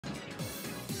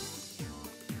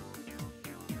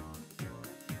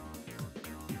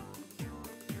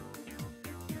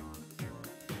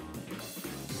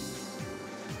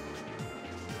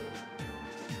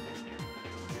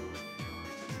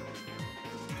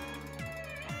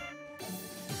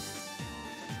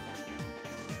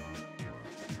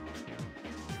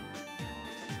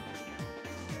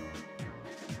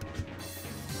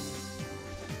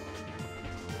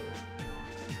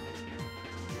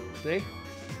See?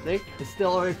 See? It's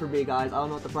still early for me, guys. I don't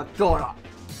know what the fuck's going on.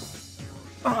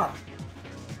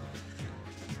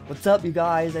 What's up, you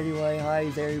guys? Anyway, hi,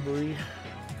 Zary Marie.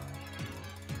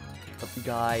 What's up, you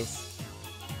guys?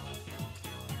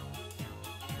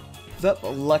 What's up,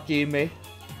 lucky me?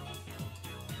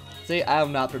 See, I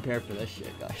am not prepared for this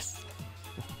shit, guys.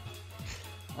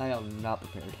 I am not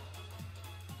prepared.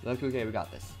 Look, okay, we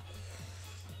got this.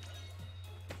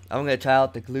 I'm gonna try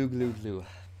out the glue.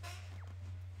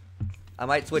 I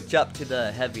might switch up to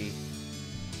the heavy.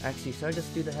 Actually, should I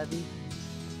just do the heavy?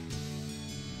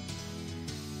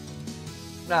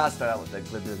 Nah, I'll start out with the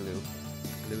glue.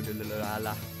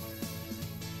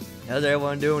 How's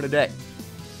everyone doing today?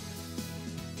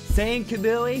 Sane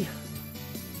Canoe?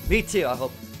 Me too, I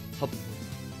hope.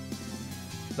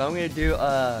 So I'm gonna do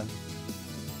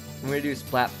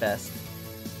Splatfest.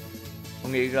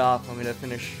 I'm gonna get off, I'm gonna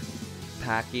finish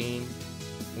packing,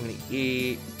 I'm gonna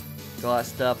eat, do all that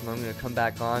stuff, and I'm gonna come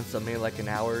back on, so maybe like an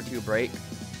hour or two break.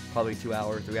 Probably 2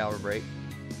 hour, 3 hour break.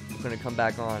 I'm gonna come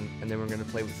back on, and then we're gonna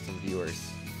play with some viewers.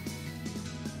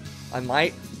 I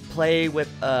might play with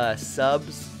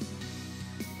subs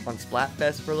on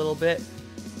Splatfest for a little bit,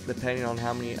 depending on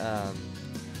how many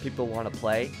people want to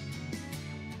play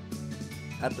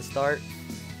at the start.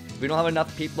 If we don't have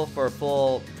enough people for a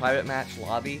full private match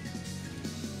lobby,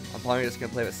 I'm probably just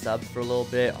gonna play with subs for a little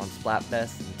bit on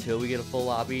Splatfest until we get a full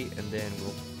lobby, and then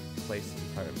we'll play some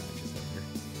private matches later.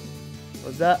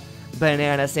 What's up,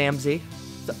 Banana Samzy?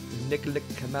 What's up, Nicolay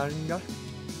Commander?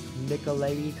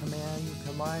 Nicolay Command,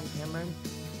 come on, Cameron.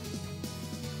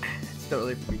 It's still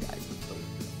early for you guys.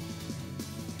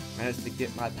 Managed to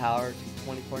get my power to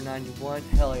 2491.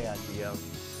 Hell yeah, Geo.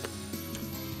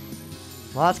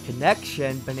 Lost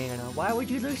connection, Banana. Why would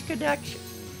you lose connection?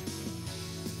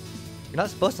 You're not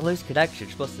supposed to lose connection.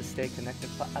 You're supposed to stay connected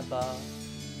forever.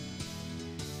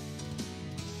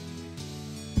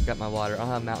 Got my water. I don't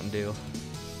have Mountain Dew.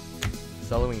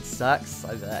 Soloing sucks.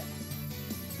 I bet.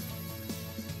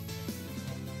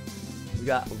 We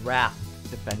got Wrath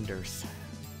Defenders.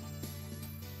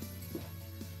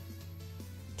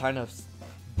 Trying to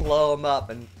blow them up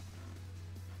and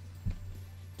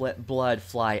let blood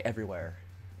fly everywhere.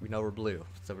 We know we're blue,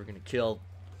 so we're gonna kill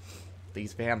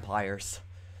these vampires.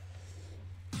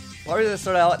 Probably gonna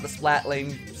start out at the Splat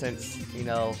lane since, you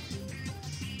know,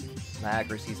 my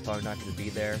accuracy's probably not gonna be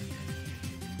there.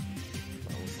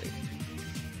 But we'll see.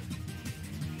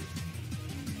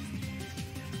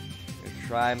 I'm gonna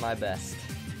try my best.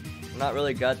 I'm not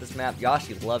really good at this map.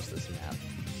 Yashi loves this map.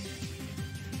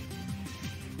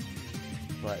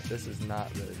 But this is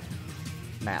not really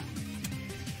map.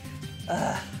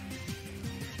 I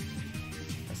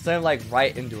slammed like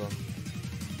right into him.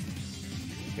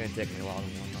 It's gonna take me a while to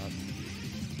warm up.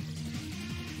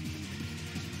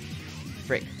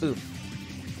 Frick. Oof.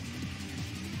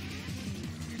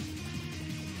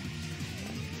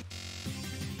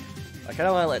 I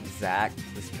kinda wanna let Zach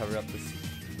just cover up this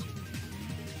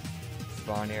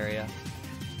spawn area.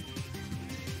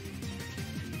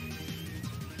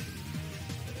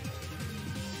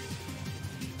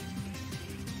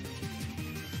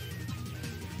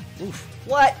 Oof.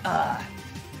 What? I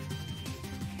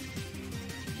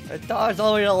thought I was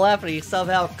all the way to the left, and he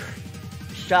somehow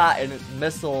shot, and his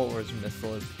missile, his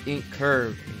ink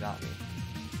curved and got me.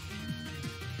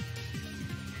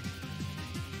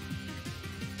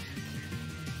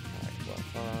 Alright,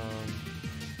 well,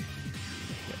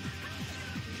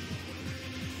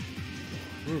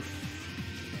 okay. Oof.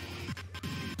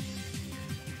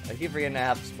 I keep forgetting I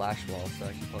have a splash wall, so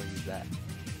I should probably use that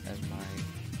as my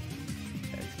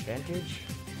advantage.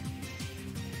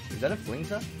 Is that a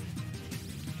flingsa?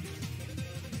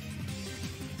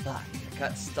 Fuck, I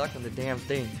got stuck on the damn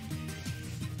thing.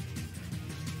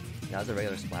 That was a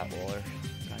regular splat roller.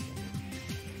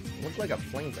 It looked like a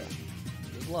flingsa.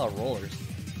 There's a lot of rollers.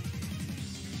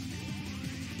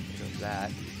 There's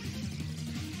that.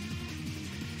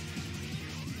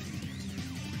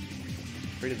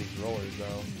 Afraid of these rollers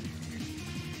though.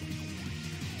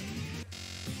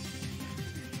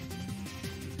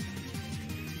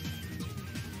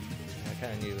 I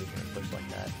kinda knew it was gonna push like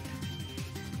that.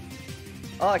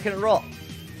 Oh, I couldn't roll!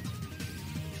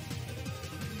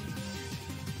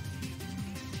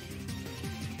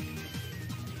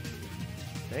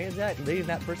 Dang, is that leading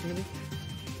that person to me?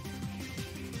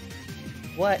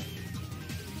 What?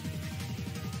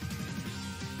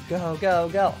 Go, go,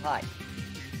 go! Hi.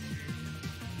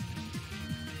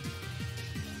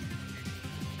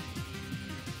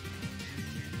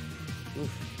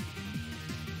 Oof.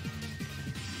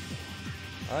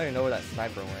 I don't even know where that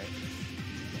sniper went.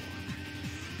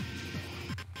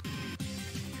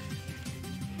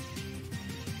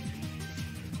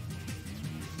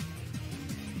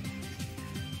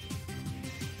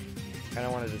 Kind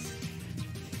of want to just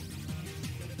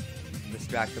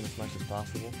distract them as much as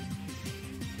possible.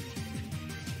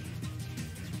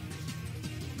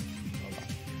 Hold on.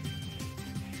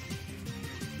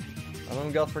 I'm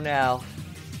gonna go for now.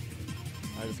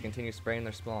 I'll just continue spraying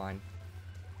their spawn.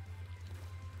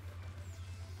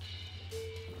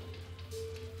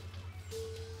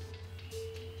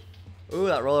 Ooh,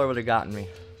 that roller would have gotten me.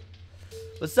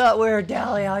 What's up, Weird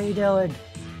Dally? How you doing?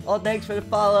 Oh, thanks for the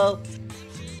follow.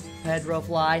 Pedro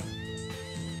Fly.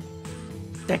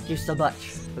 Thank you so much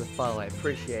for the follow. I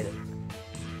appreciate it.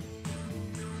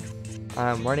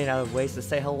 I'm running out of ways to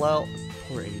say hello.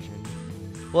 Poor Asian.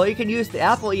 Well, you can use the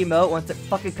Apple emote once it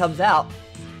fucking comes out.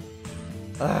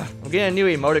 Ugh, I'm getting a new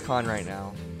emoticon right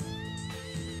now.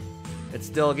 It's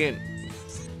still getting...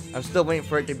 I'm still waiting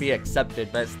for it to be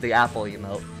accepted, but it's the Apple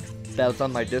emote. That was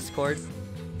on my Discord.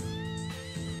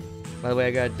 By the way,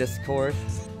 I got a Discord.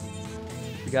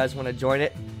 If you guys want to join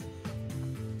it,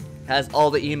 has all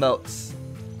the emotes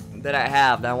that I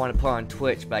have that I want to put on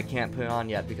Twitch, but I can't put it on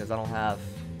yet because I don't have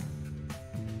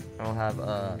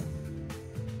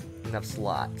enough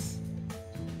slots.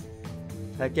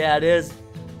 Heck yeah, it is.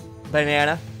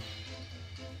 Banana.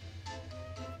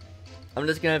 I'm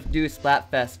just gonna do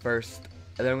Splatfest first,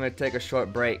 and then I'm gonna take a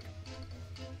short break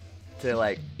to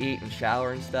like eat and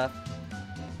shower and stuff,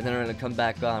 and then we're gonna come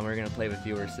back on. We're gonna play with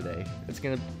viewers today.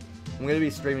 I'm gonna be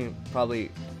streaming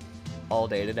probably all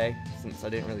day today since I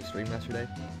didn't really stream yesterday,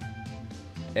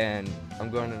 and I'm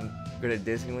going to go to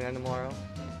Disneyland tomorrow,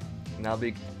 and I'll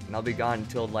be gone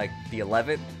until like the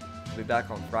 11th. I'll be back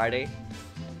on Friday,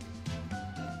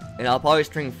 and I'll probably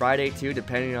stream Friday too,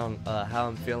 depending on how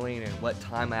I'm feeling and what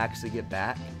time I actually get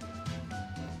back.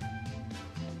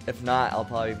 If not, I'll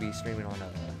probably be streaming on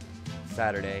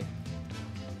Saturday,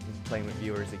 playing with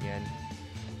viewers again.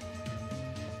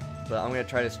 But I'm gonna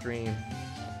try to stream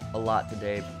a lot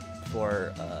today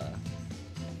for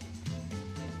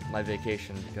my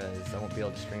vacation because I won't be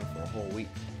able to stream for a whole week.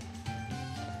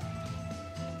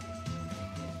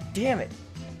 Damn it!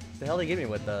 The hell they give me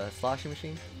with the sloshing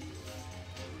machine?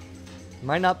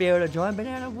 Might not be able to join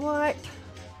Banana. What?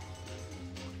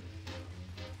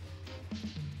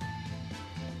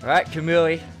 All right,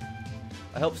 Kamui.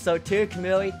 I hope so too,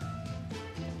 Camille.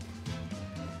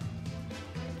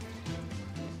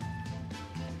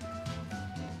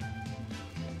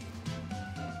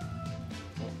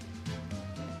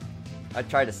 I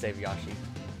tried to save Yashi.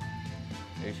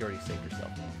 Maybe she already saved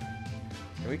herself.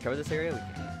 Can we cover this area? We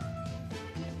can.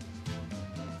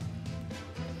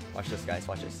 Watch this, guys.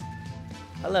 Watch this.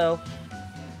 Hello.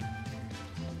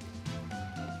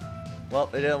 Well,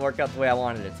 it didn't work out the way I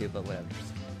wanted it to, but whatever.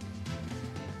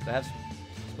 Do I have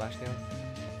splashdown?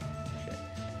 Shit.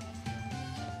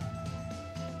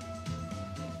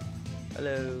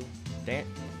 Hello. Dan.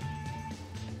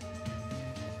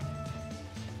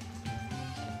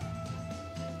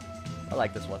 I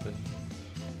like this weapon.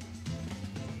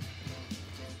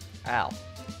 Ow.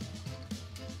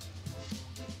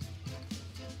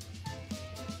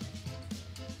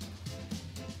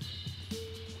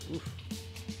 Oof.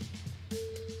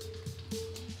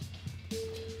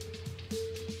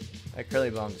 That curly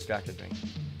bomb distracted me.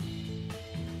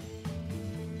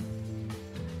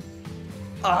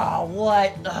 Oh,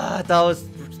 what? I thought it was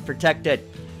protected.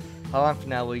 How long from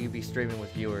now will you be streaming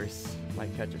with viewers?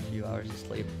 Might catch a few hours of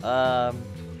sleep.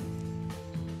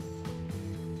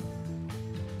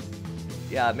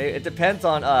 Yeah, maybe it depends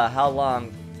on how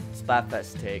long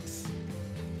Splatfest takes.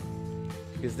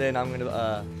 Because then I'm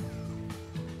gonna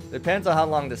depends on how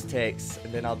long this takes,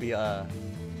 and then I'll be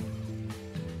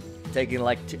taking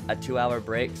like a 2-hour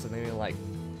break, so maybe like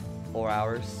 4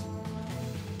 hours.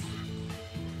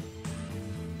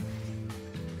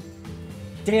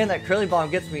 Damn, that curly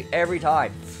bomb gets me every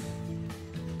time.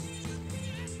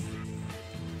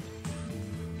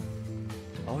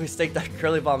 I always think that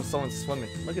curly bomb someone's swimming.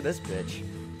 Look at this bitch.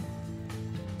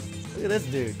 Look at this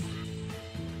dude.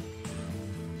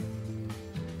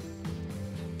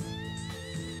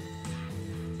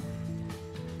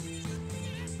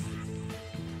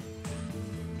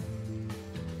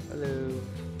 Hello.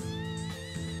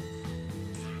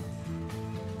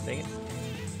 Dang it.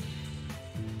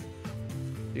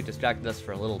 You distracted us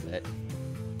for a little bit.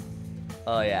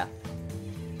 Oh yeah.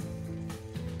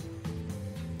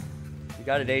 You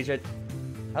got it, Agent.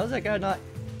 How was that guy not?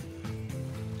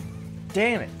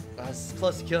 Damn it! I was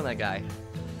close to killing that guy.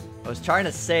 I was trying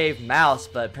to save Mowse,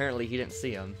 but apparently he didn't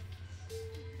see him.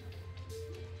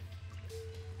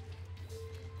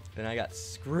 And I got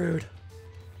screwed.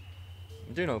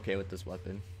 I'm doing okay with this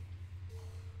weapon.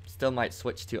 Still might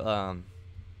switch to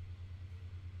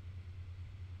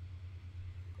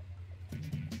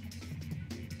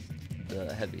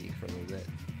the heavy for a little bit.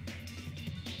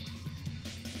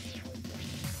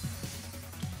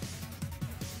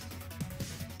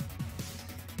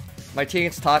 My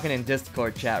team's talking in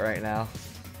Discord chat right now.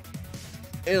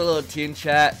 In a little team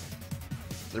chat,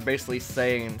 they're basically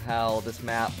saying how this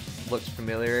map looks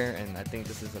familiar, and I think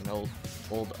this is an old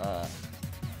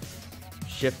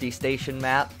Shifty Station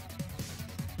map.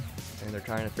 And they're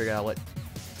trying to figure out what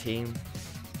team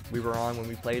we were on when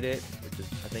we played it, which is,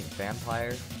 I think,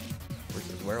 Vampire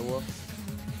versus Werewolf.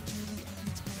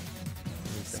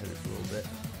 Let me set this a little bit.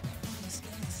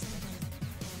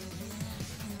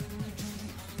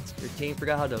 Your team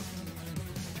forgot how to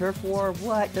turf war?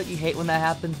 What? Don't you hate when that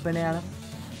happens, Banana?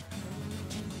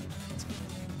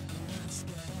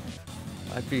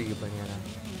 I feel you, Banana.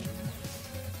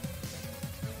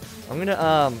 I'm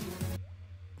gonna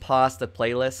pause the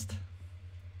playlist.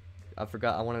 I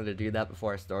forgot I wanted to do that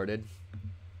before I started,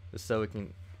 just so we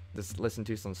can just listen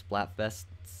to some Splatfest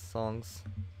songs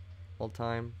all the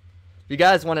time. If you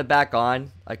guys want it back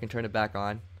on, I can turn it back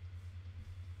on.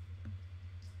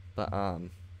 But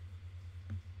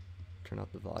turn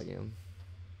up the volume.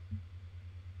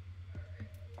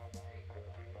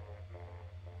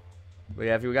 But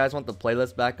yeah, if you guys want the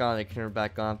playlist back on, I can turn it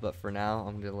back on. But for now,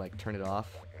 I'm gonna like turn it off.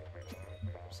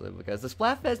 So because the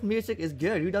Splatfest music is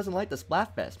good. Who doesn't like the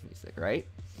Splatfest music, right?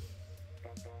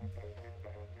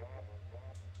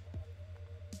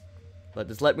 But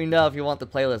just let me know if you want the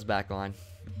playlist back on,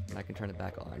 and I can turn it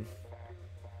back on.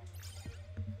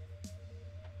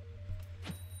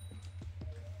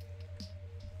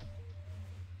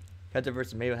 Ketchup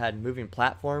vs. Mayo had moving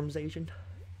platforms, Asian.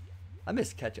 I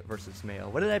missed Ketchup vs. Mayo.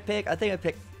 What did I pick? I think I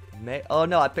picked Mayo. Oh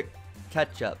no, I picked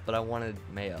Ketchup, but I wanted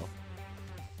Mayo.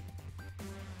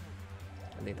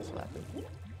 I think that's what happened.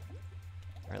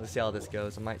 Alright, let's see how this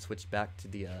goes. I might switch back to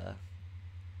the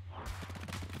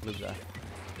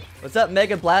what's up,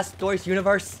 Mega Blastoise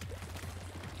Universe?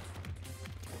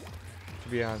 To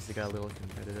be honest, it got a little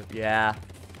competitive. Yeah,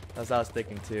 that's what I was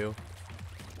thinking too.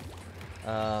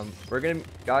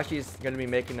 Yashi's gonna be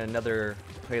making another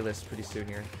playlist pretty soon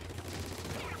here.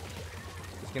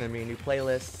 It's gonna be a new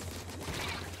playlist.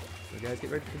 So you guys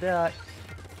get ready for that.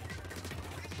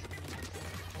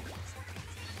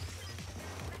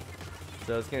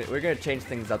 So we're gonna change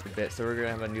things up a bit. So we're gonna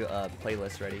have a new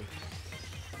playlist ready.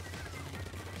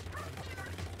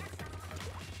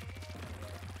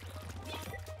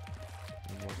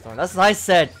 That's what I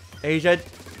said, Asian.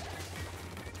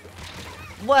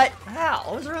 What? How?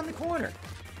 I was around the corner.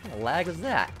 What kind of lag was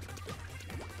that?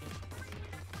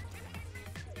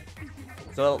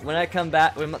 So when I come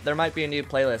back, there might be a new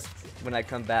playlist when I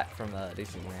come back from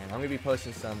Disneyland. I'm gonna be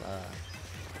posting some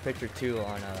picture too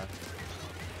on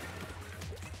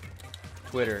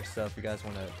Twitter. So if you guys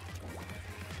want to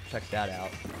check that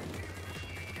out.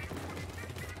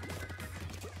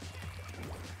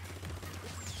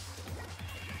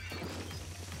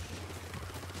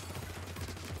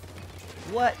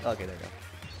 What? Okay, there we go.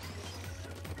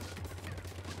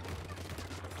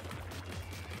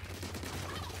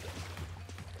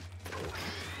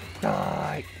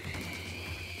 Die!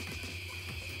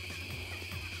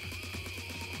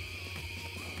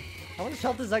 How much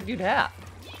health does that dude have?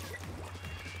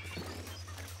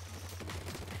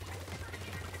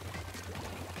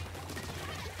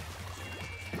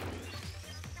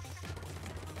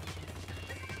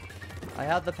 I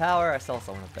have the power. I saw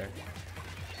someone up there.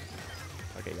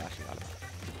 Okay, Yashi got him.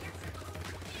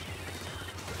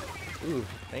 Ooh,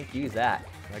 thank you, Zach.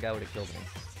 That guy would have killed me.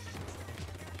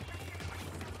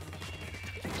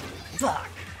 Fuck!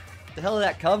 The hell did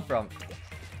that come from?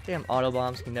 Damn auto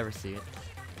bombs, can never see it.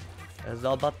 It's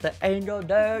all about the angle,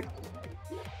 dude. Are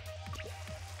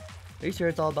you sure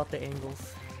it's all about the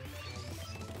angles?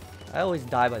 I always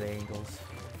die by the angles.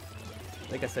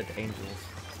 Like I said, the angels.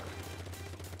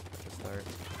 Let's start.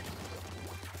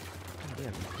 Oh,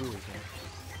 damn, these coolers, man.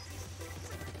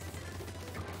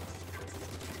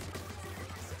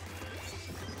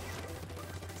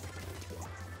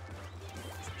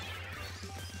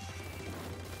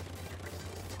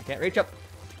 Can't reach up.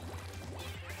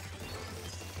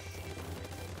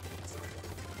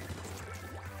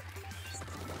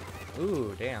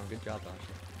 Ooh, damn, good job, Yashi.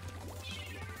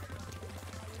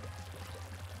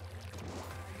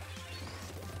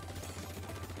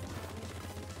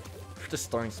 Just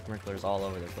throwing sprinklers all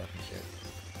over this weapon shit.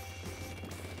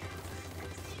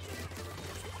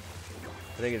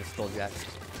 I think I just stole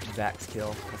Jack's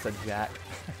kill. I said Jack.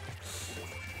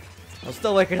 I'm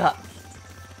still waking up.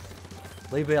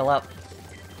 Leave me alone.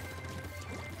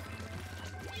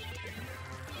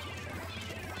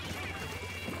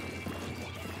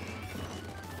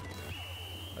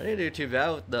 I didn't do too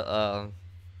bad with the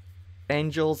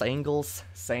angles,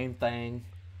 same thing.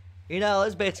 You know,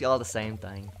 it's basically all the same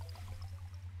thing.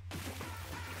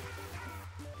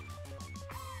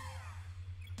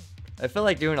 I feel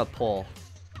like doing a poll.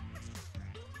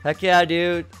 Heck yeah,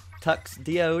 dude. Tux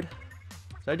Diode.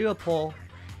 So I do a poll.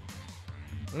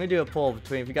 I'm gonna do a poll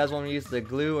between if you guys want me to use the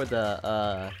glue or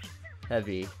the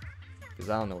heavy.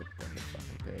 Because I don't know what to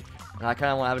fucking pick. And I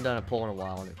kinda haven't done a poll in a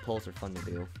while, and polls are fun to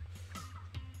do.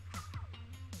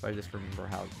 If I just remember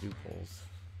how to do polls.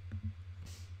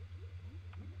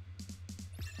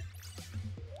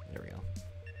 There we go.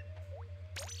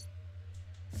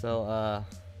 So, I'm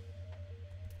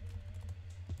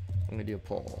gonna do a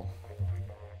poll.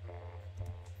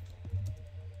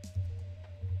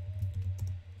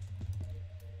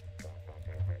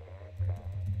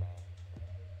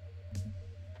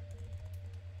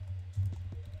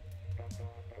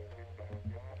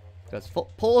 Because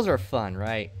polls are fun,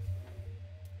 right?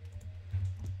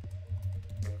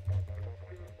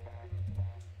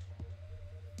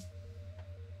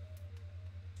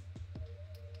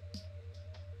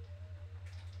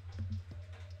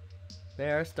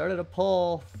 There, started a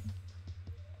poll.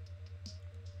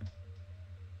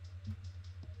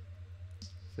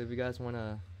 So if you guys want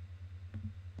to...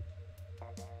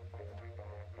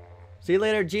 See you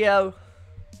later, Geo.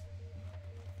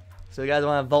 So if you guys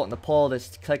want to vote in the poll,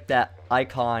 just click that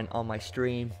icon on my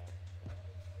stream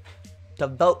to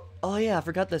vote. Oh yeah, I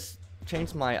forgot to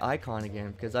change my icon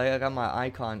again because I got my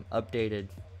icon updated.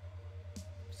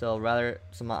 So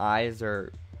my eyes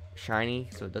are shiny,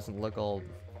 so it doesn't look all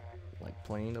like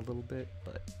plain a little bit.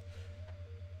 But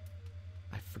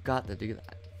I forgot to do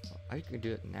that. I can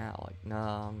do it now. Like,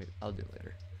 no, I'll do it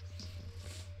later.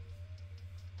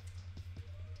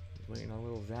 Waiting on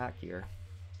little Zach here.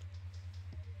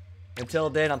 Until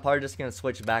then, I'm probably just gonna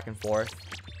switch back and forth.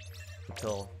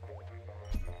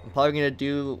 I'm probably gonna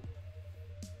do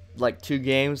like 2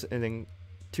 games and then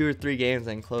 2 or 3 games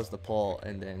and close the poll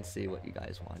and then see what you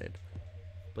guys wanted.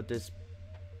 But just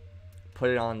put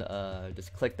it on.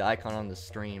 Just click the icon on the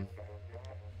stream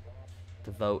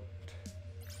to vote.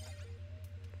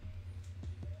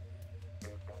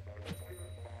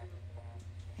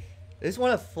 I just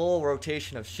want a full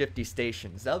rotation of shifty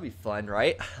stations. That would be fun,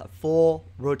 right? A full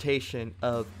rotation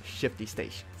of shifty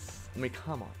stations. I mean,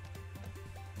 come on.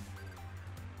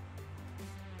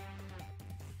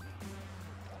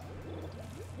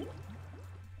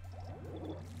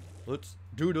 Let's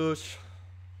do this.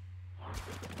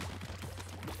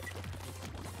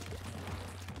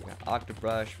 We got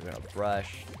Octobrush, we got a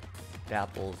brush,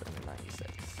 Dapples, and a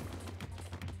 96.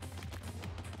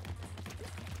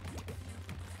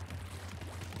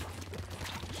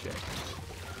 Shit.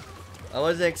 I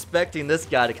wasn't expecting this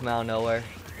guy to come out of nowhere.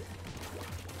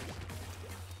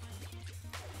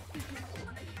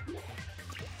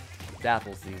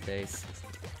 Dapples these days.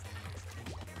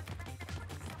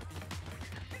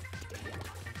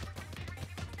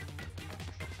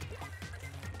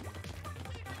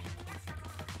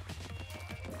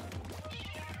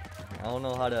 I don't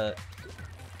know how to...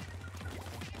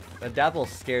 The Dapple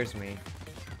scares me.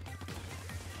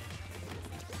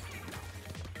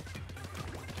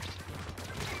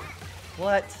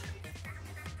 What?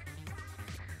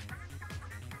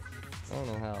 I don't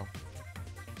know how.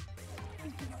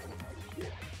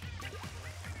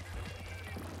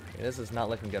 Okay, this is not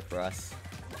looking good for us.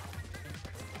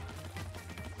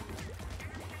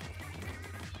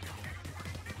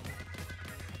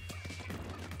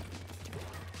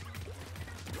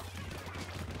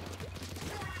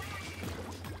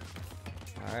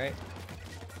 Alright.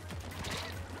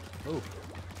 Ooh.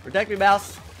 Protect me,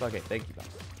 mouse! Okay, thank you, mouse.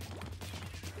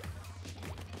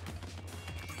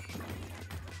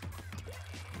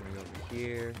 Bring over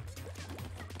here.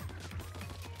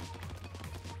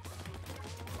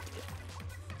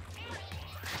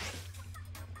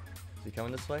 Is he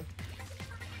coming this way?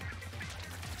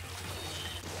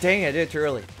 Dang, I did it too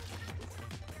early.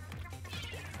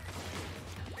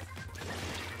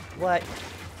 What?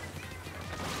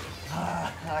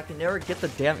 I can never get the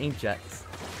damn inkjets.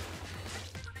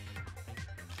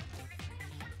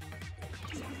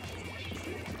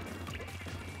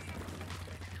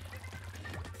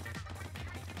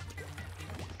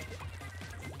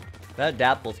 That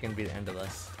Dapple's gonna be the end of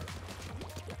us.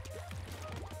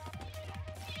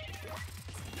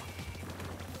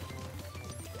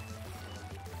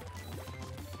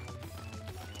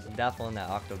 The Dapple and that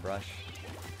Octobrush.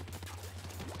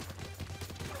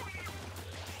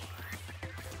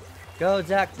 Go,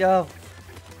 Zach, go!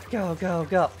 Go, go,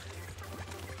 go!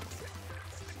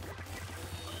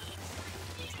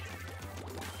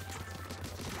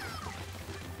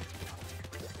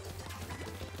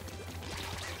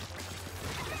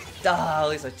 Ah, at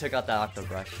least I took out that octo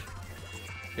brush.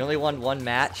 You only won one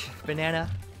match, Banana?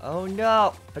 Oh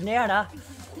no, Banana!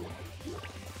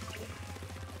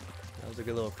 That was a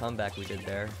good little comeback we did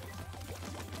there.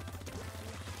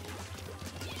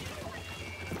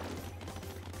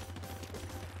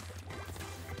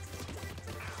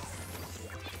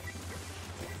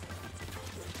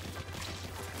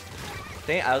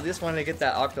 I just wanted to get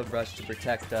that octo brush to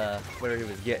protect whatever he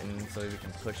was getting, so we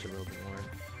can push a little bit more.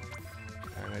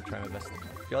 I'm gonna try my best.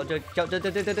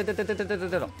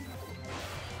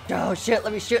 Oh shit!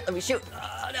 Let me shoot! Let me shoot!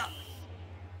 Oh no!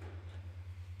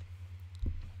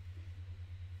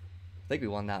 I think we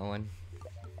won that one.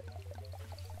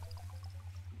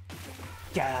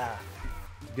 Yeah!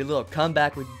 Good little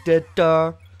comeback we did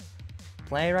there.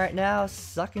 Playing right now,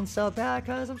 sucking so bad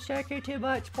because I'm shaking too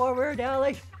much. Forward,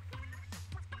 Ellie.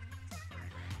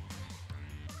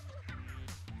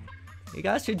 You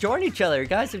guys should join each other,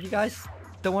 guys. If you guys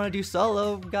don't want to do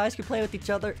solo, you guys can play with each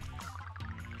other.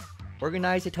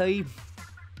 Organize a team.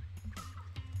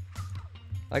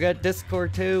 I got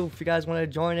Discord too. If you guys want to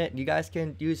join it, you guys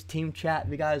can use team chat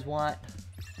if you guys want.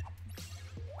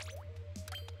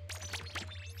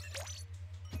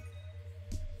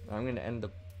 I'm gonna end the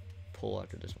poll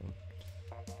after this one.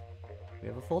 We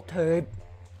have a full team.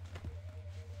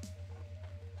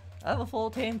 I have a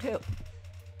full team too.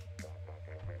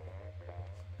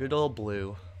 Good old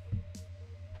blue.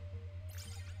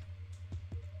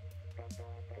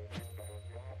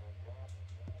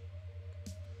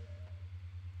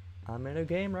 I'm in a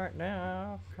game right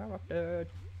now. Corrupted.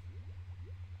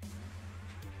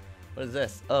 What is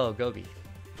this? Oh, Gobi.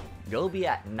 Gobi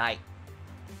at night.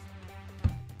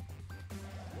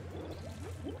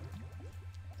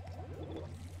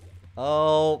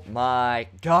 Oh my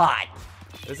god.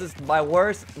 This is my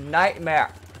worst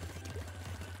nightmare.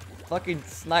 Fucking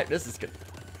snipe. This is gonna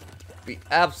be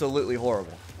absolutely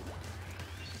horrible.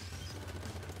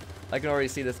 I can already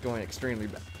see this going extremely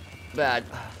bad.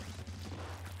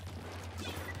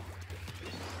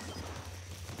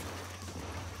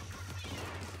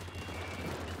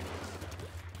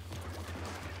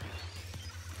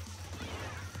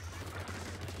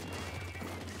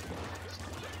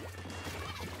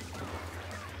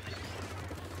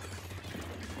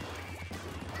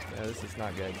 Yeah, this is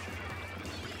not good.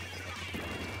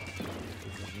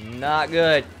 Not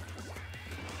good.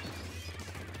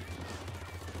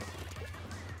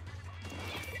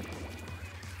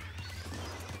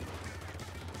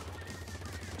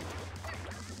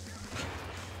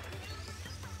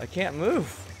 I can't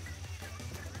move.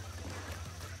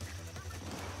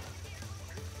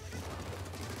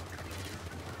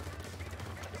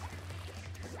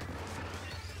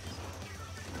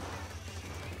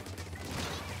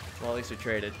 Well, at least we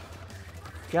traded.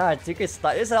 God, you can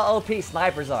snipe. This is how OP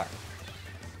snipers are.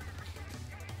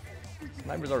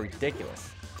 Snipers are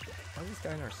ridiculous. Why is this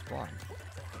guy in our spawn?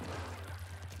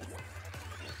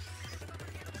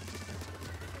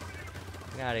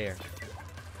 Get out of here.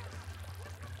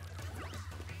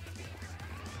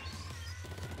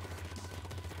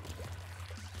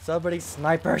 Somebody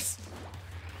snipers.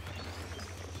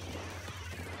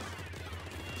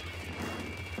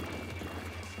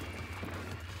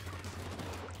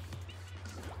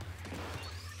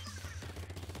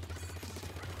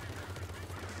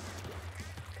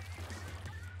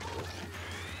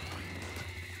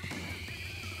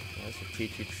 This will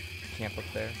teach you to camp up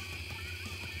there.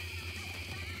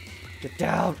 Get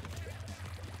down!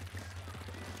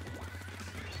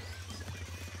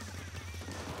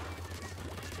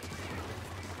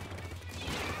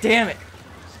 Damn it!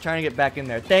 Just trying to get back in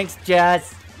there. Thanks,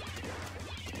 Jazz!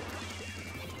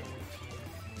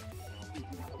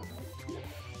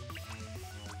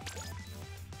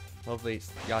 Hopefully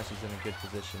Yashi's in a good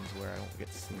position where I don't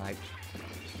get sniped.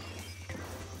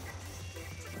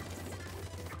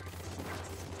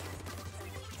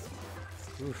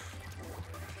 Oof.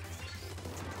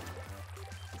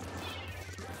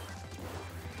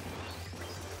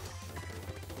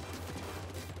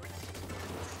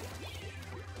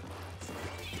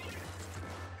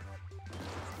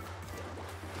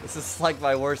 This is like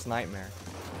my worst nightmare.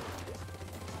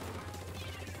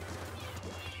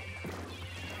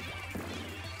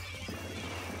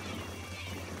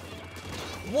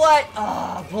 What?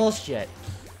 Ah, oh, bullshit.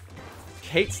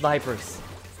 Hate snipers.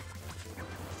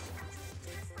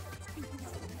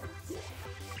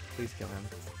 Please kill him.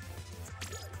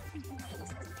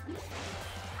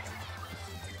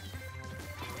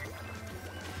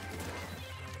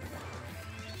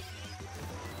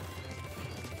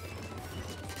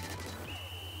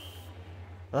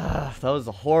 Ah, that was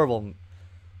a horrible,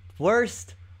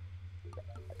 worst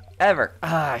ever.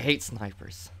 Ah, I hate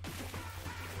snipers.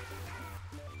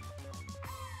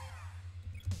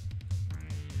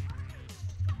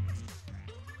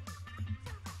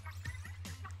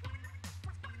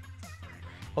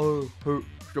 Oh, hurt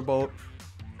the boat.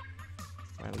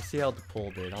 Alright, let's see how the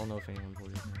poll did. I don't know if anyone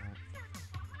voted or not.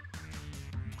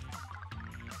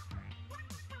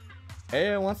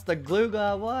 Hey, wants the glue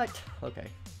guy, what? Okay.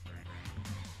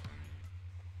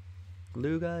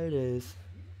 Glue guy it is.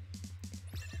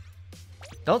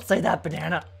 Don't say that,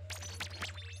 banana!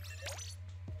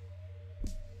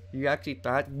 You actually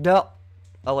thought? No!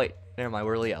 Oh wait, never mind,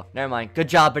 we're Leo. Never mind, good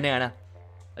job, banana.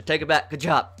 I take it back, good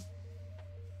job.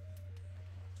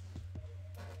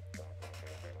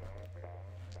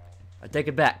 I take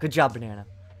it back, good job, banana.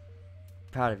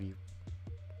 Proud of you.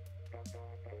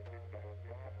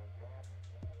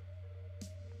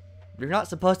 You're not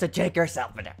supposed to take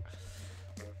yourself in there.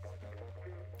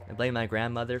 I blame my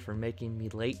grandmother for making me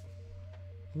late.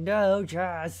 No,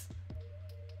 Jazz.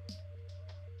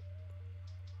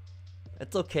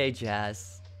 It's okay,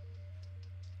 Jazz.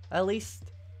 At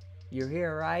least you're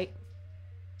here, right?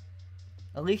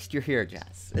 At least you're here,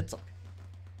 Jazz. It's okay.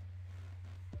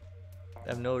 I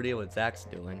have no idea what Zach's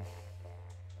doing.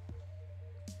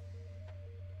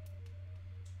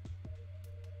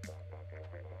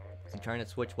 Is he trying to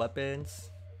switch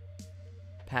weapons?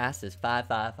 Pass is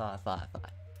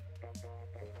 55555.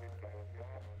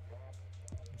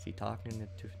 Is he talking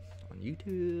to on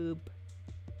YouTube?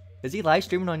 Is he live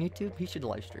streaming on YouTube? He should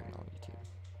live stream on YouTube.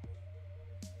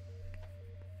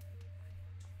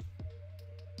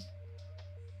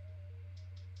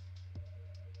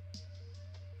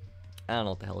 I don't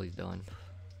know what the hell he's doing,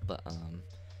 but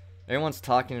everyone's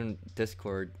talking in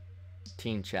Discord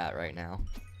team chat right now.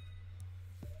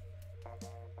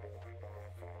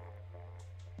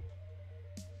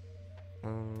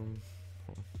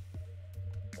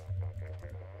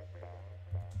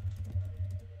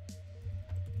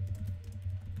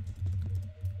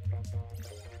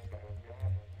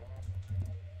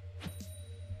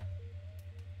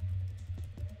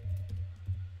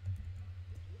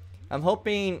 I'm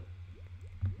hoping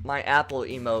my Apple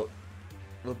emote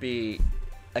will be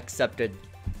accepted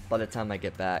by the time I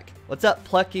get back. What's up,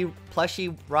 Plushy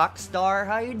Rockstar?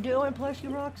 How you doing, Plushy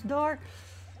Rockstar?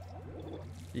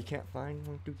 You can't find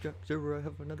 1, 2, Jack 0. I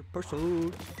have another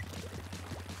person.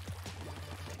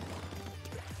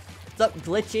 What's up,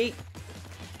 Glitchy?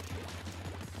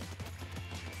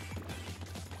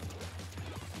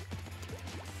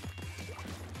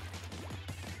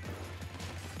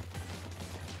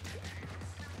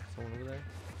 Someone over there?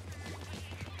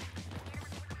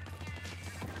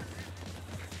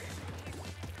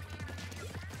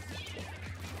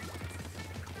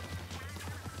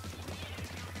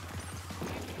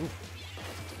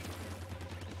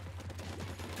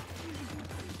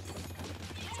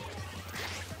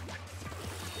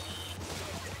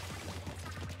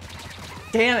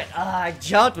 Damn it! I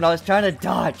jumped when I was trying to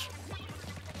dodge.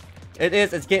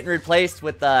 It's getting replaced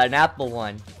with an Apple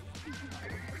one.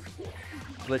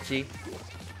 Glitchy.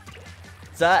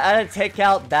 So I had to take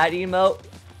out that emote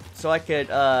so I could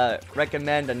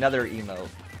recommend another emote.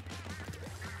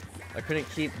 I couldn't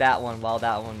keep that one while the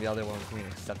other one was being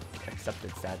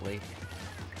accepted, sadly.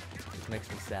 It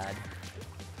makes me sad.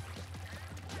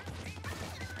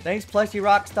 Thanks, Plushy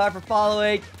Rockstar, for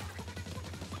following.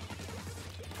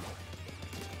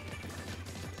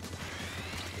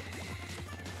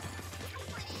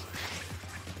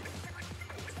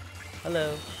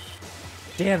 Hello.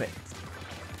 Damn it.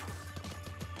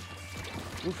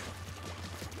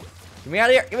 Oof. Get me out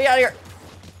of here. Get me out of here.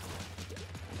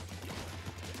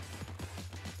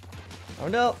 Oh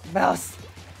no, Mouse.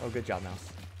 Oh, good job, Mouse.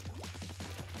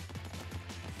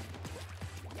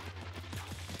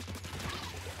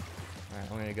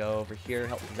 Alright, I'm gonna go over here,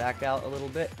 help Zach out a little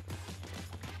bit.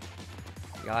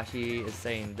 Yashi is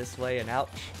saying this way and ouch.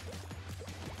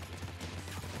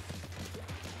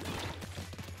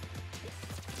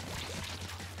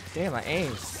 Damn, my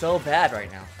aim's so bad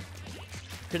right now.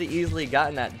 Could have easily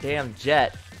gotten that damn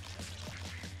jet.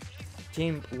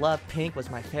 Team Love Pink was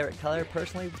my favorite color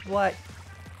personally. What?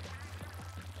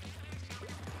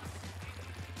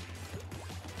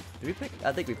 Did we pick?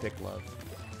 I think we picked Love.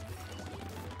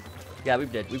 Yeah, we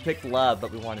did. We picked Love,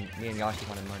 but me and Yashi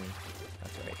wanted money.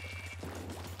 That's right.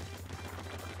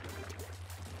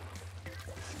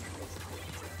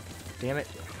 Damn it.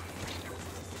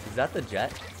 Is that the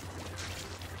jet?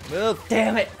 Move!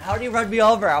 Damn it! How did he run me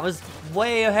over? I was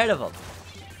way ahead of him.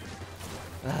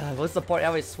 What's the point of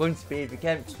having swim speed if you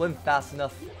can't swim fast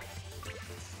enough?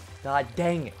 God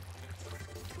dang it.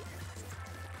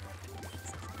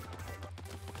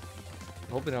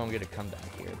 Hoping I don't get a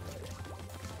comeback here, but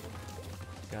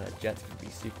God, that jet's gonna be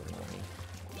super annoying.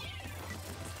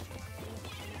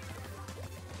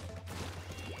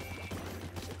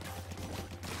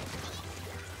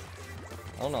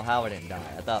 I don't know how I didn't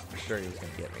die. I thought for sure he was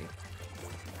gonna get me.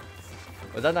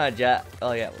 Was that not a jet?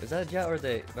 Oh yeah, was that a jet or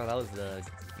the? No, that was the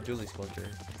Julie Sculpture.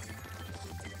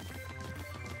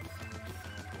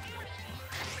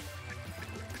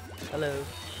 Hello.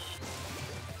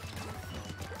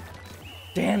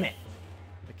 Damn it!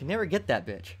 I can never get that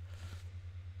bitch.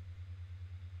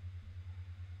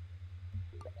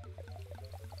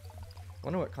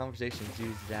 Wonder what conversations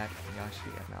you, Zack,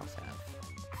 Yashi, and Mowse have.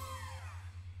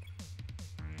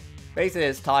 Basically,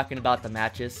 it's talking about the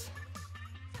matches.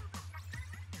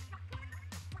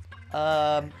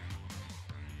 My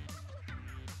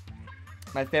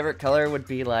favorite color would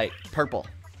be like purple.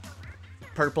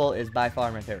 Purple is by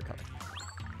far my favorite color.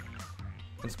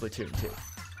 In Splatoon 2.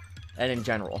 And in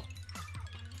general.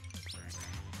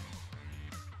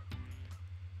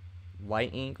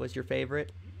 White ink was your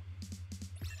favorite?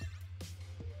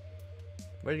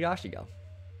 Where did Yashi go?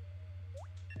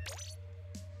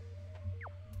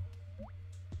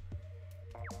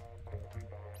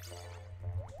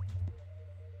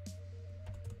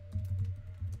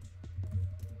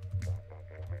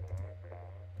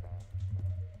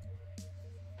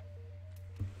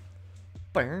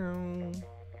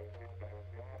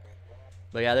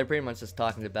 But yeah, they're pretty much just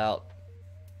talking about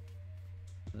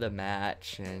the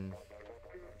match and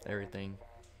everything.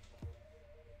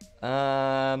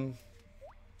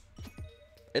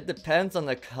 It depends on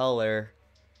the color.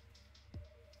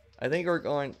 I think we're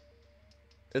going...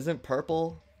 Isn't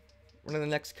purple one of the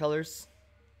next colors?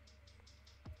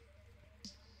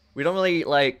 We don't really,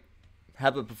 like,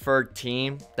 have a preferred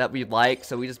team that we like,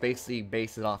 so we just basically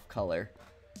base it off color.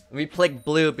 And we picked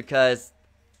blue because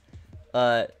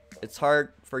it's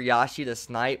hard for Yashi to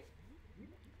snipe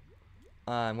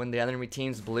when the enemy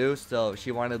team's blue, so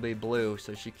she wanted to be blue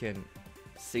so she can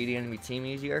see the enemy team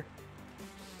easier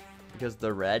because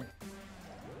they're red.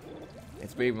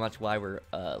 It's pretty much why we're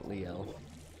Leo.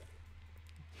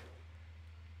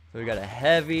 So we got a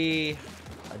heavy, a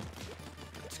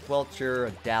squelcher,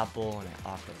 a dapple, and an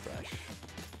aqua brush.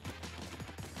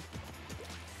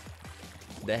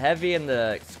 The heavy and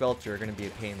the squelcher are going to be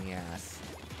a pain in the ass.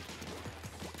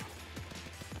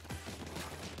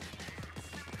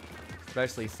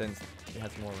 Especially since it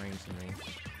has more range than me.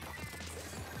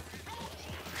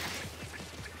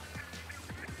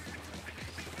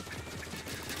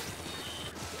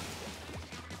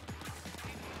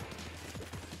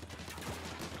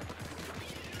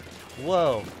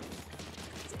 Whoa.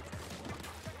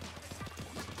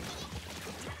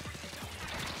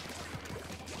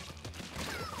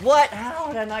 What? How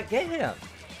did I not get him?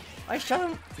 I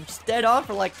shot him dead on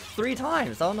for like 3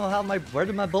 times. I don't know how where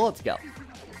did my bullets go?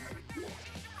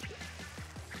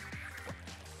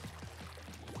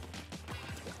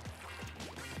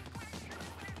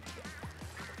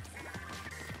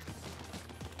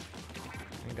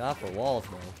 Thank God for walls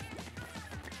though.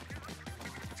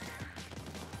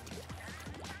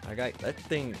 That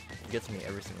thing gets me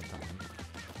every single time.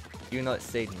 Even though it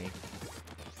saved me.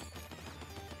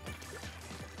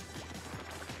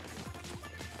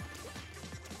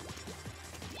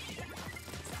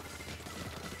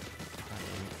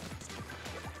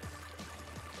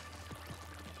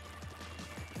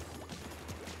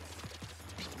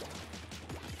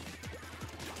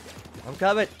 I'm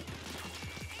coming.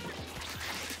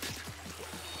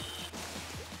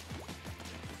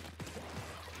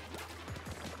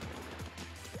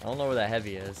 I don't know where that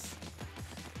heavy is.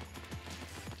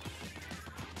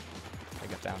 I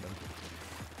think I found him.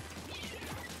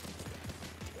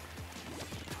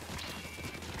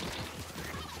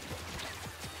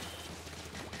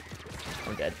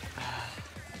 I'm dead.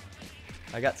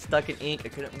 I got stuck in ink. I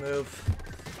couldn't move.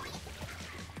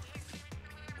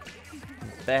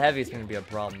 That heavy is going to be a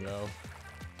problem, though.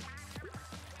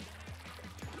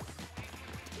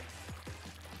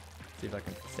 See if I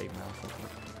can save Mouse.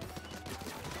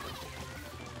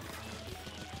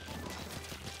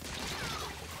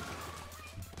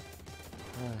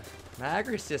 My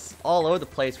accuracy's just all over the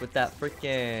place with that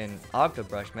freaking octo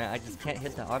brush, man. I just can't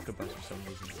hit that octo brush for some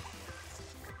reason.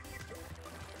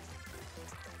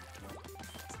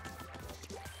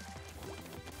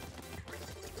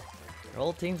 Our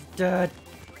whole team's dead.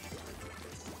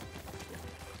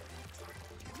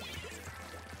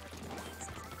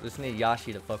 Just need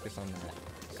Yashi to focus on that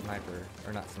sniper,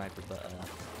 or not sniper, but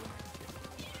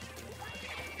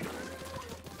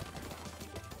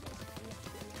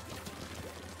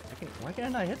why can I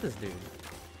not hit this dude?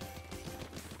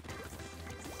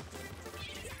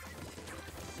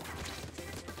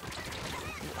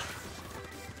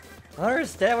 I don't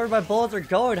understand where my bullets are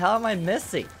going. How am I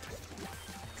missing?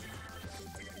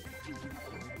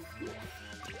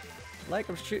 Like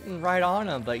I'm shooting right on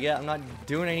them, but yeah, I'm not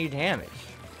doing any damage.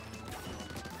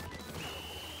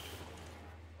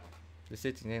 The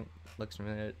city name looks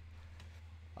familiar.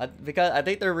 Because I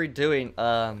think they're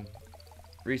redoing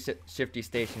shifty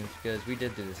stations because we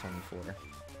did do this one before.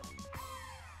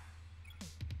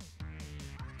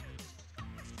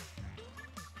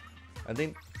 I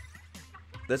think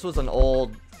this was an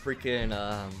old freaking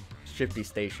shifty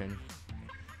station.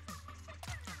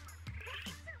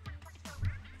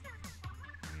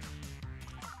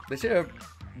 They should have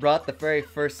brought the very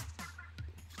first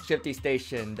shifty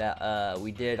station that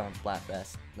we did on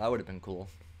Splatfest. That would have been cool.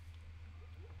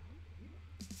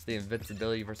 It's the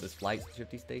invincibility versus flight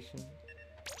shifty station.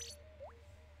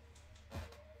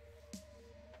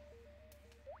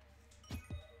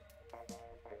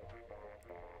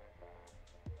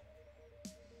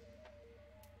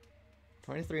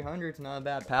 $2,300 is not a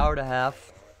bad power to have.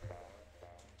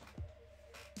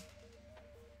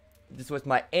 This was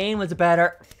my aim was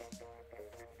better.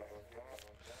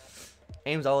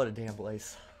 Aim's all over the damn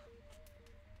place.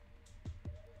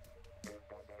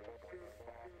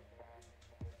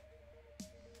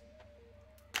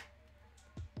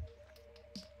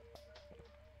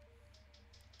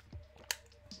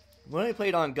 We only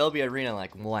played on Gobi Arena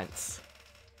like once.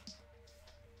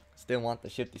 Still want the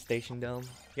shifty station dome.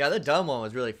 Yeah, the dome one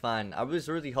was really fun. I was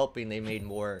really hoping they made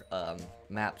more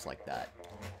maps like that.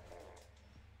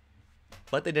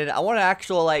 But they didn't. I want an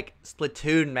actual like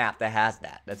Splatoon map that has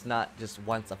that. That's not just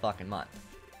once a fucking month.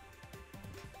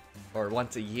 Or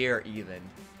once a year even.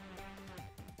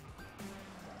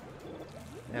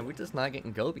 And we're just not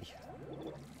getting Gobi.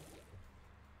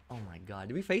 Oh my god.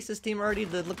 Did we face this team already?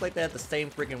 They look like they have the same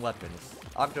freaking weapons.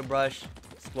 Octobrush,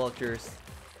 Squelchers,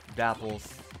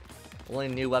 Dapples. The only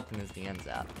new weapon is the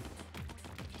N-Zap.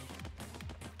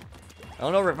 I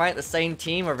don't know if we're fighting the same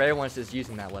team or if everyone's just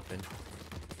using that weapon.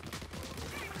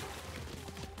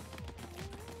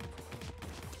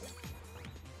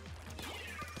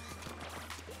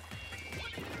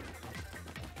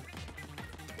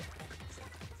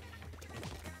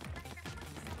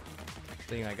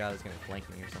 Thing I got is gonna flank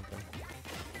me or something.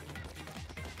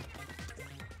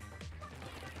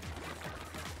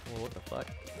 Whoa, what the fuck?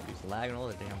 He's lagging all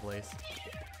the damn place.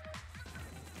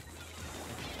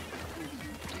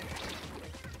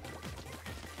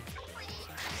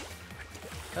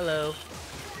 Hello.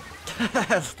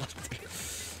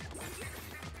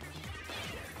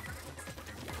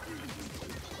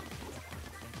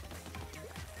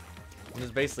 I'm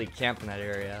just basically camping that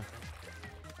area.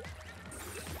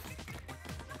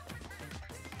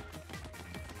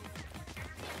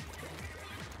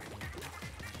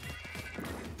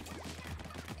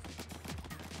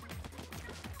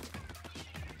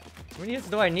 How many hits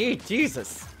do I need?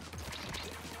 Jesus!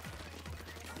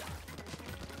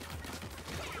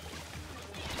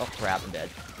 Oh crap, I'm dead.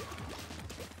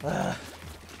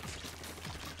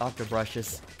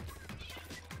 Octobrushes.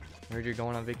 Heard you're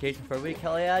going on vacation for a week?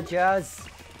 Hell yeah, Jazz!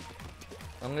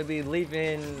 I'm gonna be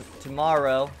leaving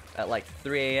tomorrow at like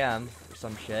 3 AM or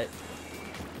some shit.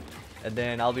 And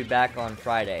then I'll be back on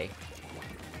Friday.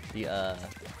 The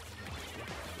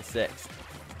 6th.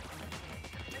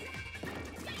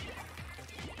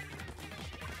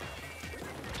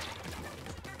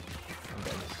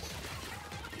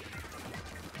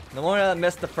 The moment I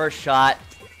missed the first shot,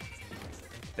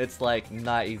 it's like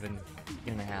not even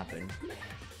gonna happen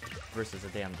versus a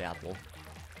damn Dapple.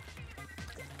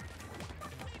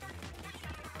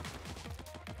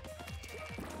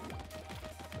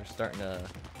 We're starting to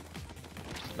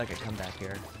make a comeback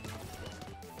here.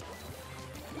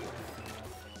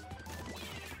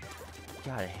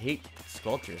 God, I hate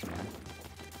sculptures, man.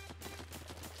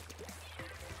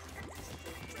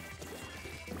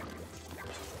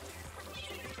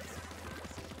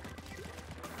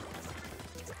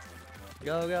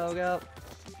 Go, go, go.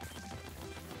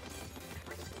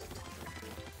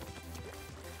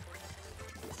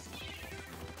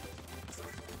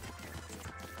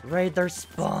 Raid their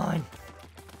spawn.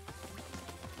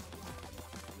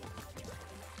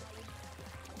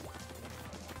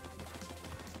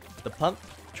 The pump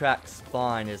track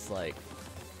spawn is like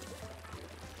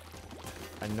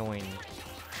annoying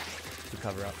to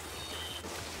cover up.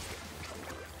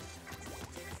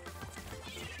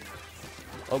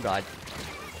 Oh god.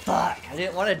 Fuck, I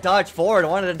didn't want to dodge forward, I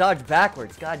wanted to dodge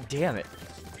backwards. God damn it.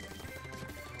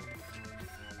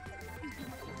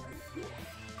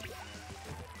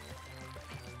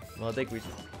 Well, I think we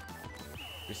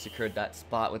secured that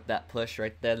spot with that push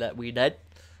right there that we did.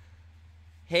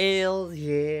 Hell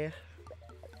yeah.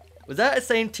 Was that the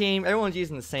same team? Everyone's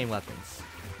using the same weapons.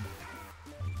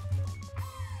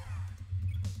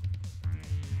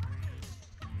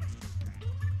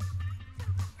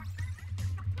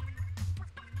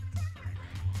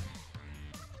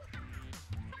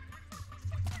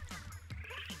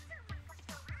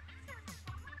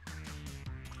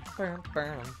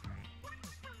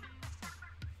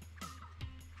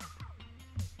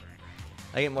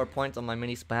 I get more points on my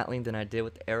mini Splatling than I did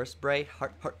with the Aerospray.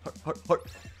 Heart, heart, heart, heart, heart.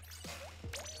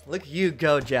 Look at you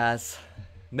go, Jazz.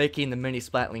 Making the mini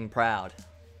Splatling proud.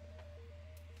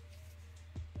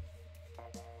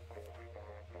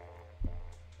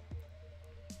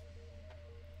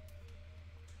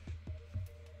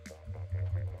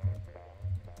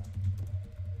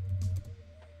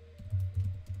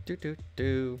 Do do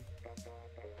do.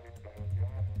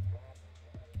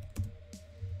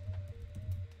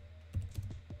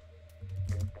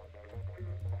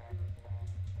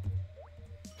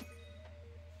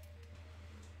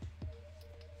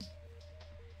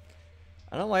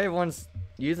 I don't know why everyone's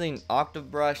using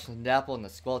Octobrush and Dapple in the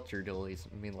Sculpture dualies.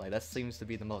 I mean, like, that seems to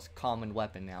be the most common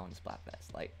weapon now in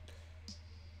Splatfest. Like,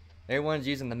 everyone's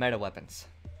using the meta weapons.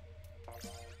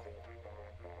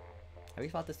 Have you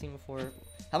fought this team before?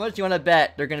 How much do you want to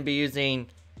bet they're going to be using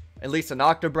at least an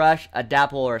Octobrush, a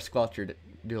Dapple, or a Sculpture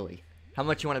dually? How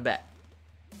much you want to bet?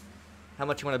 How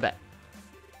much you want to bet?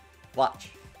 Watch.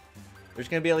 There's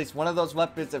going to be at least one of those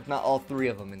weapons, if not all three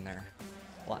of them in there.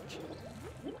 Watch.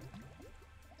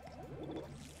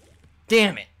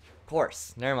 Damn it! Of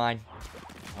course. Never mind.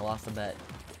 I lost the bet.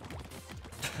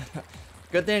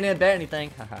 Good thing I didn't bet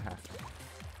anything.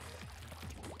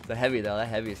 The heavy though, that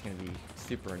heavy is gonna be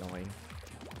super annoying.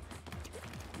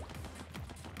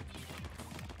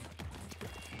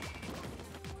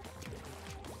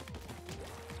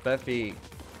 But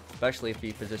especially if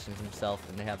he positions himself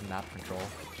and they have map control.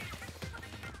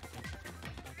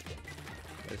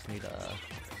 I just need a...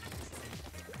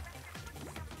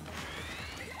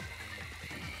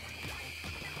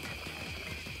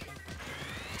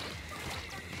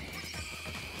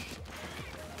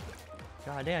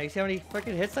 God damn, you see how many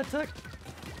freaking hits I took?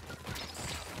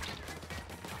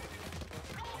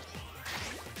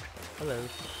 Hello.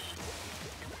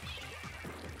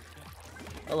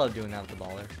 I love doing that with the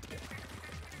baller.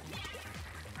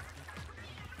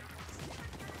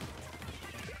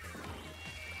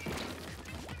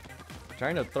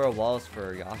 Trying to throw walls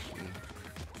for Yashi.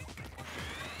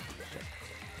 Shit.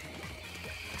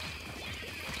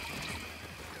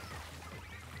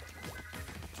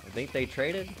 I think they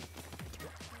traded.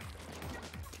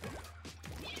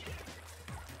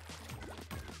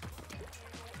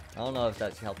 I don't know if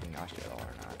that's helping Yashi at all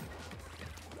or not.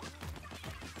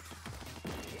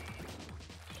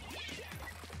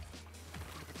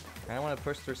 I kinda wanna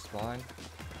push their spawn.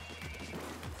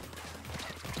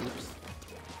 Oops.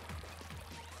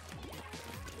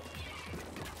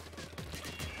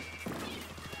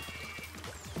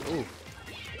 Ooh.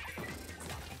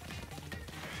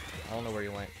 I don't know where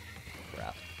you went.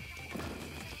 Crap.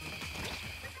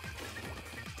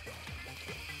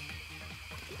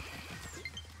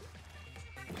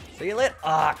 So you lit?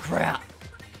 Ah, crap.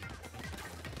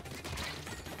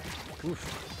 Oof.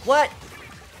 What?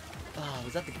 Oh,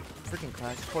 was that the freaking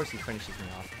class? Of course he finishes me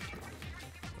off.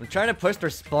 I'm trying to push their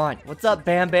spawn. What's up,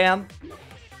 Bam Bam?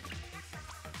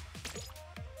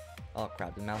 Oh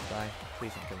crap, did mouse die?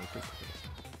 Please don't kill me, please.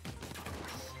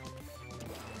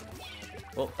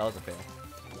 Oh, that was a fail.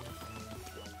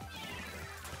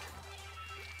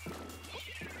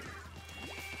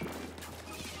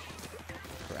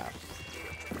 Crap.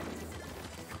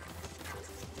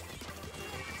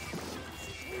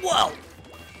 Whoa!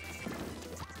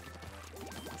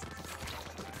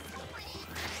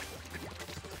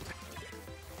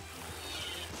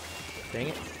 Dang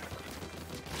it.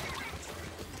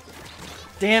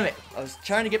 Damn it! I was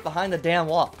trying to get behind the damn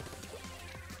wall.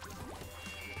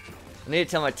 I need to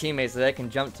tell my teammates that they can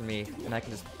jump to me and I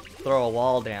can just throw a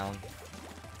wall down.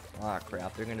 Ah,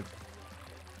 crap. They're gonna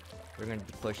be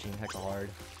pushing hecka hard.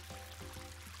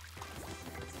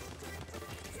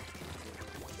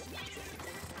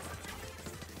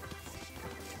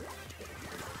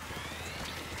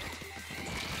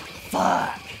 Fuck!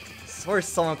 I swear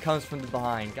someone comes from the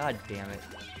behind. God damn it.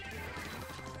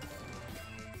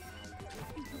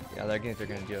 Yeah, they're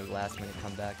gonna do a last minute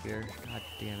comeback here. God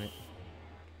damn it.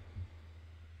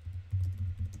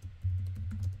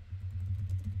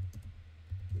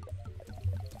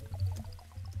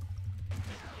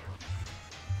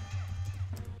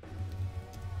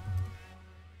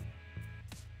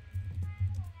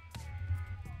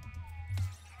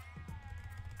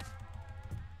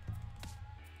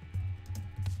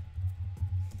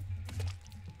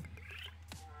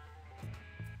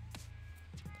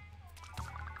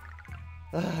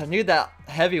 I knew that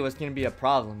heavy was gonna be a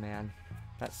problem, man.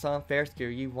 That song Fair Scare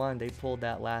you won, they pulled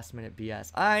that last minute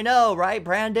BS. I know, right,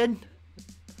 Brandon?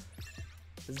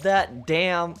 Is that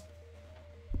damn...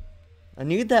 I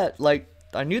knew that, like,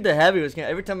 I knew the heavy was gonna...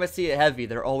 Every time I see a heavy,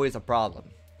 they're always a problem.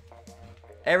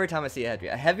 Every time I see a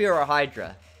heavy or a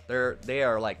Hydra, they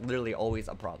are like literally always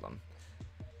a problem.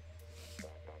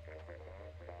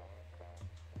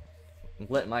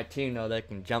 Let my team know they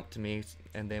can jump to me,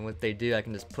 and then what they do, I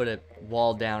can just put a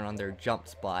wall down on their jump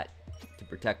spot to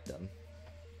protect them.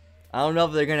 I don't know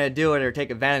if they're gonna do it or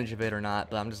take advantage of it or not,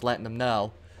 but I'm just letting them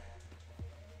know.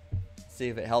 See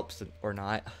if it helps or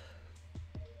not.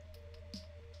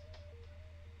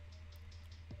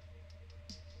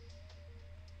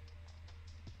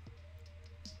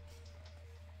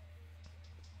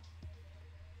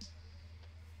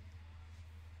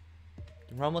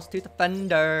 We're almost to the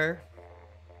Thunder.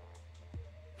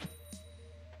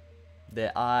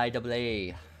 The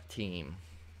IAA team.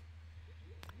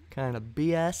 Kind of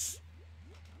BS.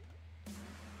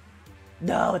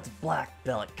 No, it's black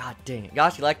belt. God dang it.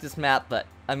 Gosh, you like this map, but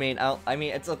I mean,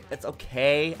 it's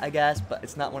okay, I guess, but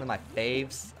it's not one of my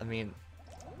faves. I mean,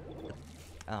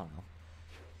 I don't know.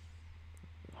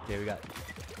 Okay, we got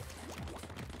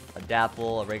a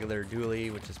Dapple, a regular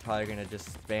dually, which is probably gonna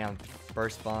just spam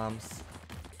burst bombs,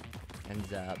 and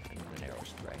Zap, and an arrow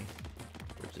spray,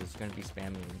 which is gonna be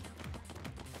spamming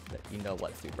the you know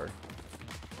what super.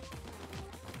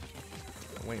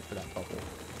 I'm waiting for that bubble,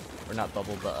 or not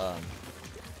bubble, but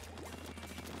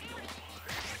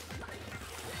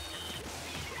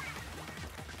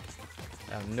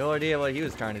I have no idea what he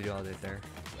was trying to do all day there.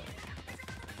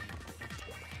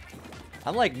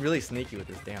 I'm like really sneaky with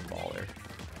this damn baller.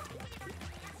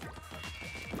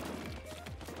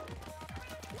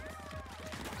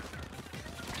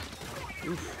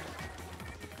 Oof.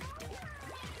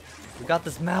 We got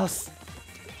this mouse.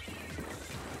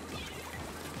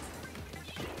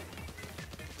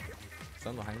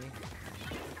 Someone behind me.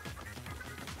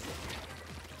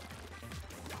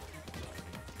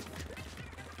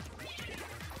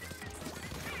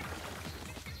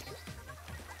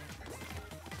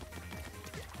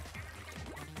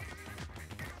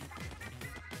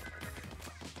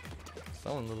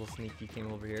 Someone little sneaky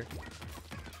came over here.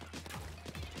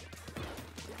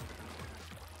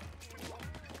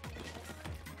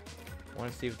 I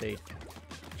want to see if they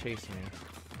chase me.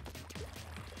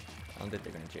 I don't think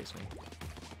they're gonna chase me.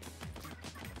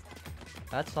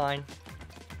 That's fine.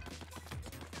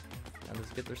 Now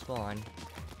let's get their spawn.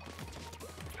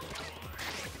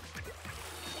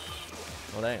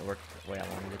 Well, that didn't work the way I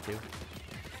wanted it to.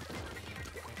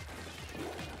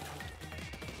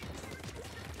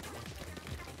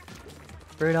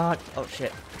 Bring it on. Oh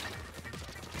shit.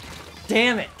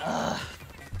 Damn it. Ugh.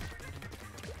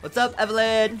 What's up,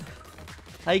 Evelyn?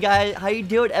 How you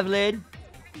doing, Evelyn?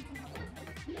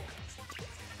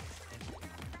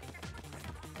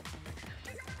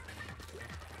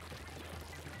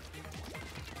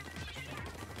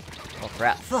 Oh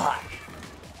crap. Fuck.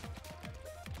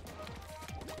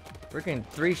 We're getting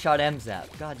 3-shot M-Zap.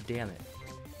 God damn it.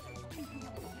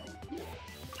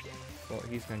 Well,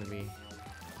 he's gonna be...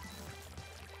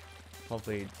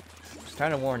 Hopefully... Just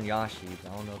trying to warn Yashi,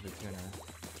 but I don't know if it's gonna...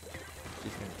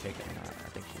 She's gonna take it or not. I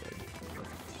think she did.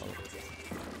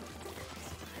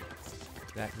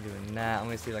 Back to doing that. I'm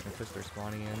gonna see if I can push their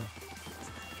spawning in.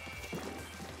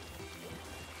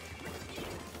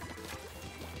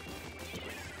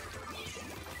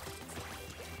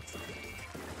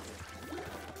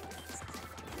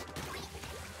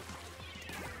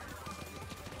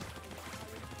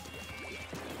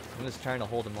 I'm just trying to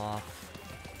hold him off.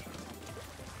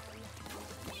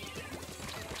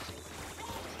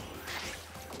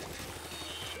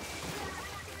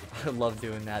 I love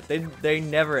doing that. They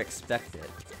never expect it.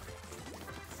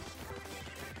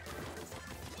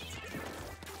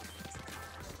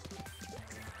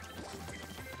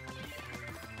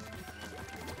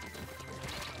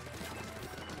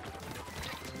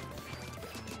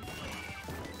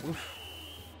 Oof.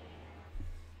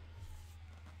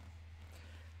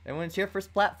 Everyone's here for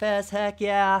Splatfest, heck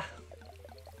yeah!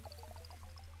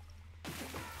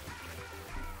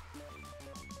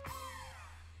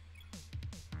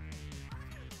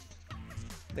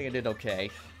 I think I did okay.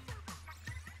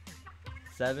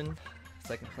 7,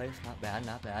 second place, not bad,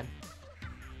 not bad.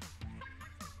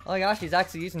 Oh my gosh, she's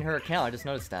actually using her account, I just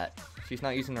noticed that. She's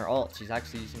not using her ult, she's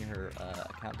actually using her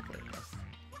account to play this.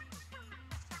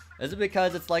 Is it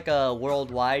because it's like a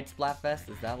worldwide Splatfest?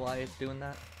 Is that why it's doing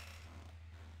that?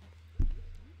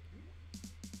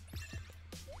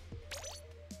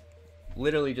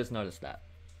 Literally just noticed that.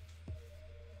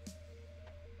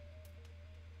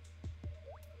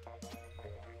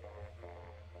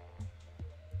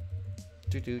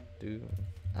 I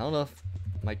don't know if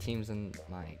my team's in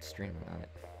my stream or not.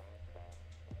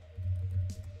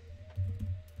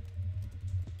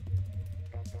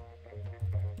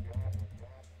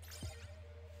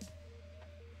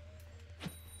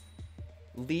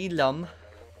 Leelum.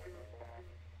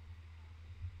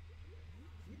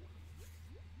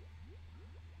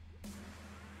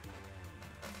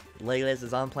 Legolas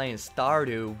is on playing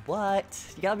Stardew. What?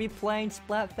 You gotta be playing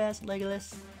Splatfest,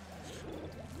 Legolas?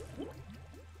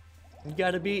 You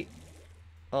gotta be...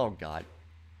 Oh god.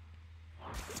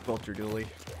 Sculpture dually.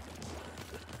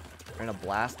 And a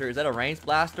blaster. Is that a ranged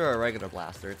blaster or a regular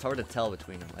blaster? It's hard to tell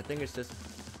between them. I think it's just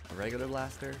a regular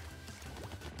blaster.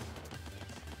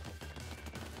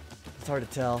 It's hard to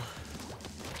tell.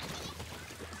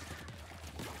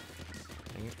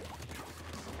 Dang it.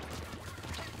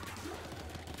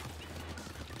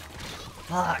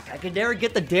 Fuck, I can never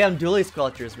get the damn dually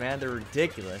sculptures, man. They're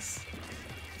ridiculous.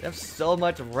 They have so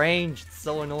much range. It's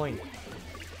so annoying.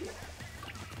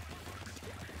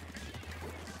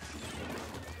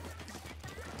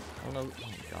 I don't know. Oh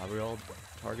my god, we're all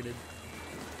targeted.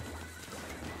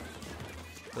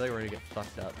 I feel like we're gonna get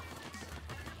fucked up.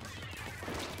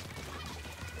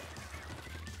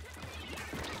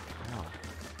 Oh.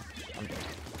 I'm dead.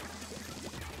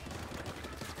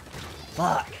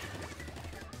 Fuck.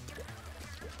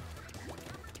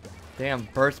 Damn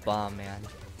burst bomb, man.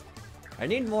 I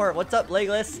need more. What's up,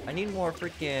 Legolas? I need more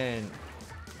freaking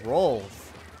rolls.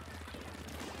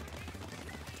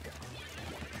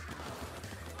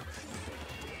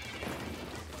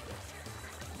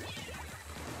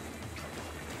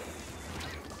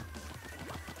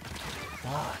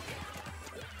 Fuck.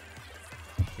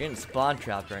 Getting spawn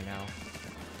trapped right now.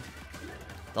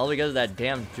 It's all because of that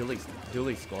damn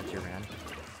dually sculpture, man.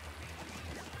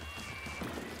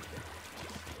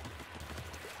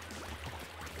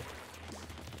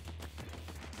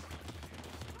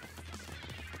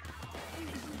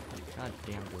 God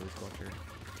damn dually sculpture.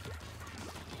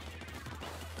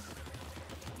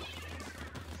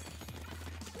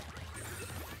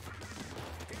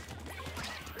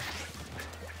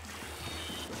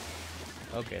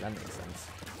 Okay, that makes sense.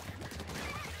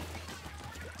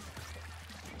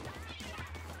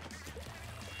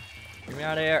 Get me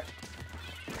out of here.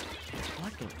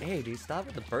 Fucking A, dude. Stop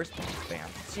with the burst bomb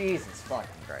spam. Jesus fucking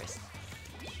Christ.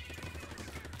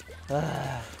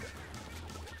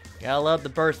 Gotta love the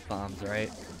burst bombs,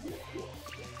 right?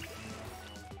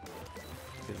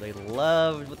 Because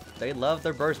they love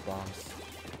their burst bombs.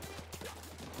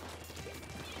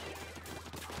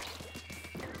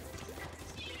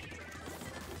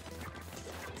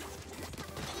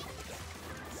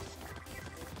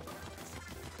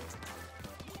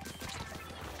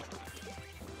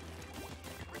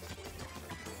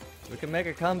 We can make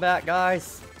a comeback,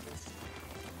 guys.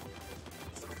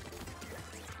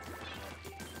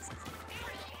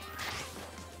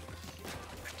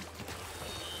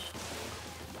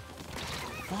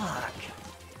 Fuck.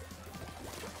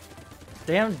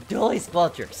 Damn dually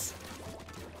sculptures.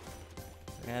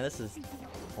 Man, this is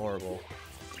horrible.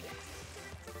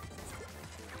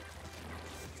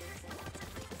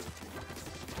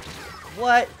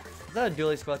 What? Is that a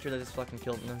dually sculpture that just fucking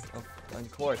killed me? Oh,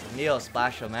 of course. Neo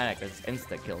Splash-O-Matic is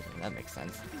insta-killed me. That makes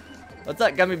sense. What's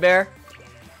up, Gummy Bear?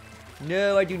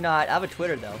 No, I do not. I have a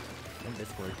Twitter, though. And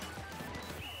Discord.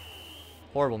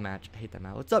 Horrible match. I hate that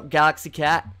match. What's up, Galaxy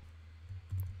Cat?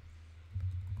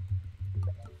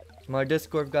 My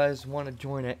Discord guys want to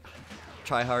join it.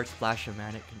 Try hard,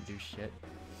 Splash-O-Matic can do shit.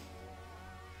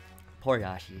 Poor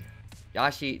Yashi.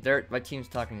 Yashi, my team's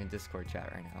talking in Discord chat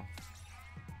right now.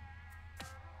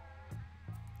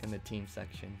 In the team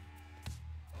section.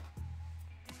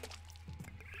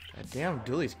 That damn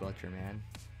dually sculpture, man.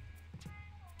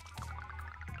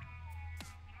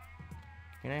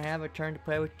 Can I have a turn to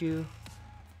play with you?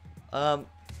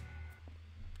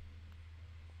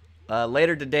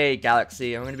 Later today,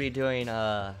 Galaxy, I'm gonna be doing,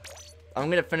 I'm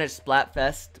gonna finish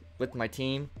Splatfest with my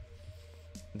team.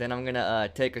 Then I'm gonna,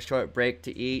 take a short break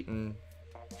to eat and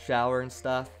shower and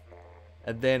stuff.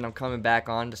 And then I'm coming back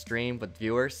on to stream with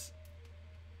viewers.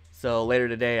 So later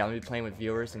today, I'll be playing with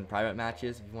viewers in private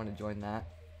matches if you want to join that.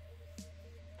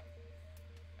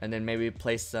 And then maybe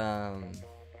play some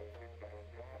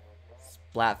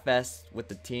Splatfest with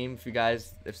the team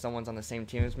if someone's on the same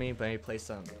team as me, but maybe play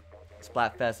some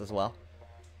Splatfest as well.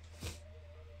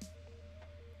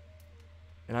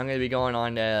 And I'm going to be going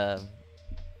on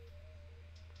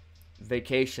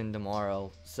vacation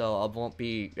tomorrow, so I won't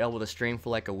be able to stream for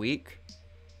like a week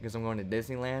because I'm going to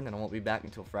Disneyland and I won't be back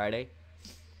until Friday.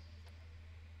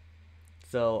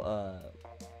 So,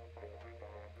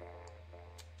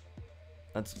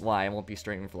 That's why I won't be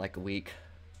streaming for like a week.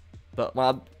 But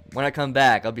when I come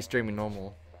back, I'll be streaming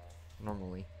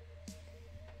normally.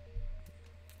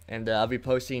 And I'll be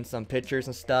posting some pictures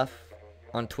and stuff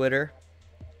on Twitter.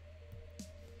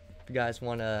 If you guys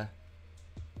want to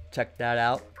check that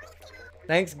out.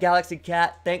 Thanks, Galaxy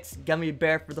Cat. Thanks, Gummy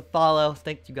Bear, for the follow.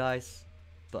 Thank you guys.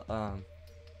 But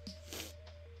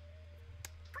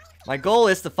my goal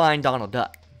is to find Donald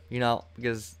Duck. You know,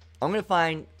 because I'm gonna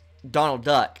find Donald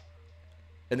Duck,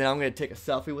 and then I'm gonna take a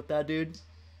selfie with that dude. And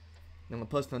I'm gonna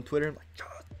post it on Twitter.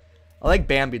 I like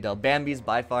Bambi though. Bambi's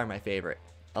by far my favorite.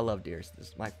 I love deers. This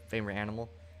is my favorite animal.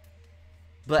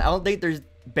 But I don't think there's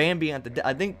Bambi at the.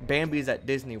 I think Bambi's at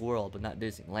Disney World, but not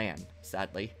Disneyland,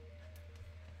 sadly.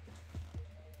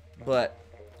 But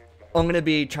I'm gonna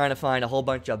be trying to find a whole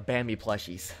bunch of Bambi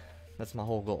plushies. That's my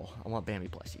whole goal. I want Bambi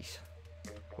plushies.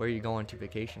 Where are you going to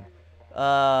vacation?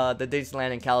 The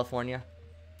Disneyland in California.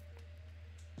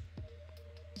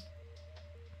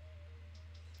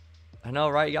 I know,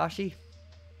 right, Yashi?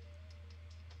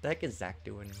 The heck is Zach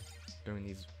doing during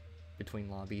these between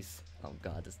lobbies? Oh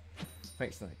god, this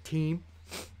makes like team.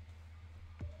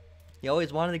 You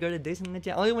always wanted to go to Disneyland?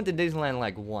 I only went to Disneyland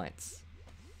like once.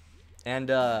 And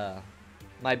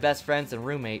my best friends and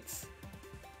roommates,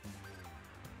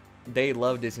 they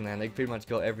love Disneyland. They pretty much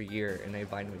go every year, and they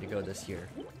invited me to go this year.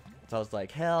 So I was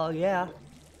like, hell yeah.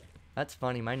 That's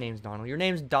funny. My name's Donald. Your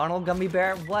name's Donald, Gummy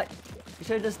Bear? What? You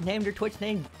should have just named your Twitch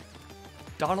name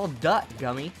Donald Duck,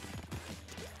 Gummy.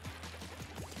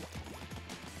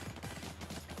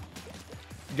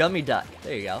 Gummy Duck.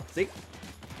 There you go. See?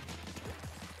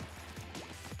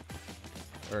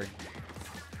 Or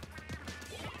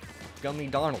Gummy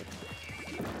Donald.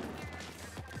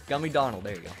 Gummy Donald.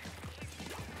 There you go.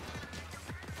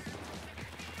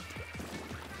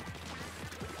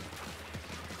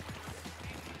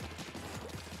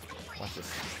 Watch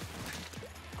this.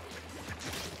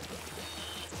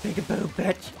 Peekaboo,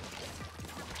 bitch.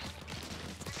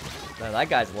 Well, that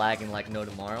guy's lagging like no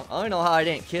tomorrow. I don't know how I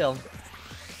didn't kill him.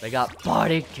 They got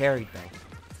body carried though.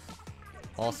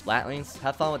 All Splatlings.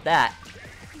 Have fun with that.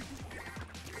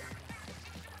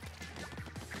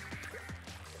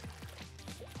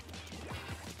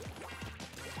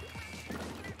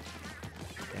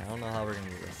 Yeah, I don't know how we're gonna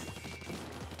do this.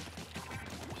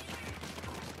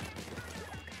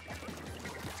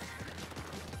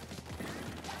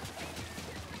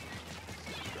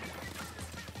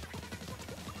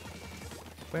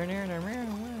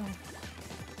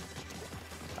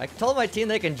 I told my team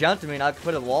they can jump to me and I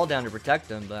put a wall down to protect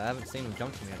them, but I haven't seen them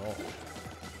jump to me at all.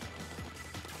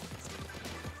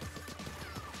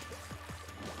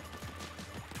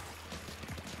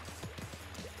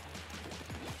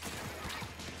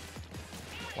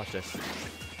 Watch this.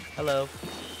 Hello.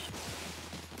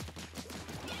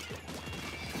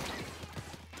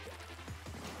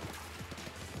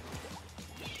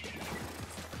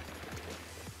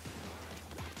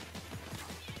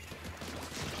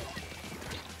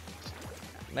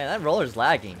 Man, that roller's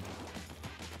lagging.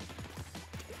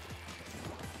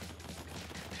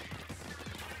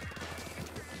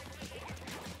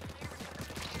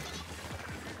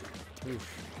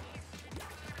 Oof.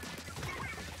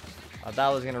 I thought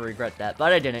I was gonna regret that,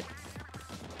 but I didn't.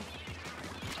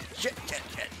 Shit.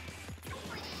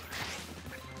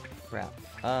 Crap.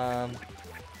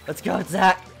 Let's go,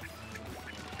 Zach.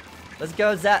 Let's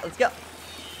go, Zach. Let's go.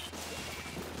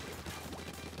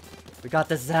 We got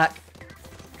this, Zach.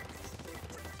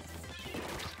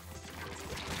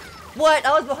 What?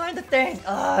 I was behind the thing!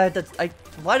 Why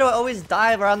do I always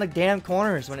die around the damn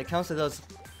corners when it comes to those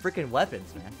freaking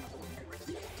weapons, man?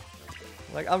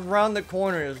 Like, I'm around the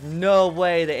corner, there's no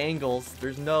way the angles,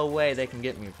 there's no way they can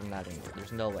get me from that angle.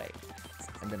 There's no way.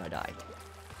 And then I die.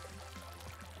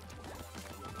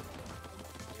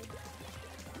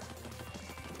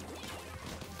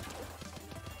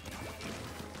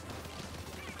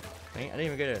 I didn't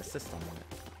even get an assist on it.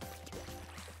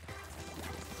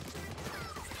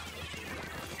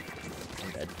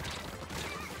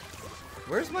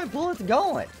 Where's my bullets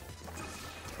going?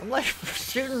 I'm like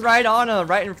shooting right on him,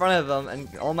 right in front of him,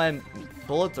 and all my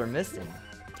bullets are missing.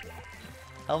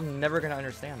 I'm never gonna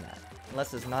understand that.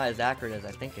 Unless it's not as accurate as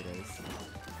I think it is.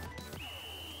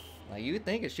 Like, you would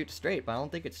think it shoots straight, but I don't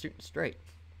think it's shooting straight.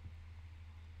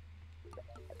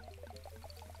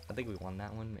 I think we won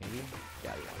that one, maybe?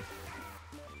 Yeah, we won.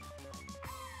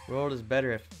 World is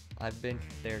better if I've been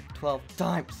there 12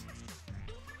 times.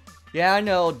 Yeah, I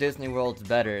know Disney World's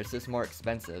better. It's just more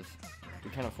expensive. We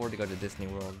can't afford to go to Disney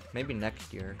World. Maybe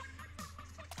next year.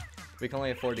 We can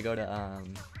only afford to go to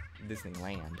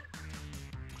Disneyland.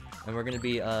 And we're gonna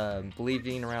be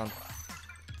leaving around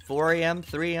 4 AM,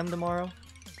 3 AM tomorrow.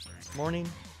 morning.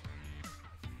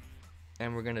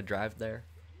 And we're gonna drive there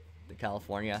to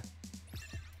California.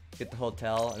 Get the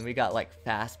hotel, and we got like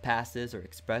fast passes or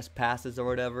express passes or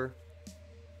whatever.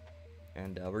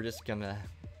 And we're just gonna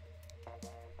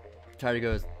try to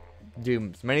go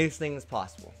do as many things as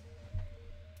possible.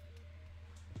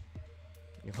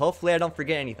 And hopefully I don't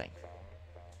forget anything.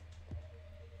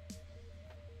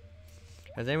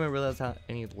 Has anyone realized how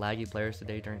any laggy players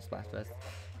today during Splatfest?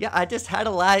 Yeah, I just had a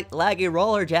laggy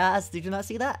roller, Jazz. Did you not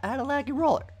see that? I had a laggy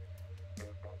roller.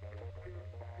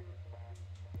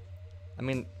 I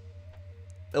mean,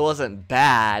 it wasn't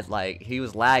bad. Like, he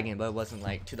was lagging, but it wasn't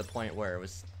like to the point where it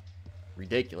was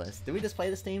ridiculous. Did we just play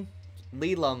this team?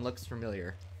 Leelum looks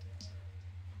familiar.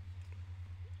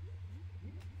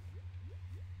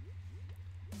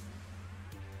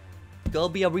 Go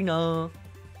be arena.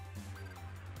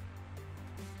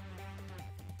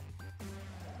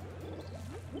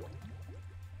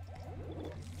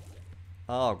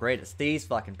 Oh, great. It's these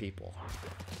fucking people.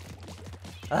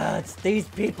 It's these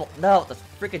people. No, the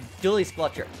freaking dually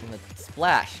squelcher and the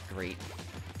splash. Great.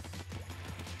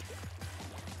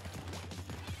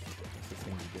 This is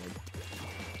gonna be good.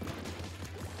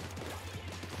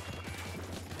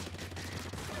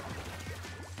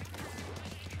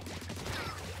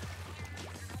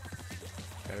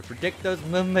 Gotta predict those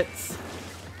movements.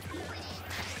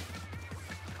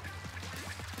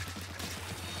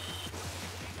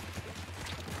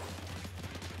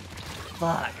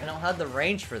 Fuck, I don't have the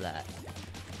range for that.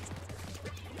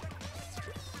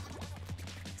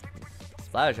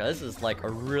 Splash, this is like a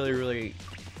really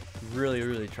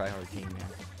try hard team, man.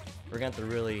 We're gonna have to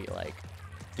really like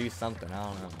do something, I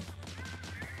don't know.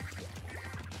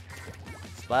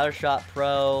 Splattershot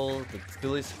Pro, the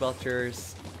Dually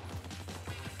Squelchers,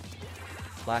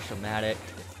 Splash-O-Matic.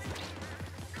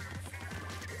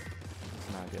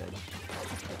 It's not good.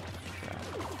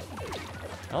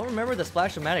 I don't remember the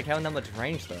Splash-O-Matic having that much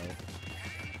range though.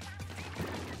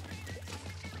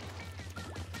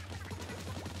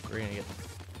 We're gonna get...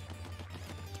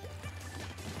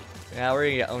 Yeah, we're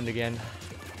gonna get owned again.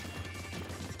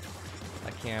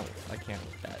 I can't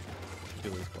with that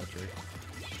Dually Squelcher.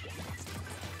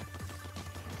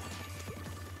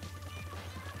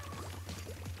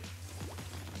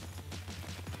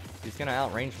 He's gonna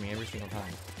outrange me every single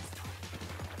time.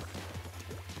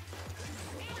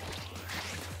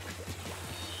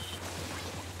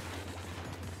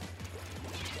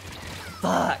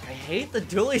 Fuck, I hate the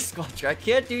dually squelcher. I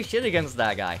can't do shit against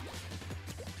that guy.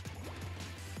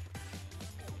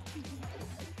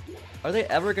 Are they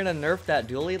ever gonna nerf that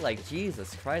dually? Like,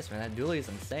 Jesus Christ, man, that dually is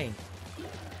insane.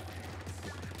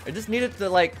 I just needed to,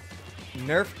 like,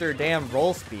 nerf their damn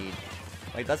roll speed.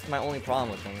 Like, that's my only problem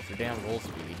with them, is their damn roll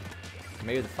speed.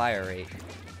 Maybe the fire rate.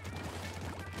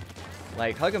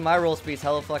 Like, how come my roll speed's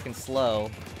hella fucking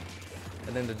slow,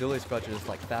 and then the dually squelcher is,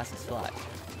 like, fast as fuck?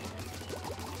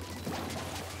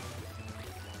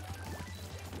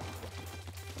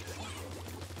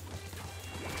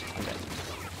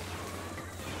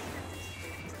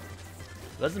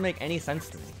 Doesn't make any sense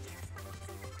to me.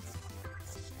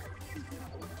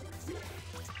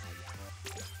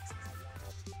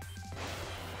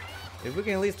 If we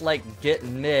can at least like get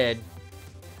mid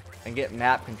and get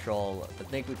map control, I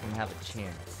think we can have a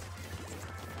chance.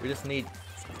 We just need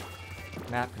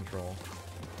map control.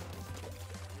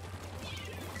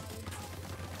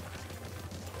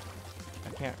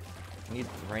 I need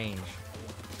range.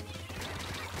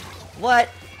 What?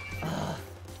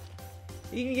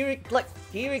 He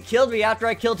even killed me after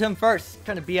I killed him first. What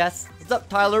kind of BS. What's up,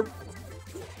 Tyler?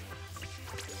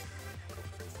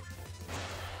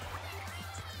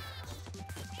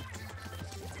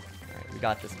 Alright, we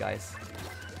got this, guys.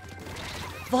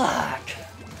 Fuck!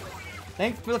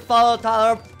 Thanks for the follow,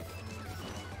 Tyler.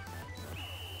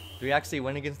 Do we actually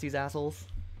win against these assholes?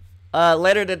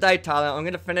 Later today, Tyler. I'm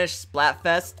gonna finish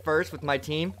Splatfest first with my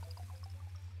team.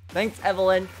 Thanks,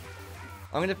 Evelyn.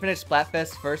 I'm gonna finish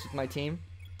Splatfest first with my team.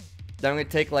 Then I'm gonna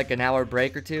take like an hour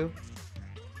break or two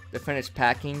to finish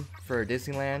packing for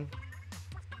Disneyland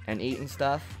and eat and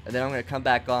stuff. And then I'm gonna come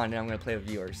back on and I'm gonna play with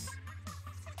viewers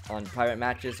on private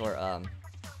matches or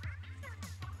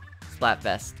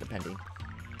Splatfest, depending.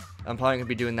 I'm probably gonna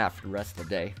be doing that for the rest of the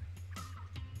day.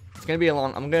 It's gonna be a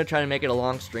long. I'm gonna try to make it a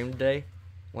long stream today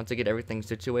once I get everything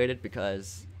situated,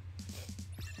 because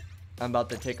I'm about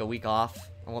to take a week off.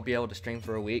 I won't be able to stream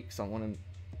for a week, so I want to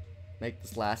make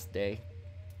this last day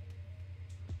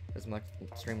as much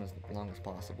stream as long as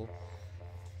possible.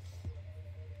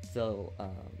 So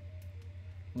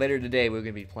later today we're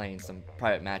gonna be playing some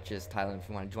private matches. Thailand, if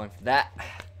you want to join for that.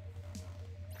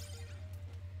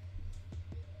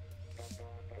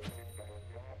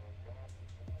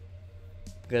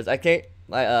 Because I can't.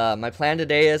 My plan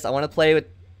today is I want to play with.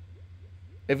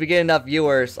 If we get enough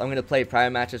viewers, I'm gonna play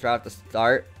private matches right at the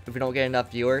start. If we don't get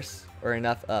enough viewers or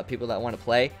enough people that want to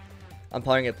play, I'm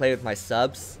probably gonna play with my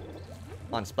subs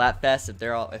on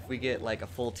Splatfest. If we get like a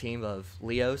full team of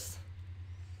Leos,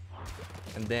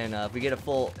 and then if we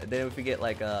get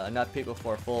like enough people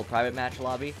for a full private match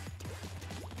lobby,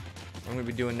 I'm gonna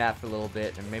be doing that for a little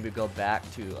bit, and maybe go back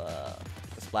to the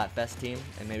Splatfest team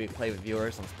and maybe play with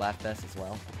viewers on Splatfest as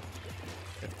well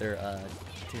if they're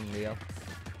Team Leo.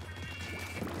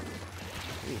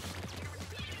 Ooh.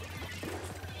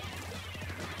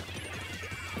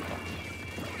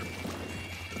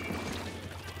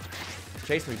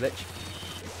 Chase me, bitch.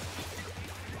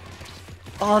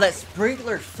 Oh, that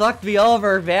sprinkler fucked me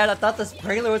over, man. I thought the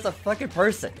sprinkler was a fucking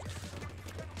person.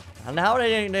 And how did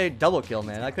I get a double kill,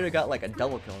 man? I could have got like a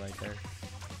double kill right there.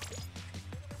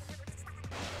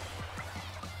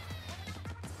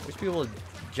 Wish people would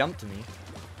jump to me.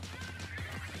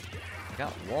 I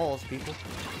got walls, people.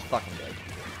 Fucking good.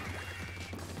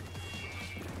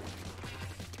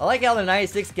 I like how the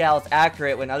 96 gal is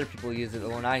accurate when other people use it,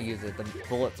 but when I use it, the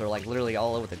bullets are like literally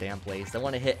all over the damn place. I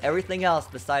want to hit everything else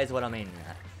besides what I'm aiming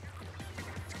at.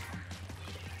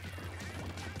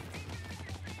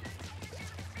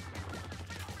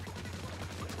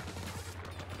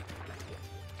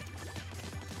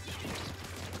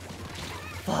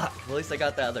 Fuck, at least I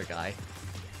got the other guy.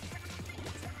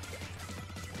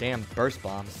 Damn burst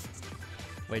bombs.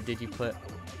 Wait, did you put...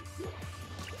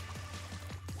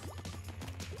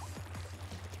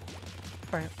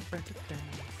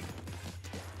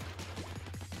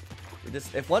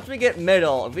 If once we get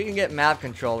middle, if we can get map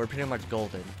control, we're pretty much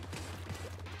golden.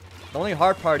 The only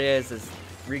hard part is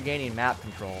regaining map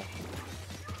control.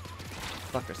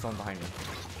 Fuck, there's someone behind me.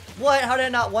 What? How did I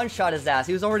not one-shot his ass?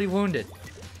 He was already wounded.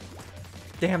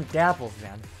 Damn dapples,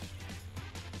 man.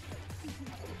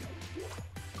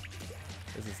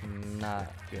 This is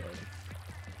not good.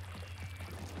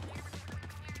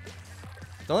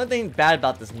 The only thing bad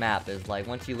about this map is, like,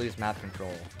 once you lose map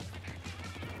control,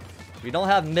 if you don't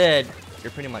have mid,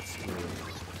 you're pretty much screwed.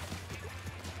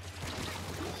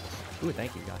 Ooh,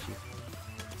 thank you, Yashi.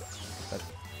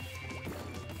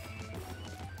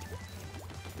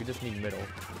 We just need middle.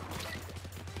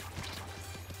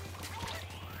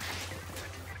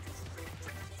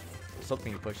 I was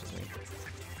hoping he pushes me.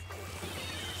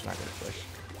 It's not gonna push.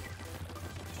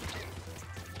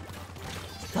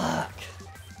 Fuck!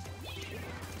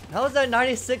 How is that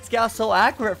 96 gal so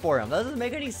accurate for him? That doesn't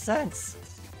make any sense.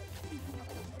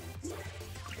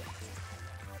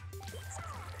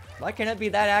 Why can't it be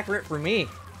that accurate for me?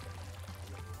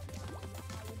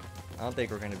 I don't think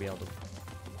we're gonna be able to.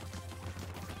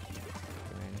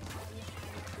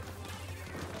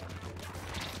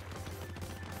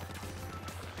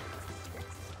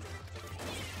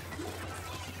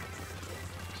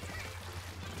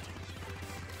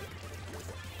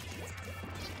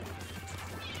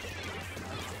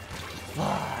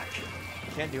 Fuck.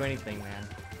 Can't do anything, man.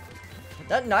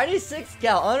 That 96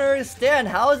 cal, I don't understand.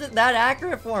 How is it that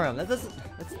accurate for him? That's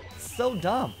so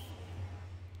dumb.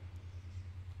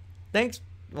 Thanks.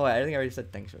 Well, I think I already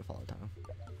said thanks for the follow time.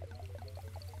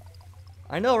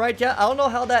 I know, right, Jeff? I don't know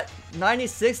how that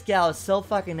 96 cal is so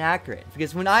fucking accurate.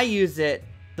 Because when I use it,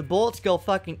 the bullets go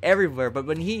fucking everywhere. But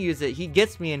when he uses it, he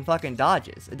gets me in fucking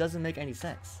dodges. It doesn't make any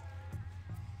sense.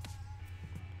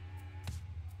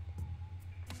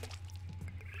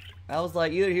 I was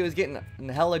like, either he was getting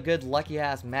a hella good lucky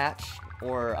ass match,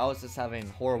 or I was just having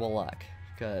horrible luck.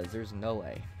 Because there's no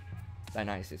way that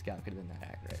 96 cal could have been that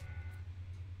accurate.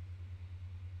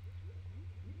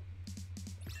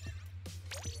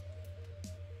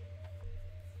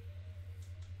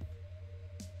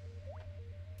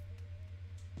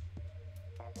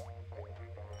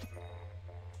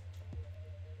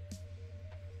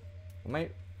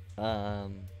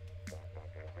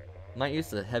 Might use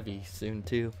the heavy soon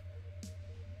too.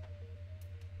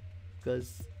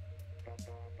 Because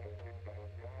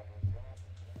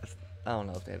I don't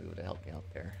know if the heavy would have helped me out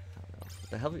there. I don't know.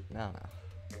 The heavy, no.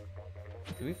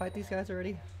 Did we fight these guys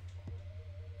already?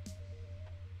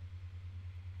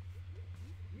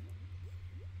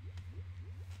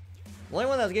 The only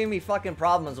one that's giving me fucking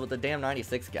problems with the damn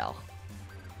 96 gal.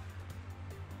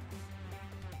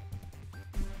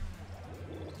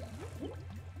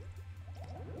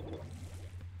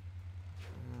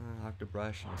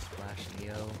 Brush and Splash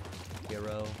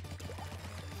Hero.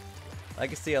 I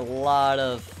can see a lot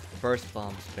of burst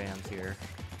bomb spams here.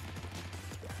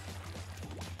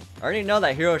 I already know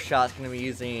that Hero Shot's gonna be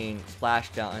using Splash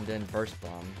Down and then burst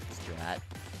bomb strat.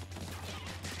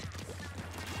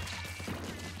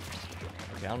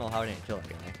 Okay, I don't know how I didn't kill that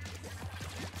guy.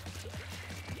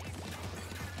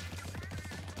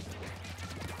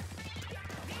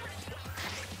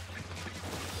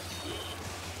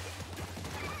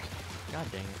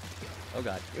 God dang it. Oh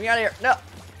god. Get me out of here! No!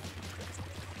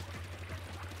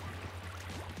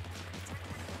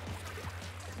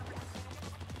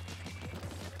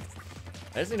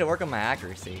 I just need to work on my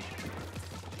accuracy.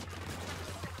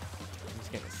 I'm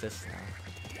just getting assists now.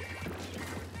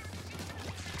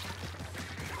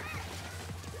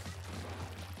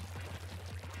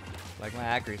 Like, my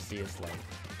accuracy is, like,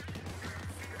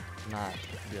 not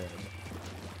good.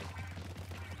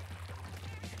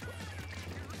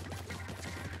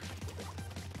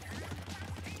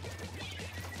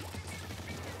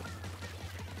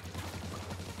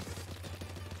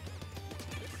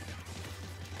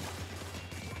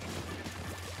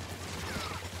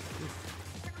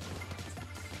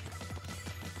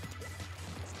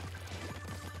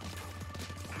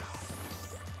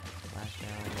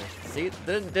 See,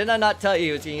 did I not tell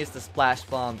you it's gonna use the splash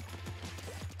bomb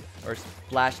or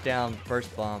splash down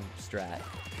burst bomb strat?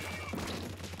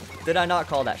 Did I not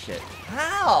call that shit?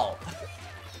 How?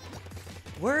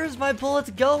 Where's my bullets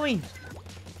going?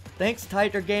 Thanks,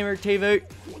 Tighter Gamer TV.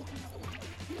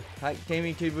 Tight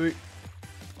Gaming TV.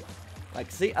 Like,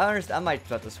 see, I understand. I might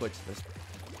have to switch to this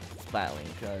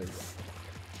splatling because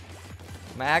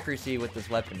my accuracy with this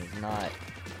weapon is not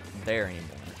there anymore.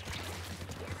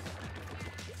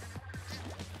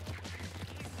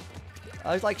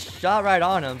 I was like shot right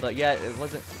on him, but yet it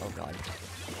wasn't. Oh god.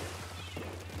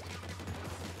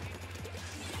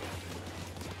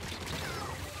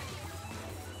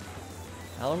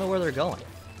 I don't know where they're going.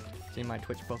 See my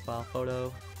Twitch profile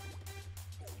photo.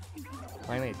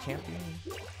 Finally a champion.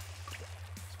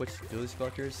 Switch to duelist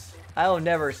filters. I will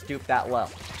never stoop that low.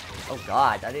 Oh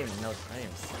god, I didn't even know. I didn't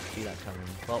even see that coming.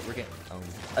 Well, we're getting owned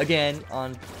again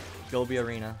on Gobi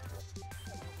Arena.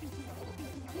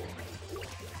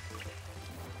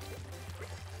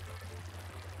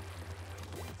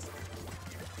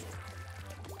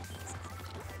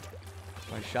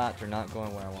 My shots are not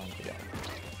going where I want them to go.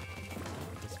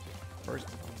 This first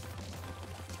one.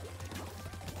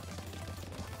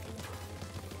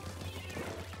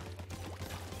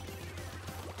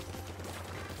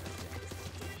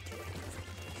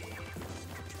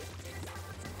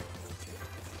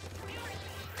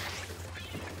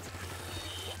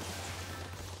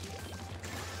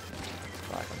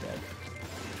 Fuck, I'm dead.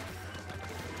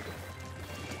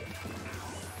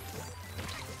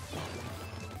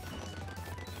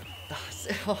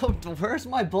 Oh, where's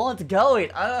my bullets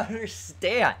going? I don't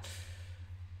understand.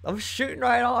 I'm shooting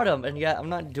right on him, and yet I'm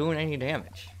not doing any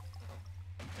damage.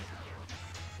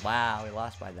 Wow, we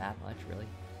lost by that much, really?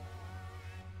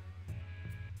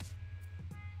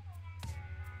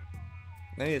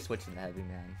 I need to switch to the heavy,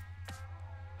 man.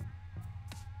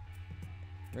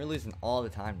 We're losing all the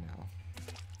time now.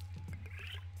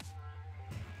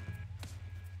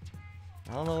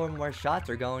 I don't know where more shots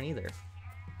are going either.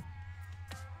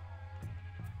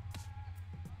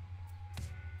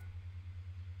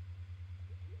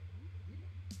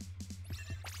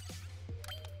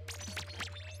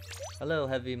 Hello,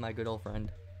 Heavy, my good old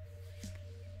friend.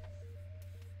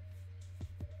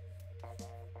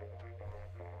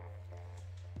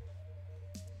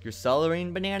 You're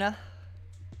soloing, Banana?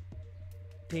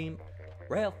 Team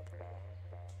Ralph.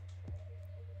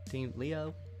 Team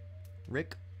Leo.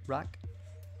 Rick. Rock.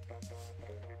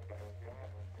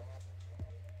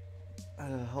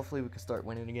 Hopefully we can start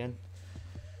winning again.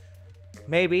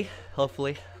 Maybe.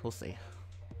 Hopefully. We'll see.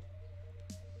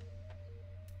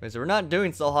 Because we're not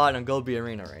doing so hot on Gobi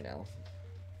Arena right now.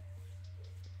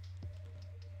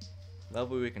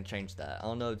 Hopefully we can change that. I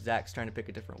don't know if Zach's trying to pick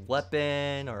a different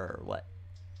weapon or what.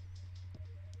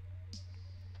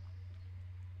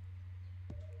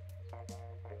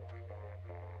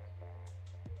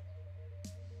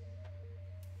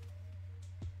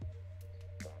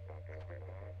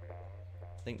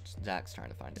 I think Zach's trying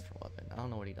to find a different weapon. I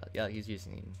don't know what he does. Yeah, he's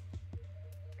using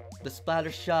the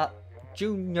Splatter Shot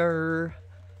Junior.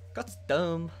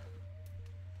 Custom.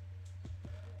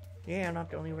 Yeah, I'm not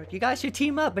the only one. You guys should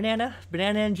team up, Banana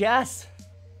and Jess.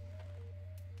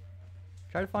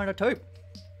 Try to find a type.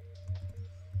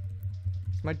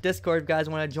 It's my Discord if you guys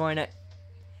want to join it.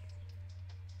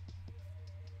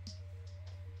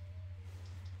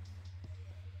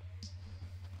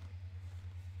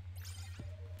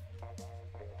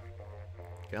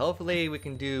 Okay, hopefully we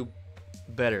can do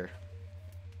better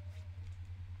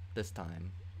this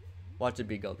time. Watch it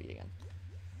be Gobi again.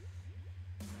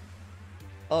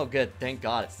 Oh good, thank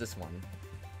God it's this one.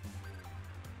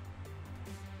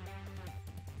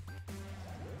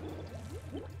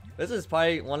 This is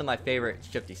probably one of my favorite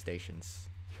shifty stations.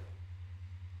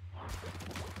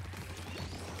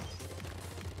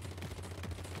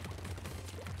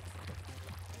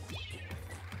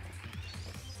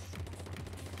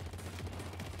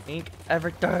 Ink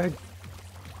everything.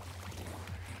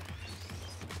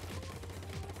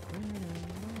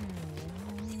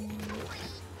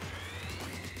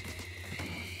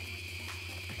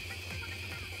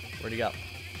 Where'd he go?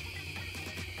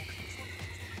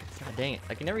 God dang it.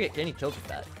 I can never get any kills with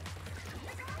that.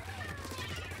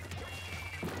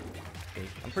 Okay,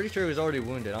 I'm pretty sure he was already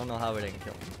wounded. I don't know how it didn't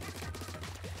kill him.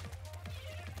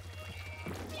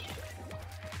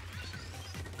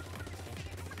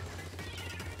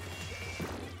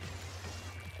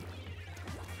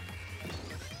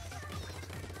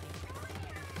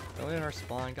 Go in our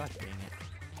spawn. God dang it.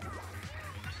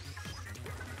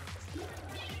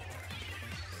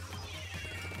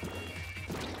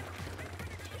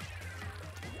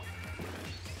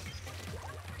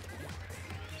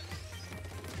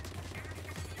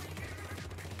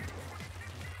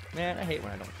 Man, I hate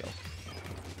when I don't kill.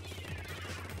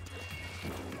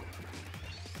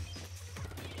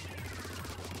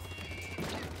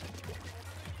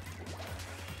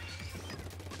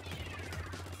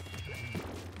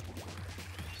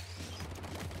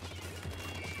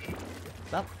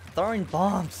 Stop throwing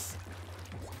bombs!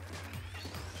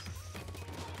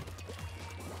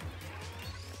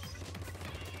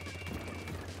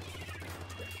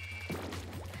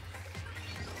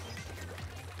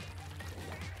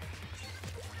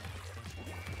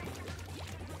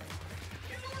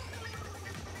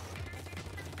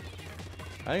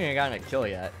 I ain't even gotten a kill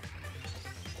yet.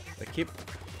 They keep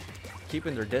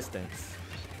keeping their distance.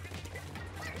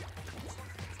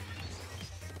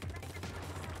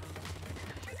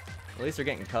 At least they're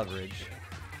getting coverage.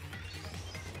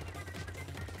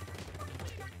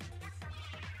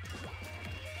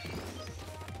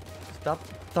 Stop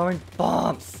throwing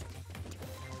bombs!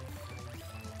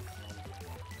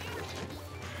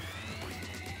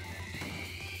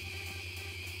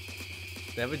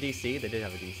 They have a DC? They did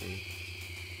have a DC.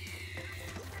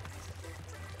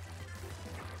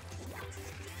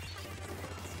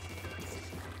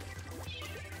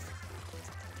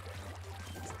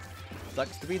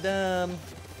 Sucks to be them.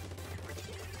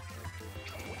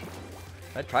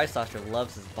 That Tri-Sasha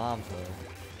loves his bombs though.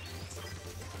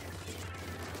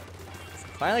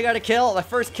 Finally got a kill! My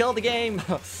first kill of the game!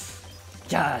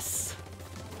 Yes!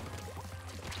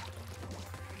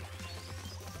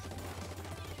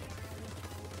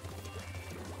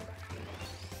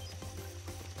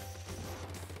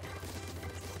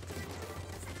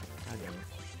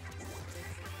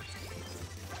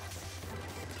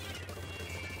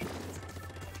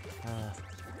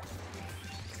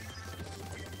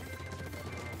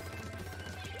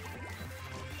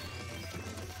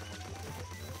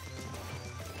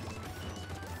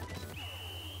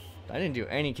 I didn't do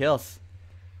any kills.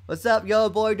 What's up, yo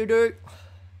boy, dude?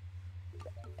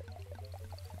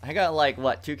 I got like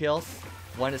what, 2 kills,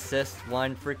 1 assist,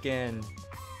 1 freaking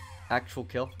actual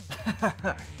kill.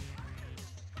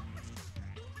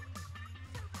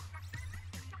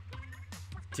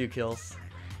 2 kills.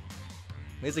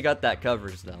 At least I got that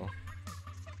coverage though.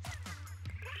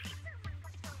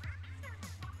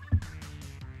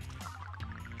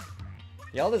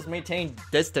 Y'all just maintain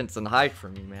distance and hide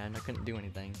from me, man. I couldn't do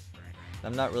anything.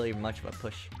 I'm not really much of a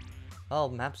push. Oh,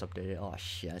 map's updated. Oh,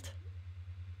 shit.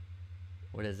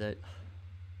 What is it?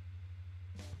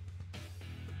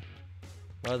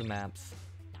 What are the maps?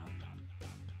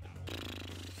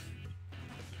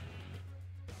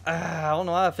 I don't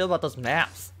know how I feel about those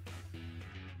maps.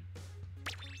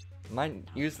 Might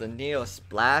use the Neo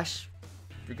Splash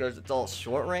because it's all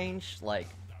short range. Like,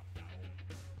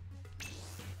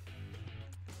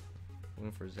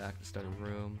 waiting for Zach to start a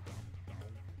room.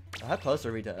 How close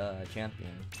are we to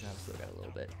champion? I've still got a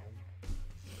little bit.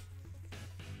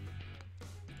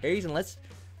 Hazen, let's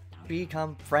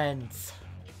become friends.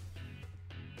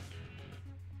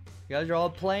 You guys are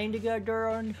all playing together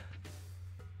on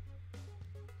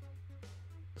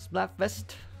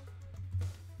Splatfest.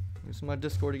 This is my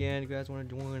Discord again. If you guys want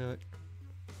to join it.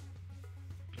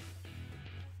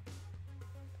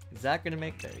 Is Zach gonna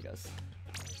make? There he goes.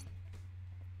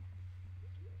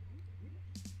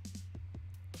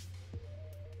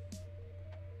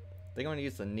 I think I'm gonna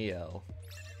use the Neo.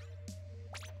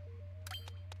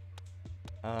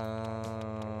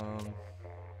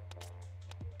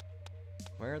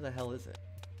 Where the hell is it?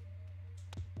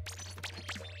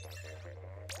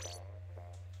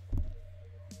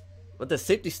 But the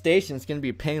safety station is gonna be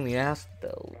a pain in the ass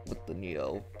though with the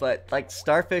Neo. But like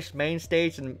Starfish main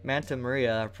stage and Manta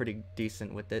Maria are pretty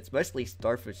decent with it, especially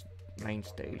Starfish main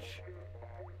stage.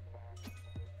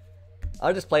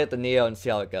 I'll just play with the Neo and see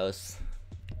how it goes.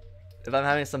 If I'm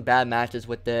having some bad matches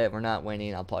with it, we're not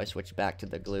winning, I'll probably switch back to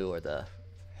the glue or the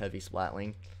heavy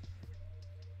Splatling.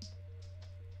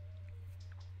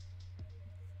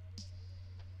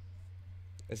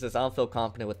 It's just I don't feel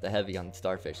confident with the heavy on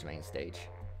Starfish main stage.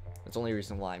 That's the only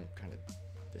reason why I'm kind of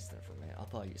distant from it. I'll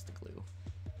probably use the glue.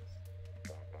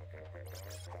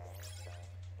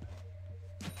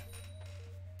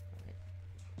 Alright.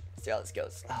 See how this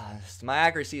goes. My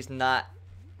accuracy is not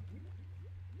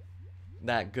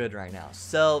that good right now.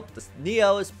 So, the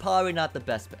Neo is probably not the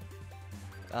best bet.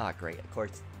 Ah, great. Of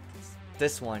course,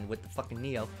 this one with the fucking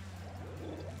Neo.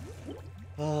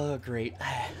 Oh, great.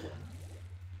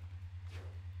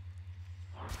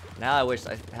 Now I wish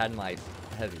I had my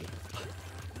heavy.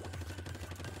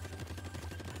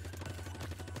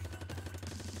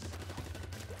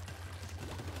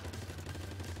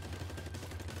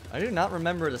 I do not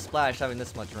remember the Splash having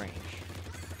this much range.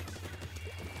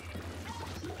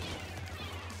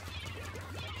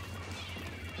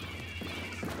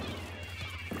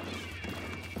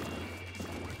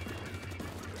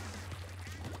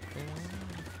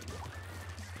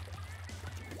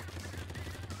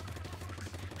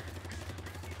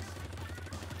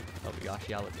 Help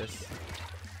Yashi out with this.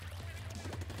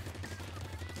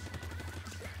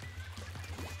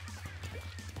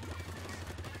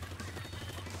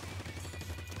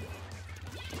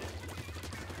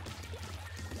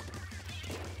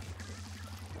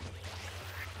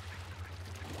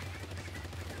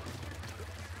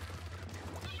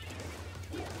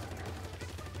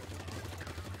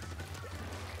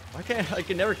 I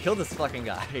can never kill this fucking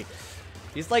guy.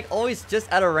 He's like always just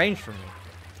out of range for me.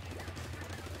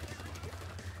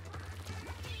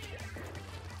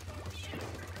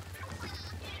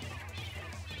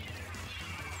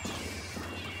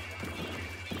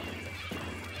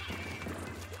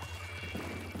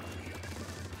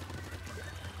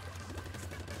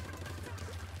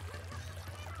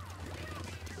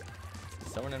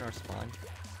 Is someone in our spawn?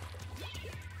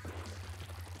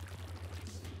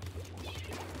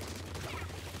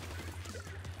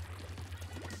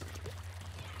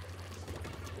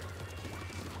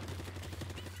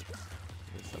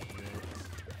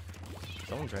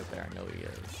 Someone's right there, I know he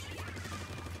is.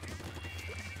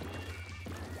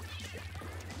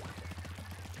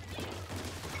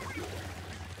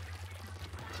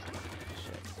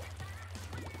 Shit.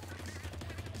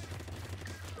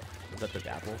 Is that the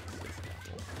dapple? It's the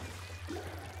dapple.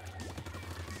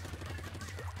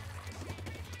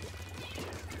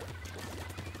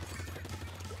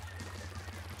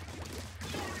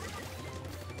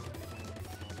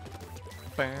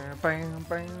 Bam, bam,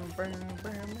 bam, bam,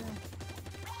 bam.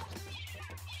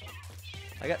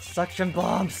 I got suction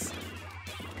bombs.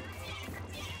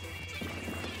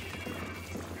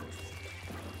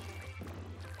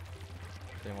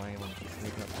 They want anyone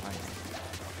sneaking up behind me.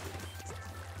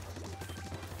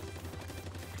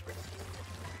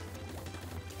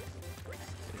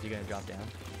 Is he gonna drop down?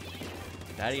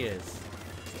 That he is.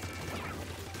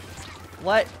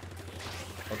 What?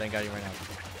 Oh, thank God he ran out.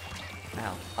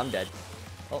 Ow, I'm dead.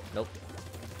 Oh, nope.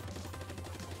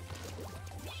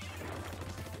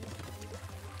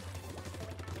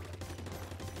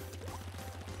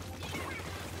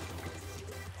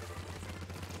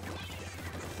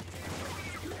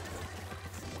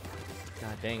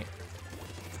 God dang it.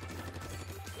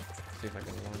 Let's see if I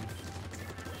can win.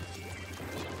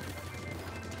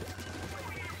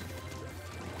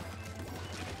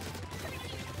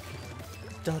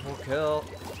 Double kill.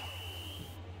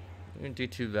 Didn't do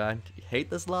too bad. You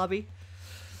hate this lobby?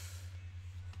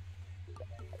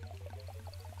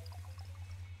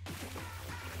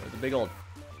 There's a big old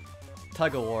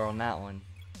tug of war on that one.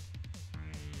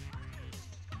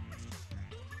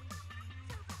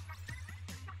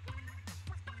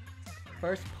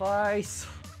 First place.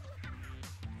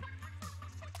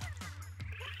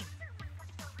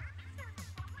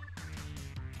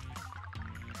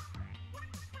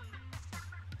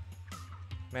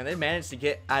 Man, they managed to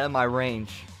get out of my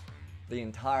range the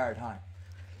entire time.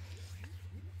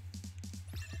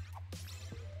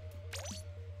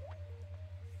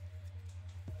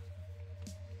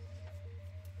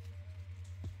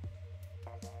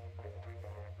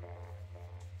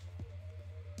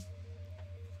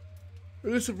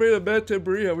 This is made a Manta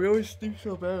Maria. We always do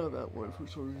so bad on that one for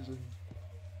some reason.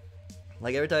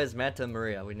 Like every time it's Manta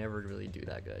Maria, we never really do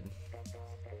that good.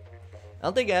 I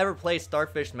don't think I ever played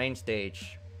Starfish main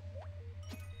stage.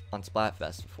 on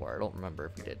Splatfest before. I don't remember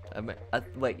if we did.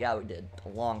 Wait, yeah, we did a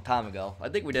long time ago. I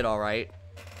think we did all right.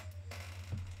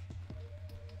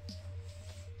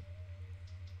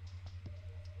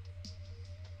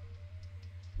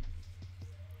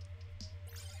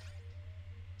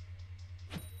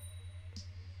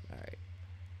 All right.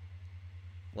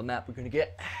 What map we're gonna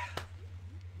get?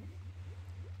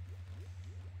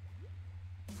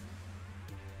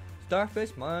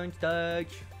 Starfish Mine Stage.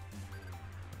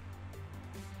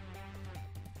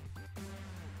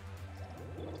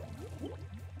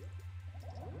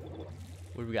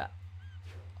 What do we got?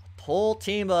 A whole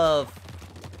team of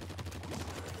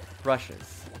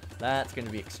brushes. That's going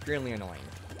to be extremely annoying.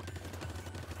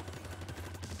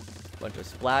 Bunch of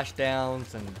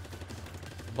splashdowns and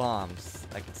bombs.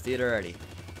 I can see it already.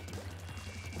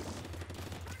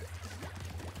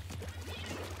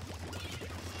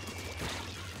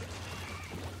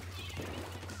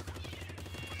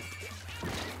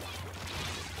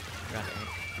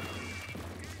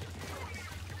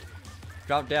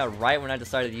 Dropped down right when I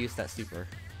decided to use that super.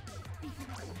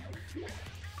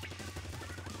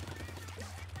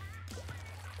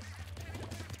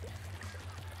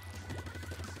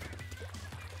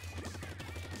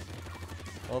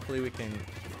 Hopefully we can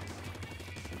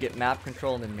get map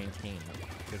control and then maintain it.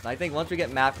 Because I think once we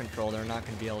get map control, they're not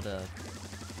going to be able to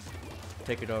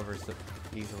take it over so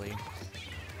easily.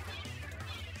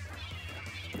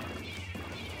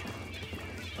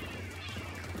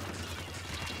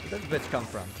 Where did this bitch come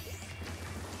from?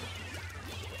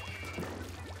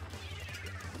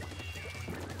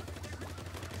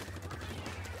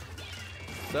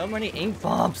 So many ink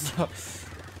bombs. This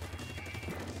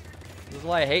is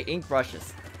why I hate ink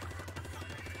brushes.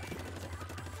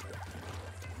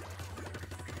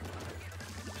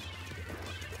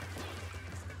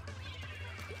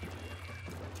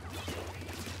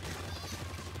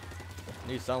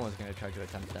 Knew someone's gonna try to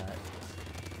attempt that.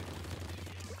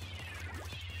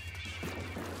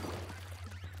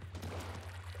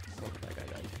 Oh, that guy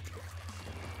died.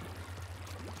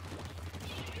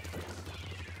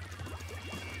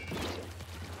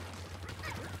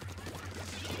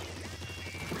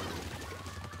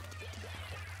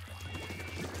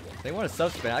 If they want to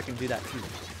sub spam, I can do that too.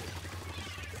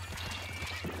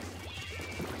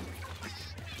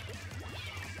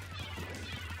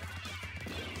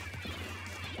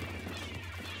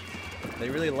 They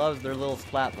really love their little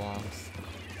splat bombs.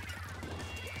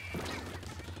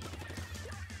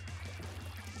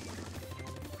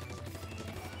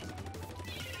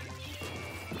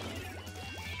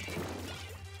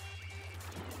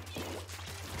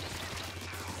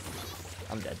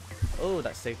 I'm dead. Oh,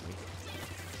 that saved me.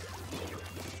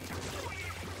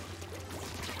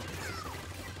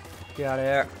 Get out of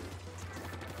here.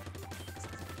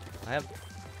 I have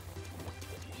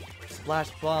splash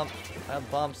bomb. I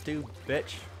have bombs too,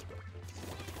 bitch.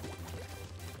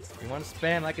 If you want to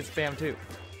spam, I can spam too.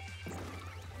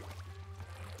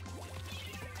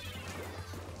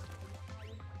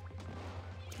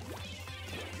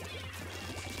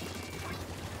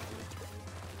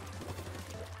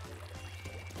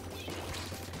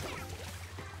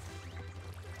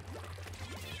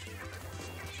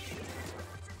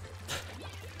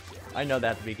 I know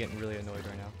that to be getting really annoyed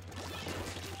right now.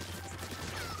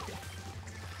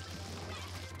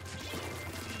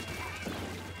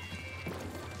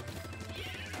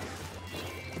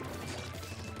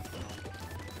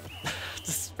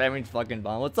 Just spamming fucking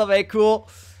bomb. What's up, hey cool?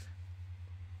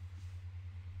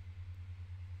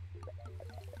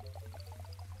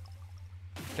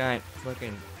 Giant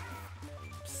fucking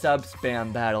sub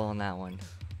spam battle on that one.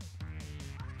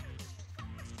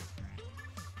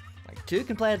 Like two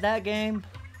can play at that game.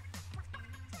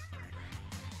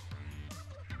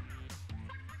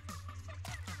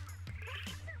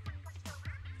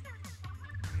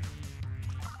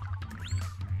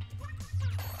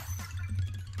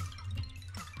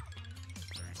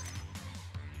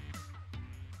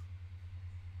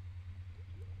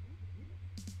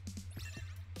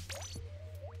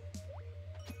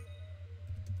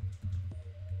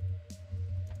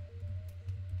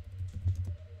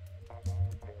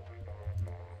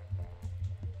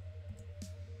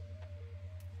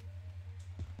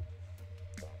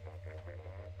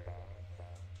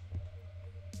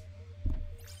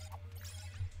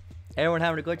 Everyone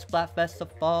having a good Splatfest so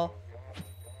far?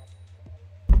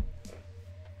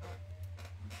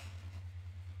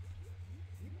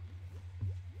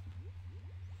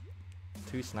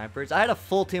 Two snipers. I had a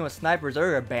full team of snipers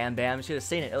earlier. Bam Bam. You should have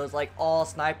seen it. It was like all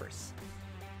snipers.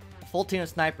 A full team of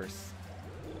snipers.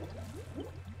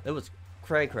 It was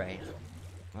cray cray.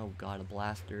 Oh god, a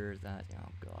blaster. That. Oh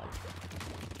god.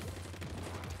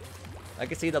 I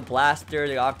can see the blaster,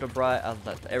 the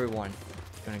octobot, everyone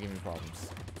is gonna give me problems.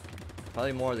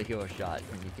 Probably more of the hero shot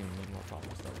when you give me more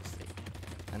problems though, let's see.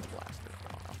 And the blaster,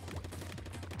 I don't know.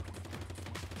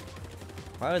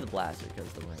 Probably the blaster because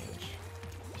of the range.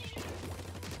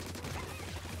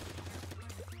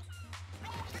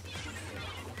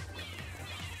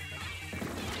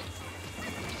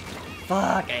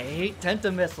 Fuck, I hate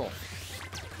Tenta Missile.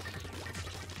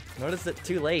 Notice it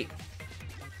too late.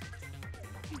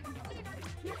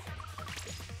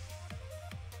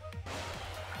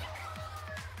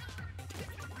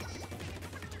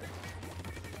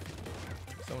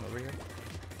 Someone over here?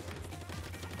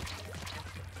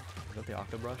 Is that the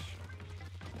Octobrush?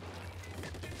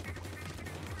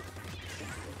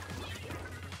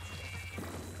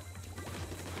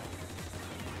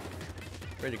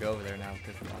 Ready to go over there now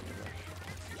because of the Octobrush.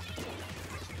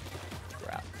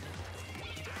 Crap.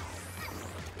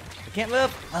 I can't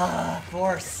move! Ah, of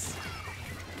course.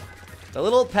 The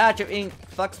little patch of ink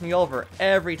fucks me over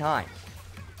every time.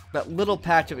 That little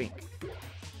patch of ink.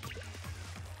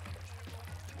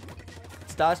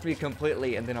 Stops me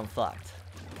completely and then I'm fucked.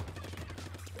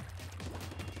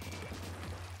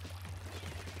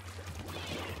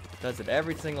 Does it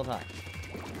every single time.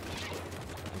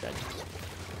 I'm dead.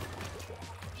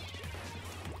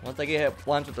 Once I get hit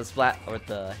once with the splat or with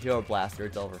the hero blaster,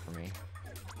 it's over for me.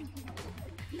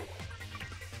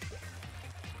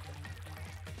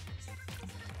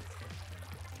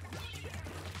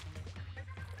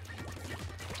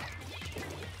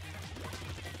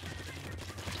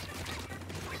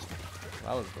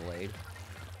 That was delayed.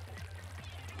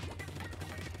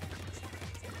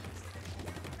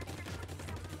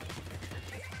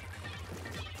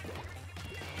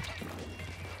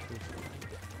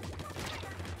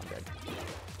 Dead.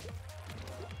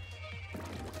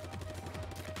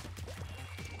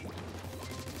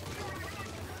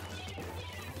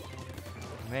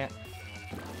 Man.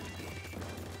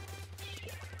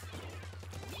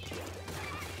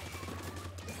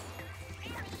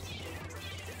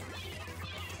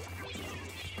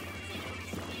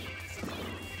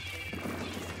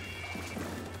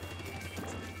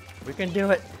 We can do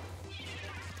it.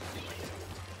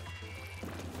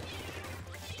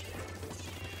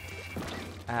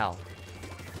 Ow.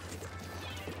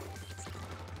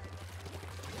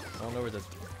 I don't know where this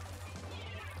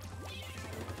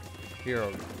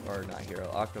hero, or not hero,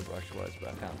 Octobrush was, but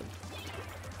I found him.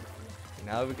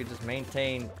 Now we could just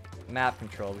maintain map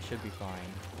control, we should be fine.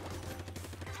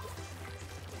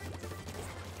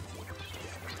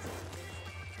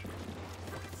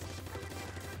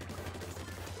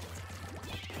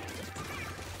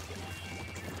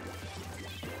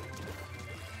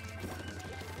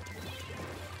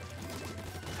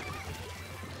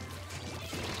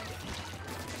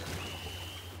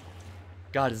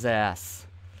 Got his ass.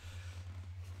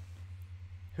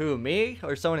 Who, me?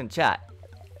 Or someone in chat?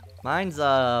 Mine's,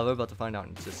 we're about to find out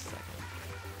in just a second.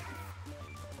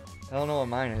 I don't know what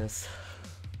mine is.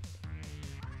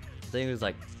 I think it was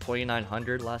like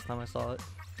 2,900 last time I saw it.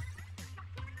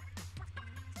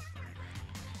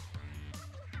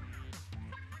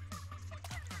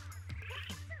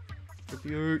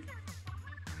 Tribute.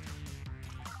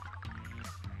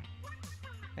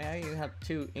 Yeah, you have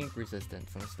 2 ink resistance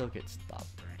and it still gets stopped.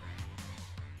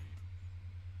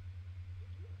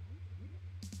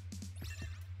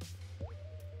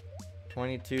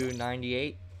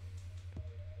 $22.98.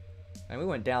 And we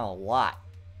went down a lot.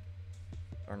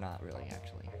 Or not really,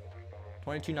 actually.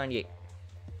 $22.98.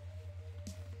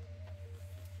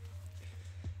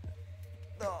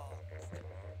 Oh.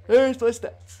 There's my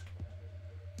stats.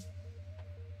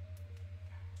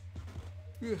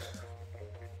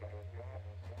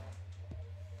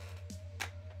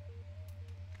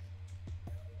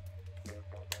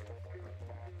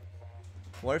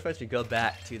 What if I should go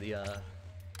back to the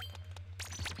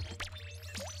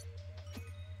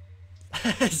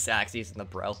Zach's using the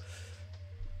bro.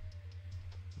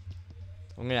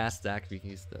 I'm gonna ask Zach if he can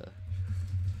use the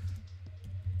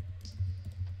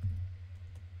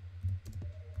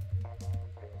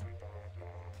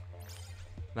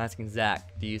I'm asking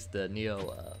Zach to use the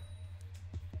Neo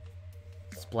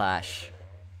splash.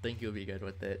 I think he'll be good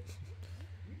with it.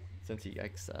 Since he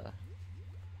likes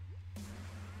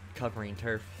covering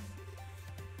turf.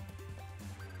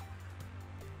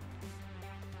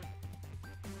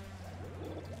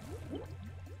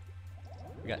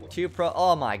 We got 2 pro.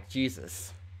 Oh my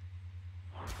Jesus.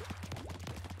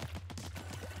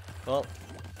 Well,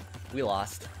 we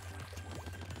lost.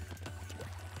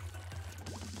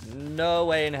 No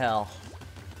way in hell.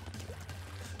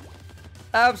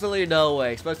 Absolutely no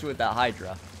way, especially with that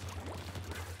Hydra.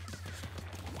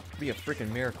 be a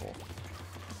freaking miracle.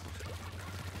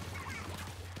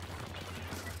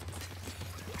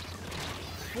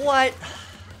 What?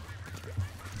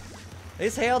 They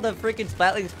say how the freaking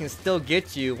Splatlings can still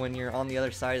get you when you're on the other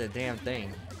side of the damn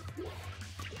thing.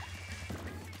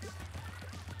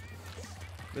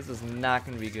 This is not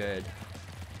gonna be good.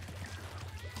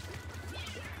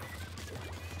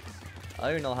 I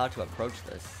don't even know how to approach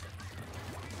this.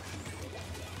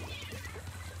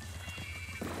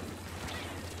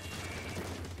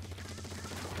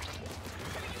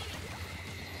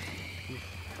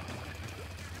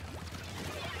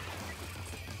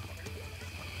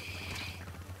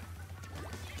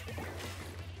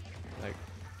 Like,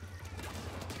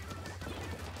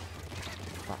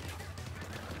 fuck.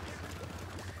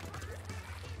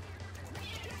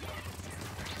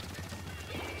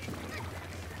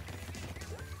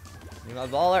 Need my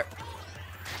baller.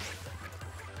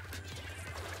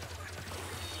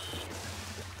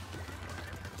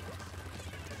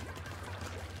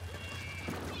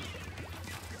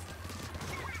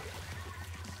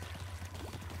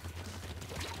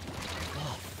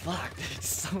 Oh fuck, there's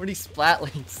so many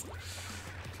Splatlings.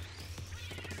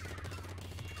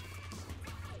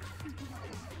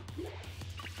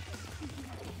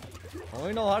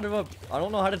 I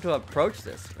don't know how to approach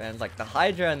this, man. Like the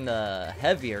Hydra and the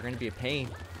Heavy are gonna be a pain.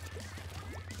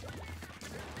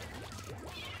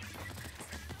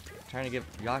 Trying to give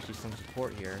Yashi some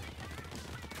support here.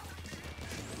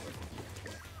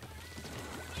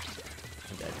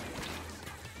 I'm dead.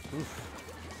 Oof.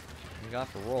 We got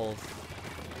for rolls.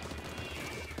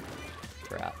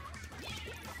 Crap.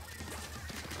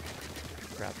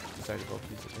 Crap. Decided to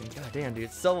both use the thing. God damn, dude.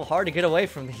 It's so hard to get away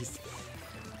from these.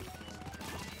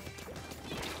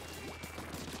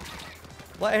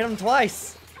 What? I hit him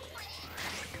twice.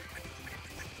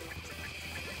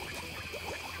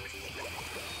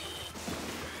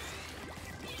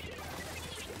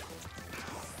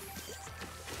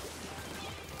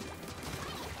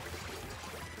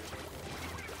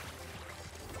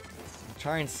 I'm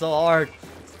trying so hard.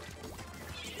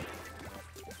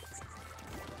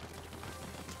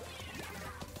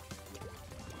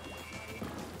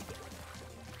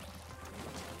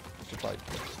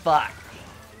 Fuck.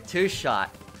 Two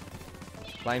shot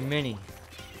by Mini.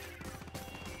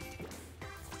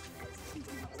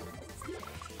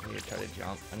 I need to try to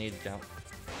jump. I need to jump.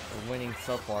 We're winning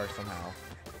so far somehow.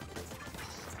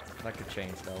 That could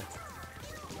change though.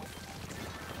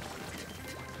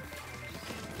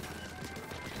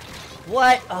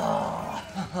 What?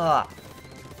 Oh.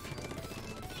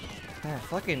 Man,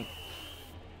 fucking.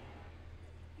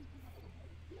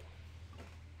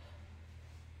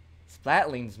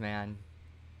 Splatlings, man.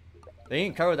 They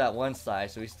didn't cover that one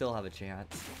side, so we still have a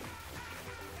chance.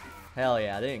 Hell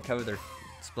yeah, they didn't cover their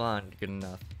spawn good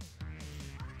enough.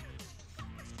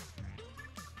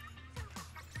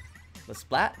 The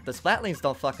Splatlings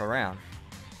don't fuck around.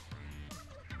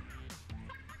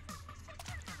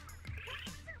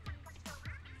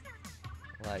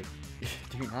 Like,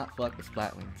 do not fuck with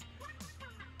Splatlings.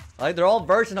 Like, they're all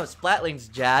versions of Splatlings,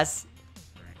 Jazz.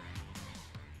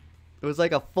 It was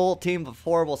like a full team of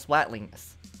horrible Splatlings.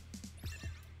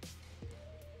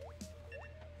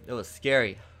 It was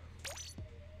scary.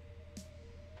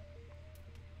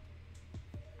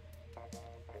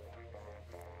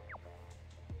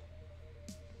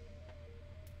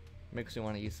 Makes me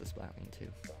want to use the Splatling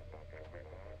too.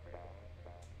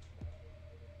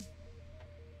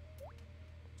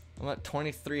 I'm at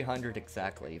 2300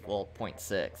 exactly. Well,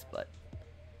 0.6, but.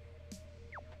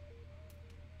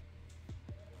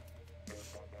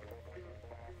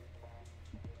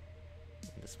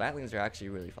 The Splatlings are actually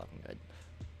really fucking good.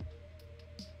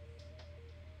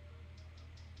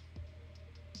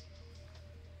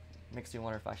 Makes me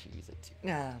wonder if I should use it too.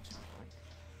 Nah.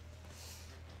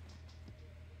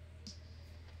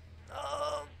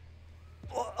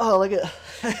 Oh, look at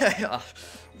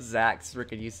Zach's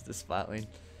freaking used to the Splatling.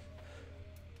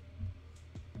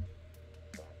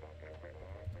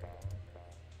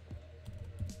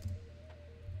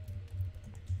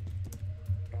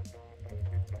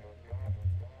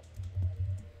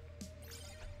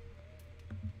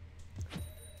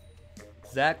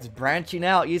 Zach's branching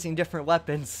out using different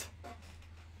weapons.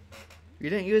 You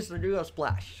didn't use the duo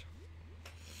splash.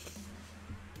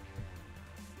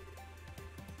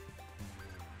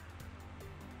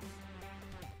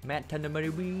 Santa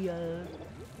Maria.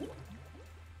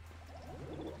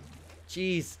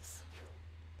 Jesus.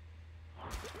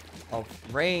 Oh,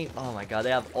 rain. Oh my god,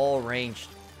 they have all ranged.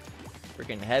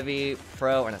 Freaking heavy,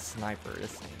 pro, and a sniper.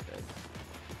 This ain't good.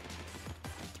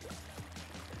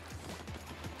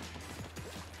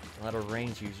 A lot of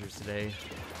range users today.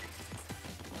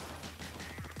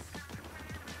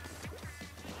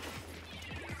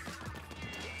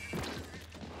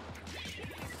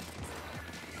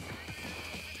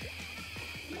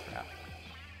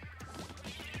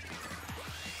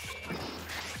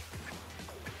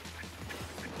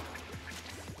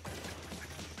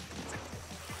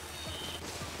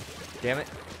 Damn it.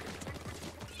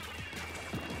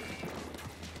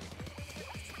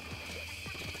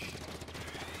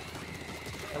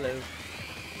 Hello.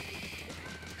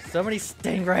 So many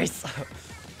stingrays.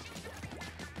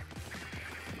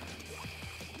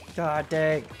 God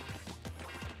dang.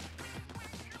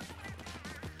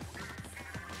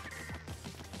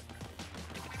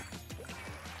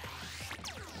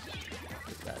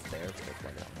 Put that there, put that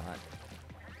or not.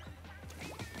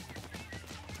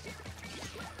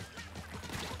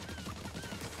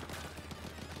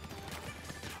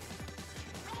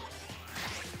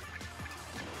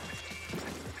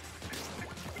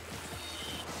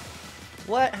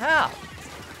 What? How?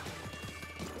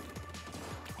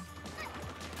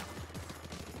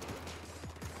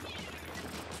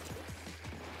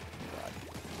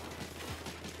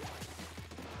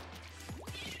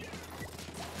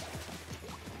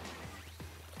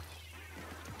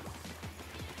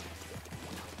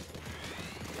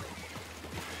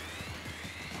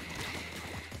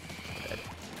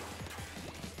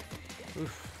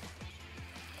 Oof.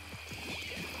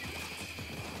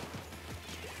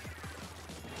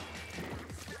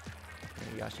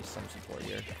 Yashi some support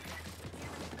here.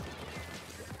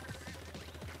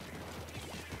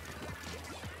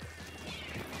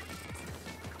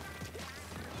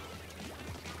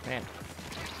 Man.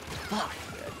 Fuck.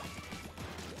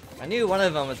 I knew one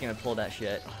of them was gonna pull that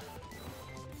shit.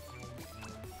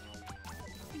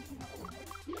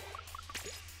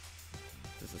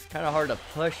 This is kind of hard to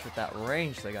push with that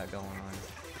range they got going on.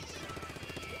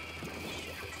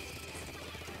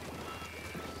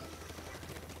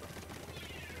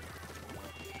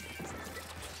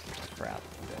 Crap.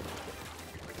 Good.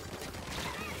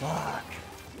 Fuck.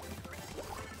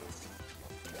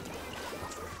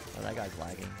 Oh, that guy's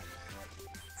lagging.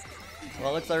 Well,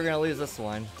 it looks like we're gonna lose this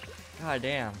one. God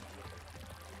damn.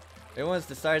 Everyone's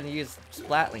deciding to use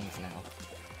Splatlings now.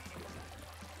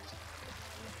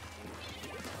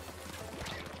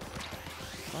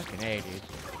 Fucking A, dude.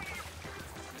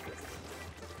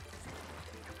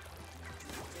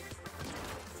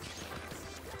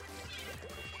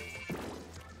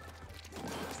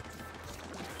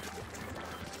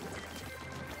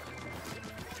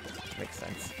 Makes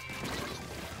sense.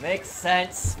 Makes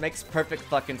sense. Makes perfect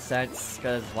fucking sense.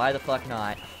 Because why the fuck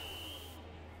not?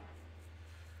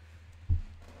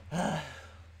 Damn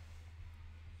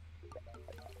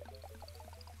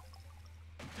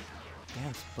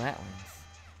Splatlings.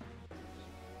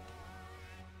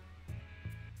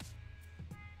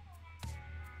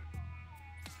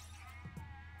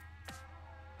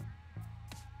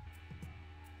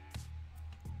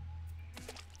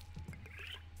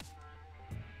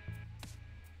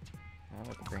 I'm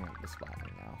gonna bring up the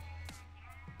Splatling now.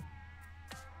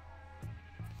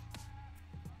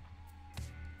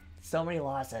 So many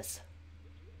losses.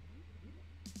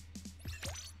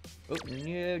 Oh,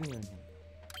 no, no.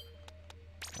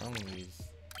 I'm gonna use.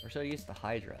 Or should I use the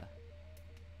Hydra?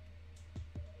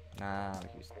 Nah,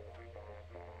 I'll use.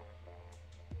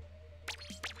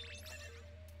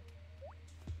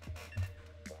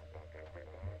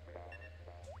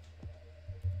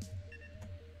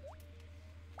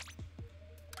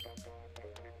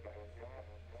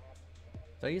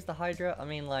 Do I use the Hydra? I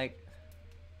mean, like.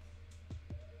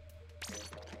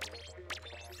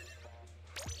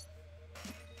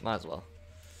 Might as well.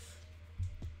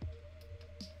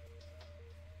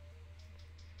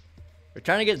 We're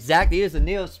trying to get Zach to use the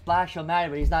Neo Splash-O-Matic,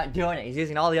 but he's not doing it. He's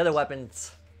using all the other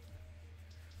weapons.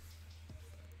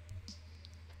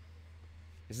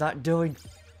 He's not doing.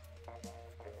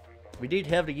 We need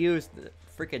him to use the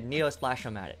freaking Neo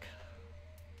Splash-O-Matic.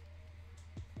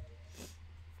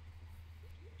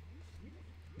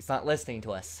 He's not listening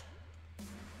to us.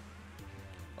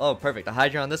 Oh, perfect. A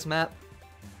Hydra on this map.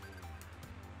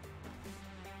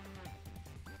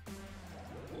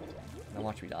 Now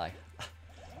watch me die.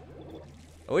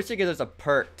 I wish there was a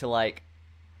perk to like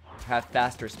have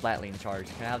faster Splatling charge.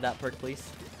 Can I have that perk,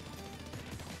 please?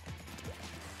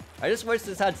 I just wish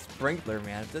this had Sprinkler,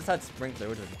 man. If this had Sprinkler, it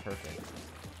would have been perfect.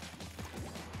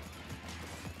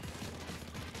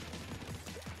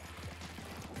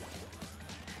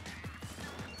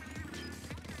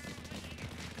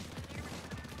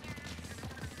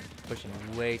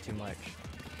 Pushing way too much.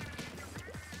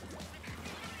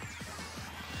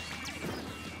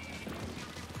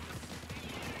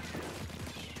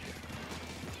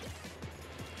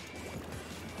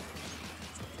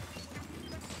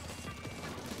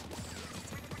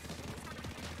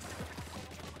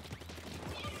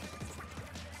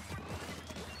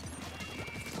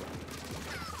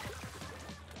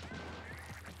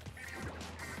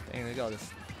 Dang, look at all this.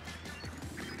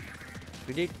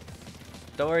 We need.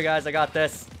 Don't worry, guys. I got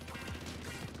this.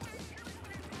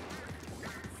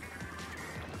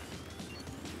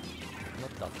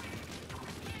 What the?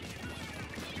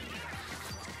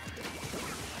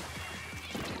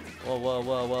 Whoa, whoa,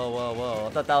 whoa, whoa, whoa, whoa. I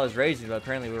thought that was raising, but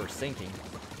apparently we were sinking.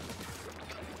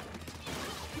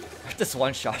 This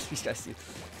one shot these guys do.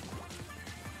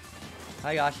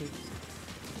 Hi, Yashi.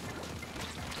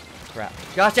 Crap.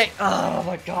 Yashi! Oh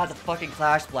my god, the fucking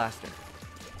Clash Blaster.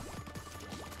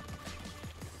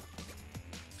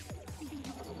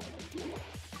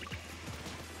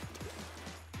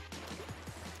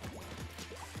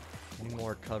 Need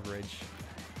more coverage.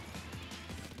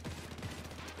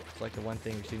 It's like the one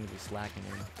thing we seem to be slacking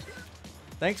in.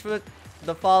 Thanks for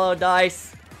the follow,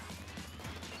 Dice.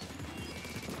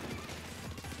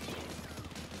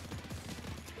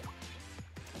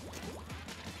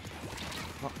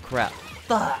 Oh, crap.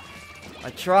 Fuck!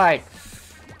 I tried.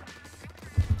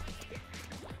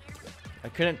 I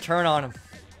couldn't turn on him.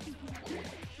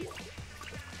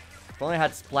 If only I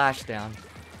had splashdown.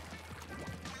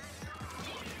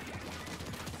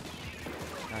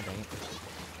 God dang it.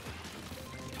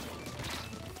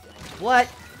 What?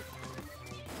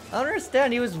 I don't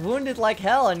understand. He was wounded like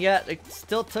hell, and yet it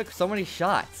still took so many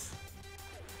shots.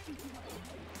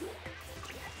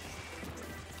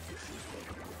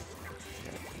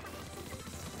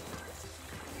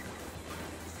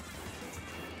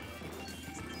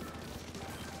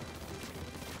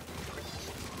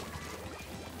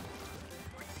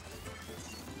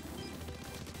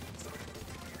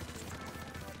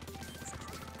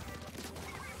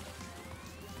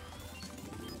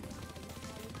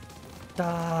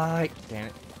 Die! Damn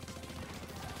it.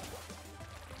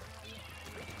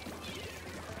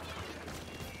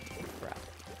 Crap.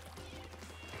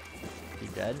 He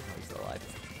dead? Or he's still alive?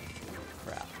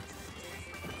 Crap.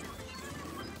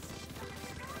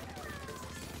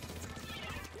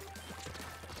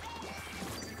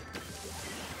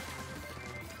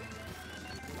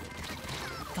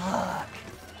 Fuck!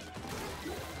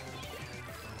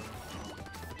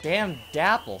 Damn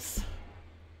dapples.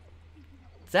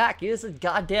 Zach, use a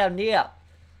goddamn Neo.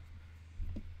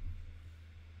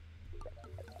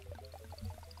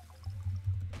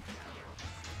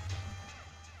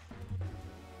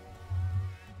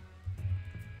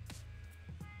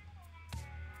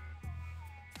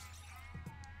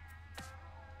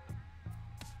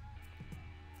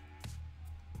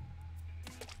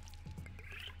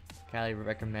 Callie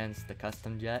recommends the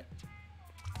custom jet.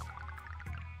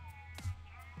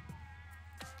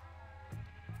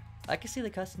 I can see the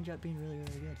custom jet being really,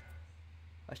 really good.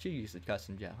 I should use the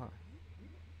custom jet, huh?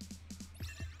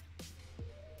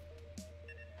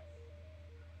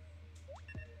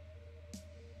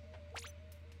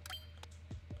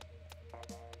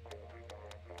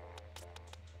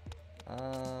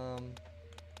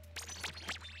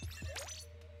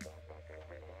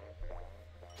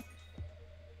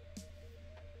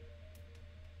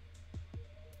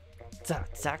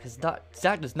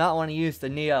 Zach does not want to use the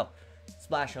Neo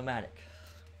Splash-O-Matic.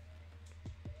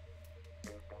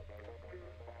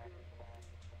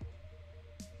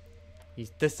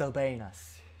 He's disobeying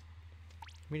us.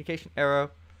 Communication arrow.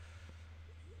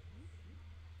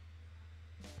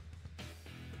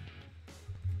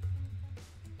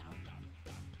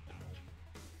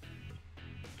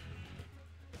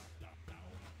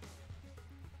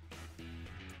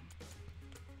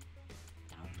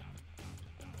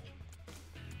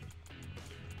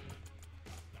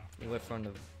 He went from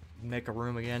to make a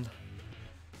room again.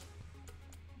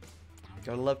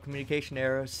 Gotta love communication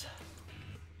arrows.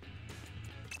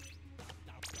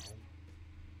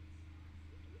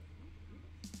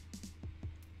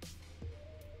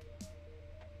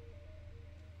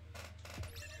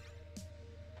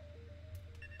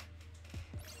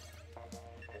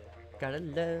 Gotta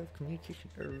love communication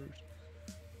errors.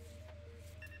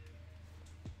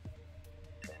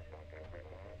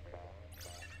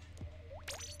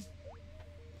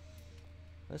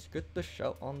 Let's get the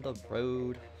show on the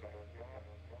road.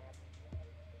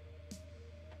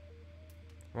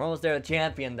 We're almost there to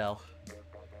champion though.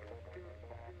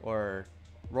 Or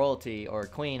royalty, or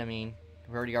queen, I mean.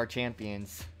 We already are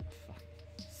champions. Fuck,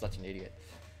 such an idiot.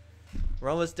 We're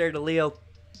almost there to Leo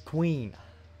Queen.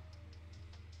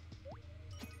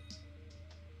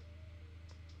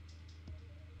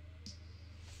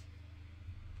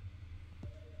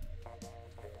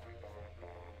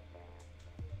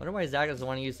 I wonder why Zach doesn't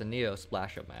want to use the Neo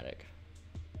Splash-O-Matic.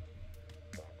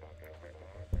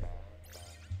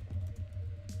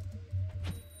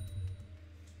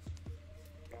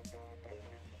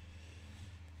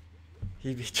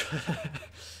 He'd be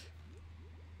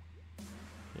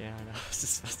yeah, I know. It's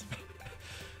just supposed to be.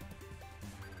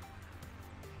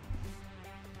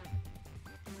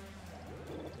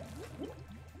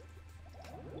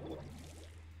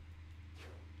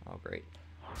 great.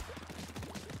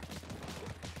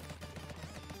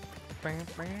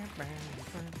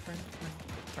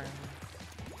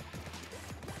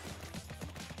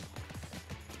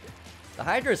 The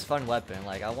Hydra is a fun weapon.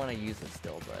 Like, I want to use it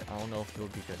still, but I don't know if it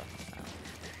would be good on this map.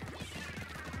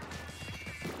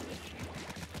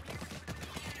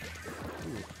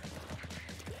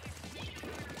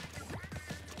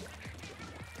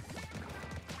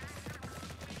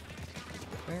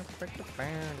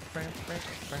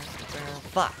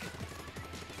 Fuck.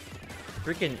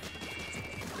 Freaking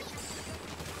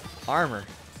armor.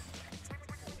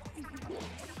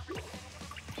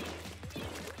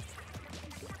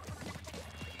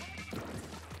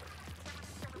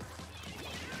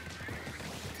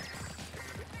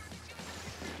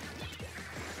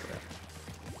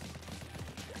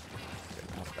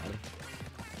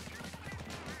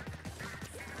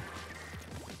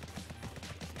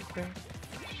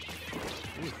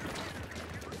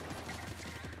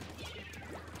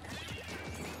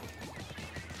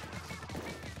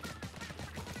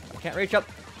 Can't reach up.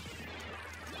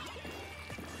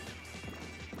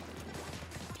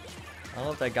 I don't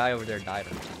know if that guy over there died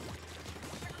or not.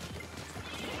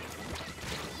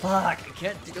 Fuck, I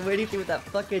can't do anything with that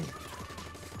fucking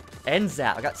end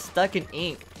zap. I got stuck in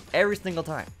ink every single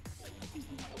time.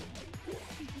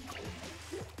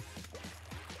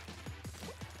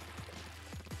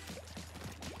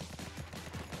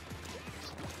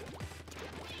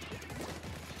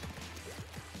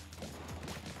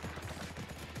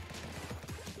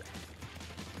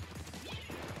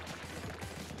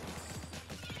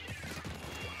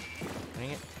 Dang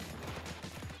it.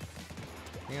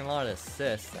 Getting a lot of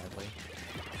assists, sadly.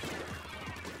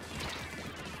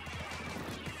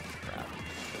 Crap.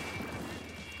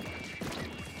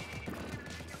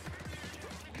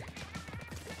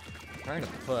 Trying to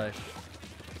push.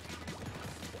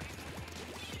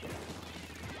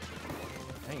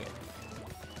 Dang it.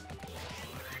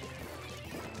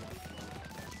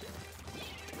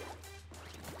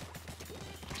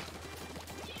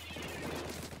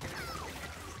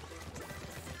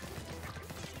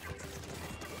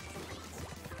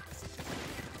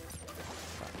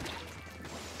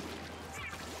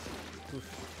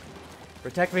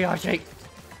 Protect me, Yashi!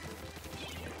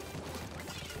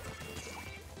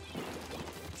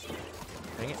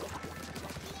 Dang it.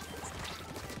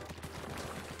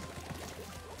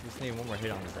 Just need one more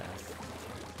hit on his ass.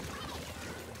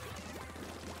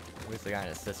 At least I got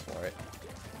an assist for it.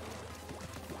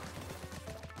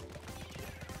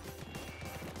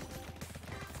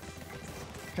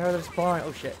 Get out of the spawn!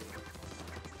 Oh shit.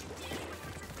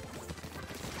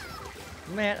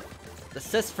 Man,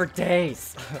 assist for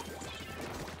days!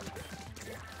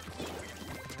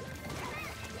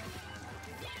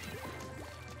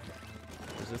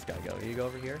 This guy go? Did he go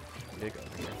over here? He did go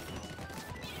over here.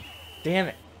 Damn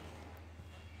it!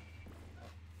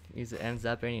 Use the end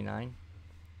zap 89.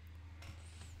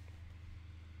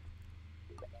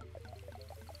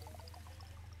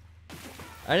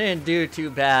 I didn't do too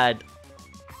bad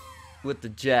with the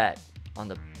jet on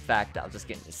the fact that I was just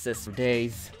getting assists for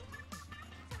days.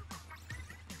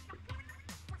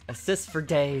 Assists for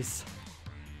days.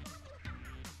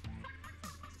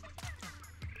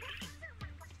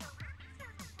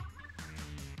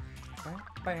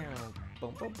 Bam,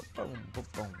 boom, boom, boom, boom,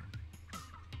 boom.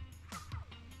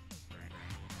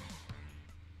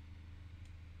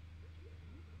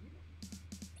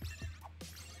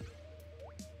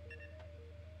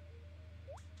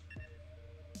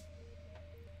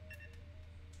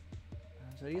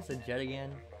 Should I use the jet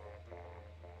again?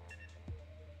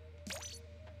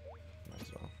 Might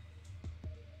as well.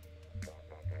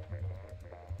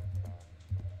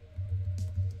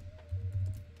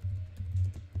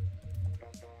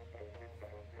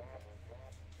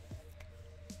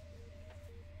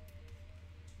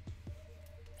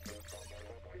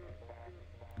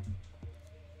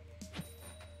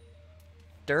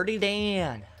 Dirty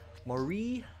Dan,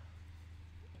 Marie,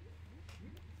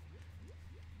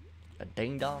 a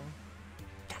ding dong.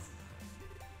 Yes.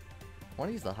 I want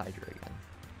to use the Hydra again.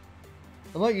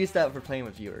 I might use that for playing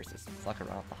with viewers. Just fuck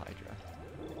around with the Hydra.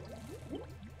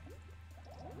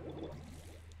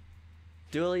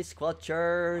 Dually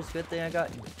Squelchers. Good thing I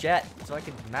got Jet, so I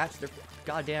can match their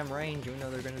goddamn range, even though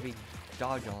they're gonna be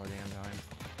dodging all the damn time.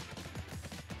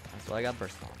 That's why I got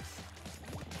burst bombs.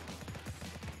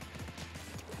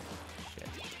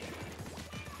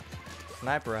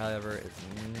 Sniper, however,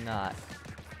 is not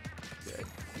good.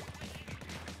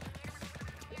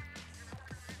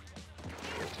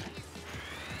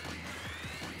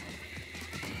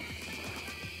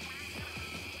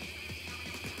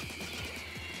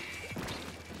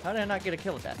 How did I not get a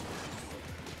kill with that?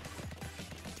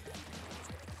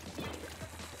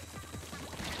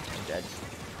 I'm dead.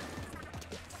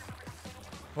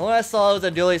 When I saw it was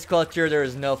a dually sculpture, there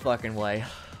was no fucking way.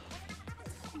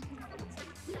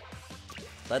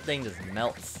 That thing just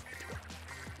melts.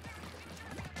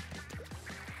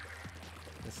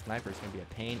 This sniper's gonna be a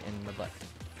pain in the butt.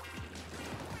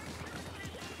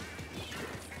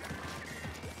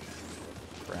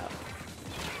 Crap.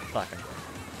 Fuck him.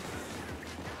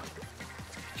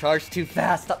 Charge too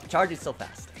fast. Stop charging so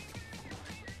fast.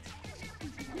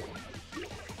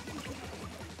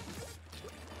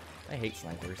 I hate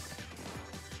snipers.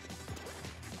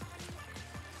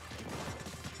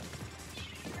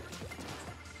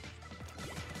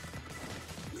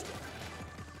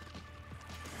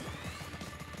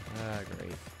 Ah,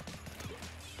 great.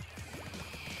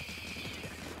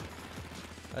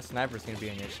 That sniper's gonna be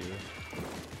an issue.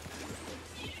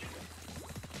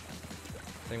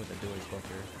 Same with the dually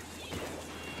sculpture.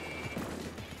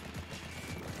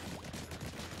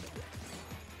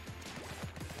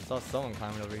 I saw someone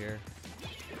climbing over here.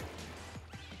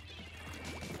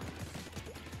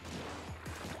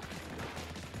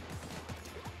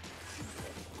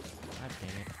 God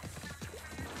dang it.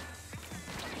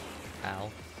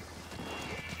 Ow.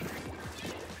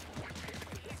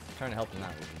 I'm trying to help him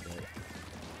out a little bit.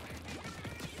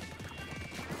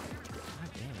 God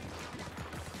damn it.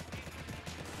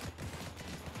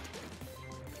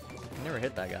 I never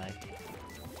hit that guy.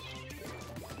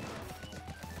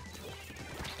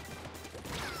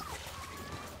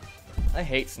 I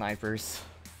hate snipers.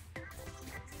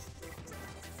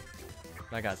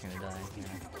 That guy's gonna die. Yeah.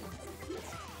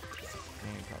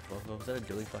 Dang, was that a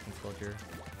dually fucking sculpture?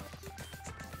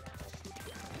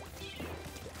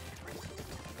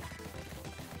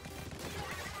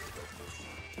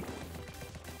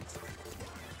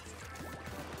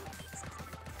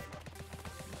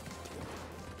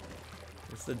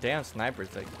 It's the damn snipers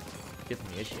that give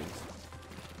me issues.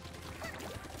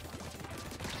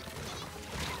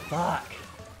 Fuck.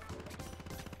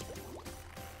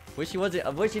 Wish he wasn't. I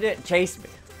wish he didn't chase me.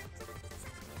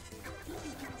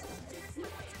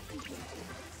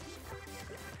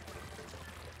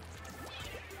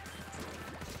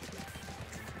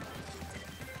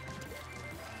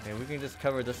 Okay, we can just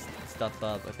cover this stuff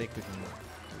up. I think we can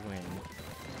win.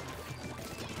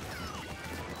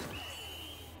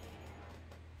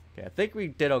 Okay, I think we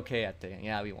did okay at the end.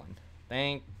 Yeah, we won.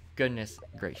 Thank goodness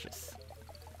gracious.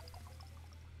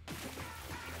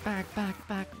 Back, back,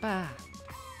 back, back.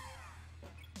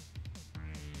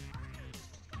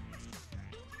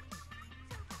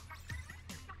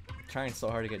 I'm trying so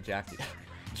hard to get Jack.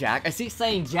 Jack? I see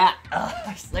saying Jack.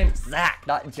 His name's Zach,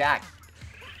 not Jack.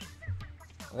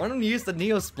 I want him to use the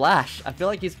Neo Splash. I feel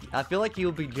like he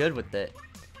will be good with it.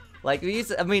 Like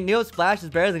I mean, Neo Splash is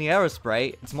better than the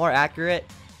Aerosprite. It's more accurate.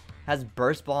 Has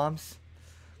burst bombs.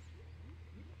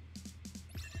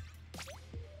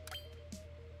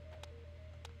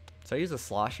 So I use a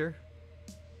slosher.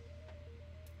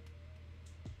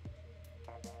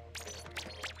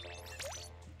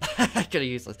 I could have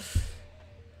used this.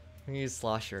 I'm gonna use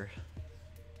slosher.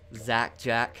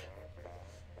 Jack.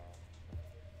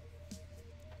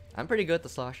 I'm pretty good at the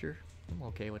slosher. I'm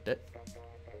okay with it.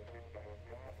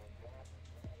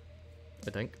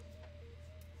 I think.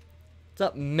 What's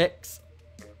up, Mint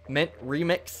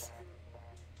Remix?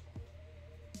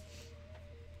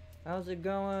 How's it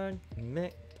going?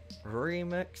 Mint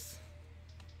Remix.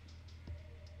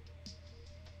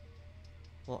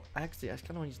 Well, actually, I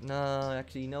kind of want to use. No,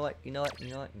 actually, you know what? Nah.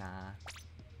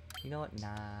 You know what?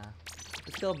 Nah.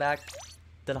 Let's go back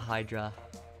to the Hydra.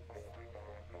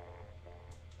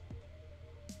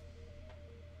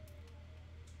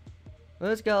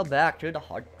 Let's go back to the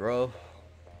Hydra.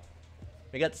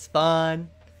 We got spawn.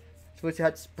 Switch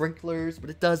had sprinklers, but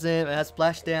it doesn't. It has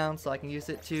splashdown, so I can use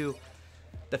it to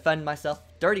defend myself.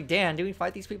 Dirty Dan, did we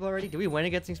fight these people already? Did we win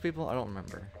against these people? I don't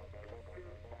remember.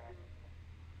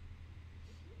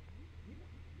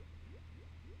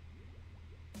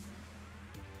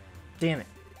 Damn it.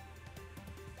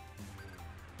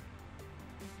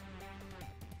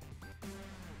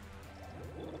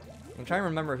 I'm trying to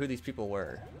remember who these people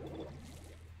were.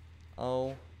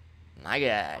 Oh my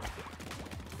god.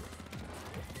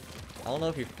 I don't know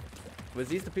if you... Was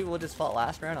these the people who just fought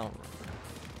last round? I don't remember.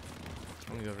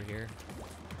 Let me go over here.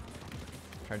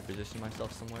 Try to position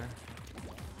myself somewhere.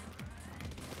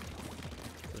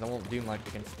 Because I won't do much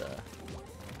against the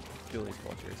dually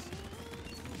sculptures.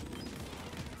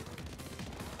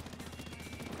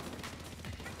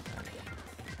 I'm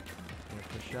gonna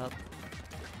push up.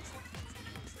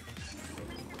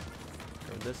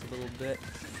 Throw this a little bit.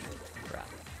 Crap.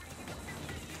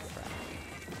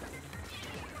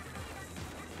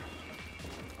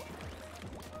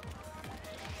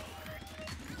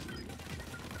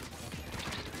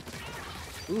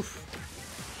 Oof.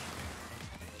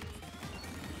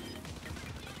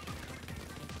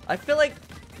 I feel like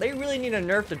they really need to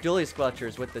nerf the dually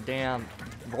squelchers with the damn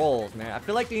rolls, man. I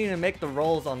feel like they need to make the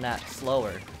rolls on that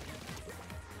slower.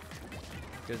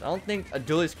 Because I don't think a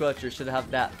dually squelcher should have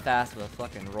that fast of a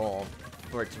fucking roll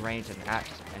for its range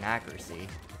and accuracy.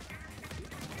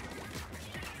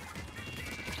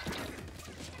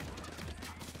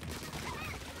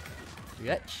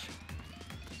 Yetch.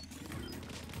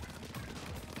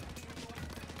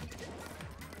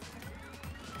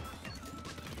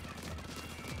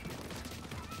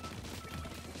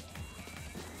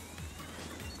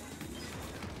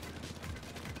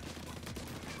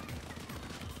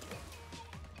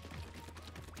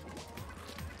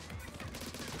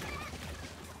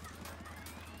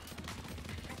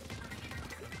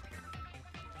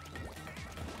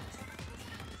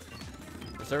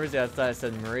 For some reason outside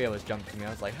said Maria was jumping to me. I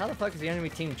was like, how the fuck is the enemy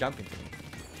team jumping to me?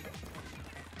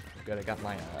 Good, I got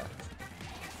my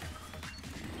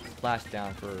splash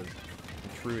down for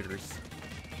intruders.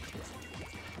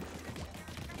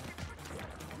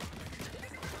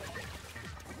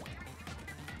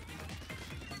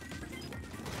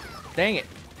 Dang it!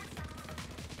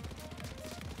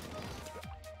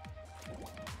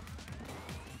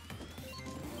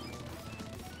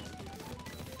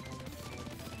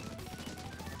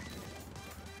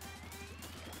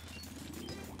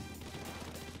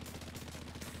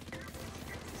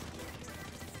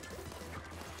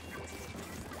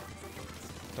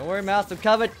 Don't worry, Mouse, I'm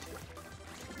covered.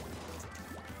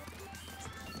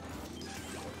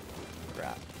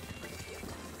 Crap.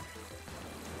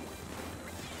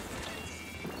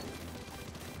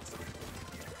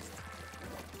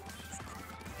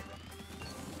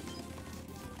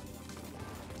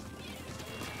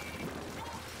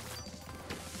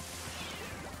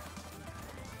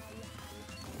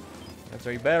 That's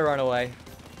right, you better run away.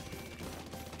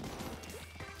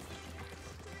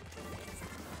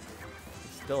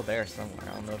 Still there somewhere.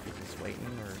 I don't know if he's just waiting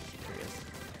or curious.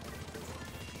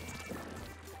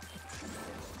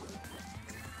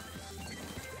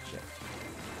 Shit.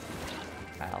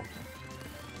 Ow.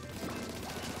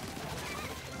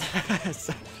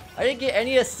 So, I didn't get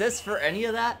any assists for any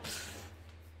of that.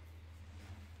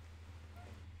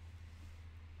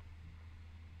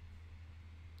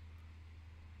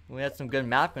 We had some good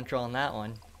map control on that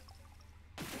one.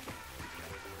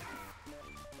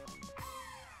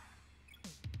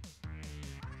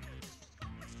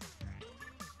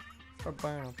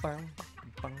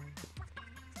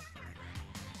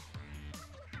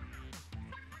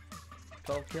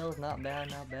 Twelve kills, not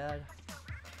bad, not bad.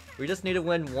 We just need to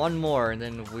win one more, and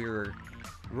then we're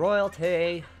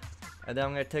royalty. And then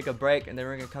I'm gonna take a break, and then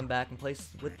we're gonna come back and play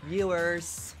with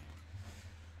viewers.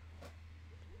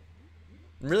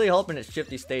 I'm really hoping it's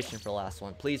Shifty Station for the last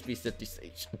one. Please be Shifty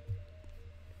Station.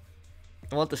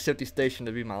 I want the Shifty Station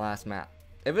to be my last map.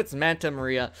 If it's Manta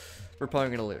Maria, we're probably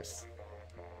gonna lose.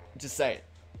 Just say it.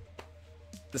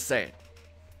 Just say it.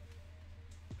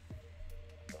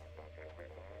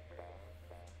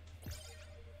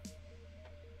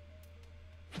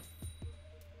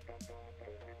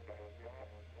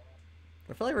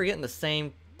 I feel like we're getting the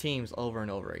same teams over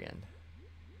and over again.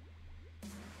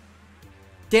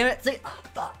 Damn it! See, oh,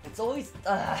 fuck! It's always.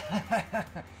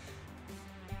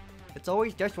 It's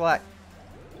always just what.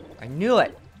 I knew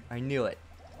it. I knew it.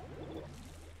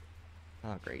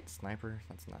 Oh great, sniper.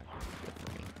 That's not good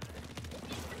for me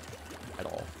at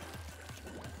all.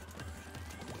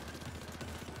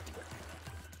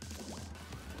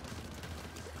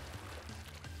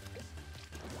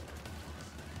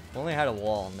 Only had a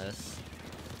wall on this.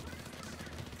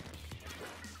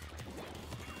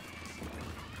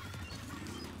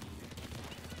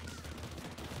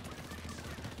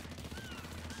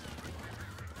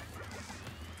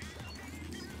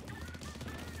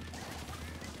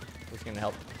 Just gonna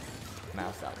help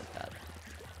Mouse out with that.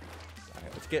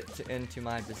 Alright, let's get into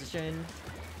my position.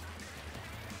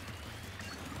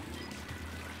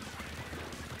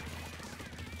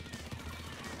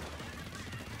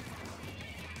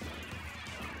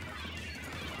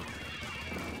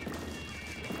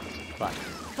 Fuck.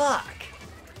 Fuck!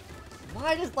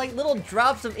 Why does like little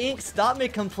drops of ink stop me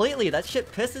completely? That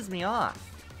shit pisses me off.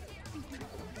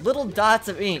 Little dots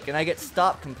of ink and I get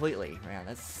stopped completely. Man,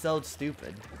 that's so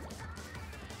stupid.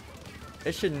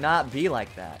 It should not be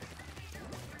like that.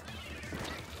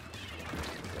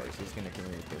 Of course, he's gonna kill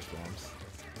me with those storms.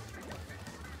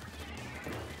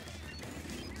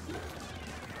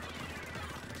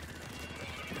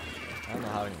 I don't know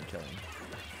how I didn't kill him.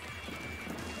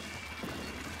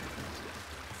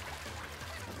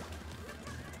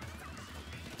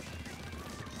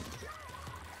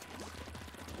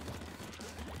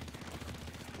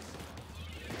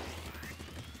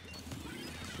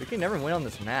 We can never win on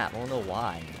this map. I don't know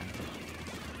why, man.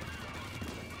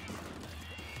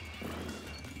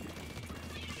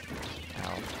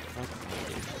 Ow. Fuck me,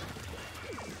 dude.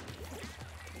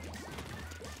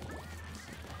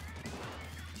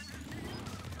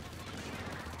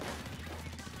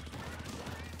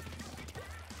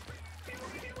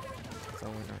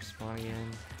 Someone are spawning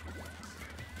in.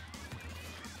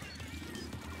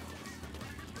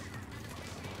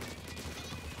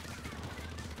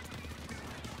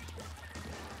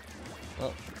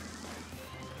 Well,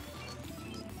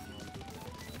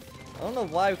 I don't know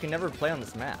why we can never play on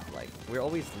this map. Like, we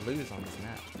always lose on this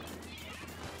map.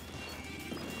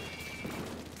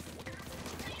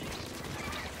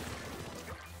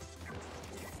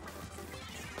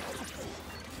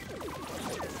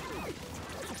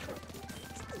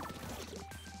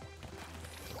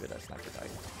 Good, that sniper died.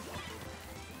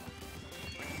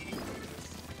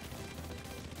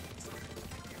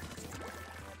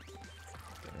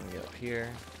 Let me get up here.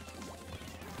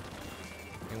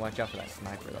 And watch out for that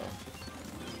sniper though.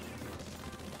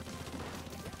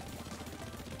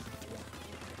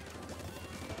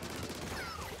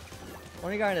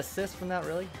 Only got an assist from that,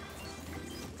 really?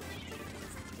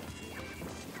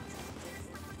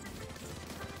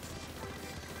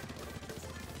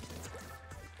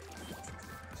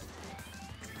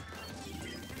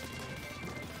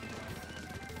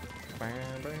 Oh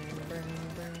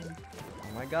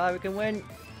my god, we can win!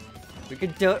 We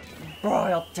can do it! Bro,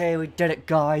 I'll tell you, we did it,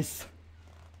 guys!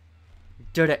 We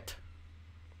did it!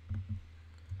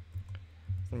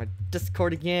 So my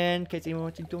Discord again, in case anyone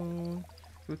wants to join.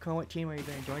 What team are you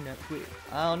going to join next week?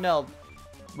 I don't know.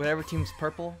 Whatever team's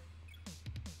purple.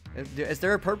 Is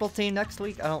there a purple team next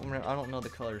week? I don't know the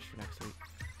colors for next week.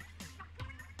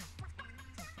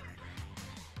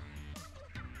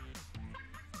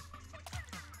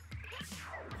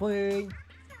 Wait.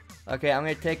 Okay, I'm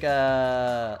gonna take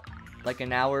like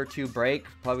an hour or two break,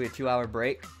 probably a 2-hour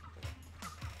break.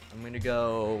 I'm gonna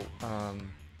go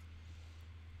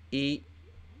eat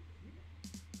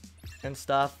and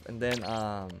stuff, and then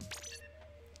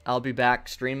I'll be back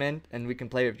streaming, and we can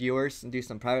play with viewers and do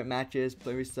some private matches,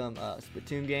 play with some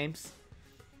Splatoon games.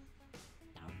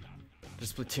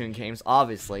 Just Splatoon games,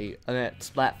 obviously. I mean,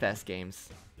 Splatfest games.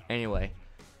 Anyway,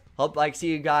 hope I see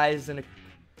you guys in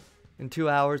 2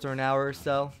 hours or an hour or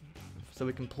so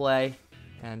we can play.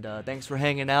 And thanks for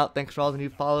hanging out. Thanks for all the new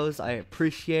follows. I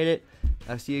appreciate it.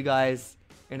 I'll see you guys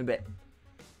in a bit.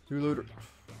 See you later.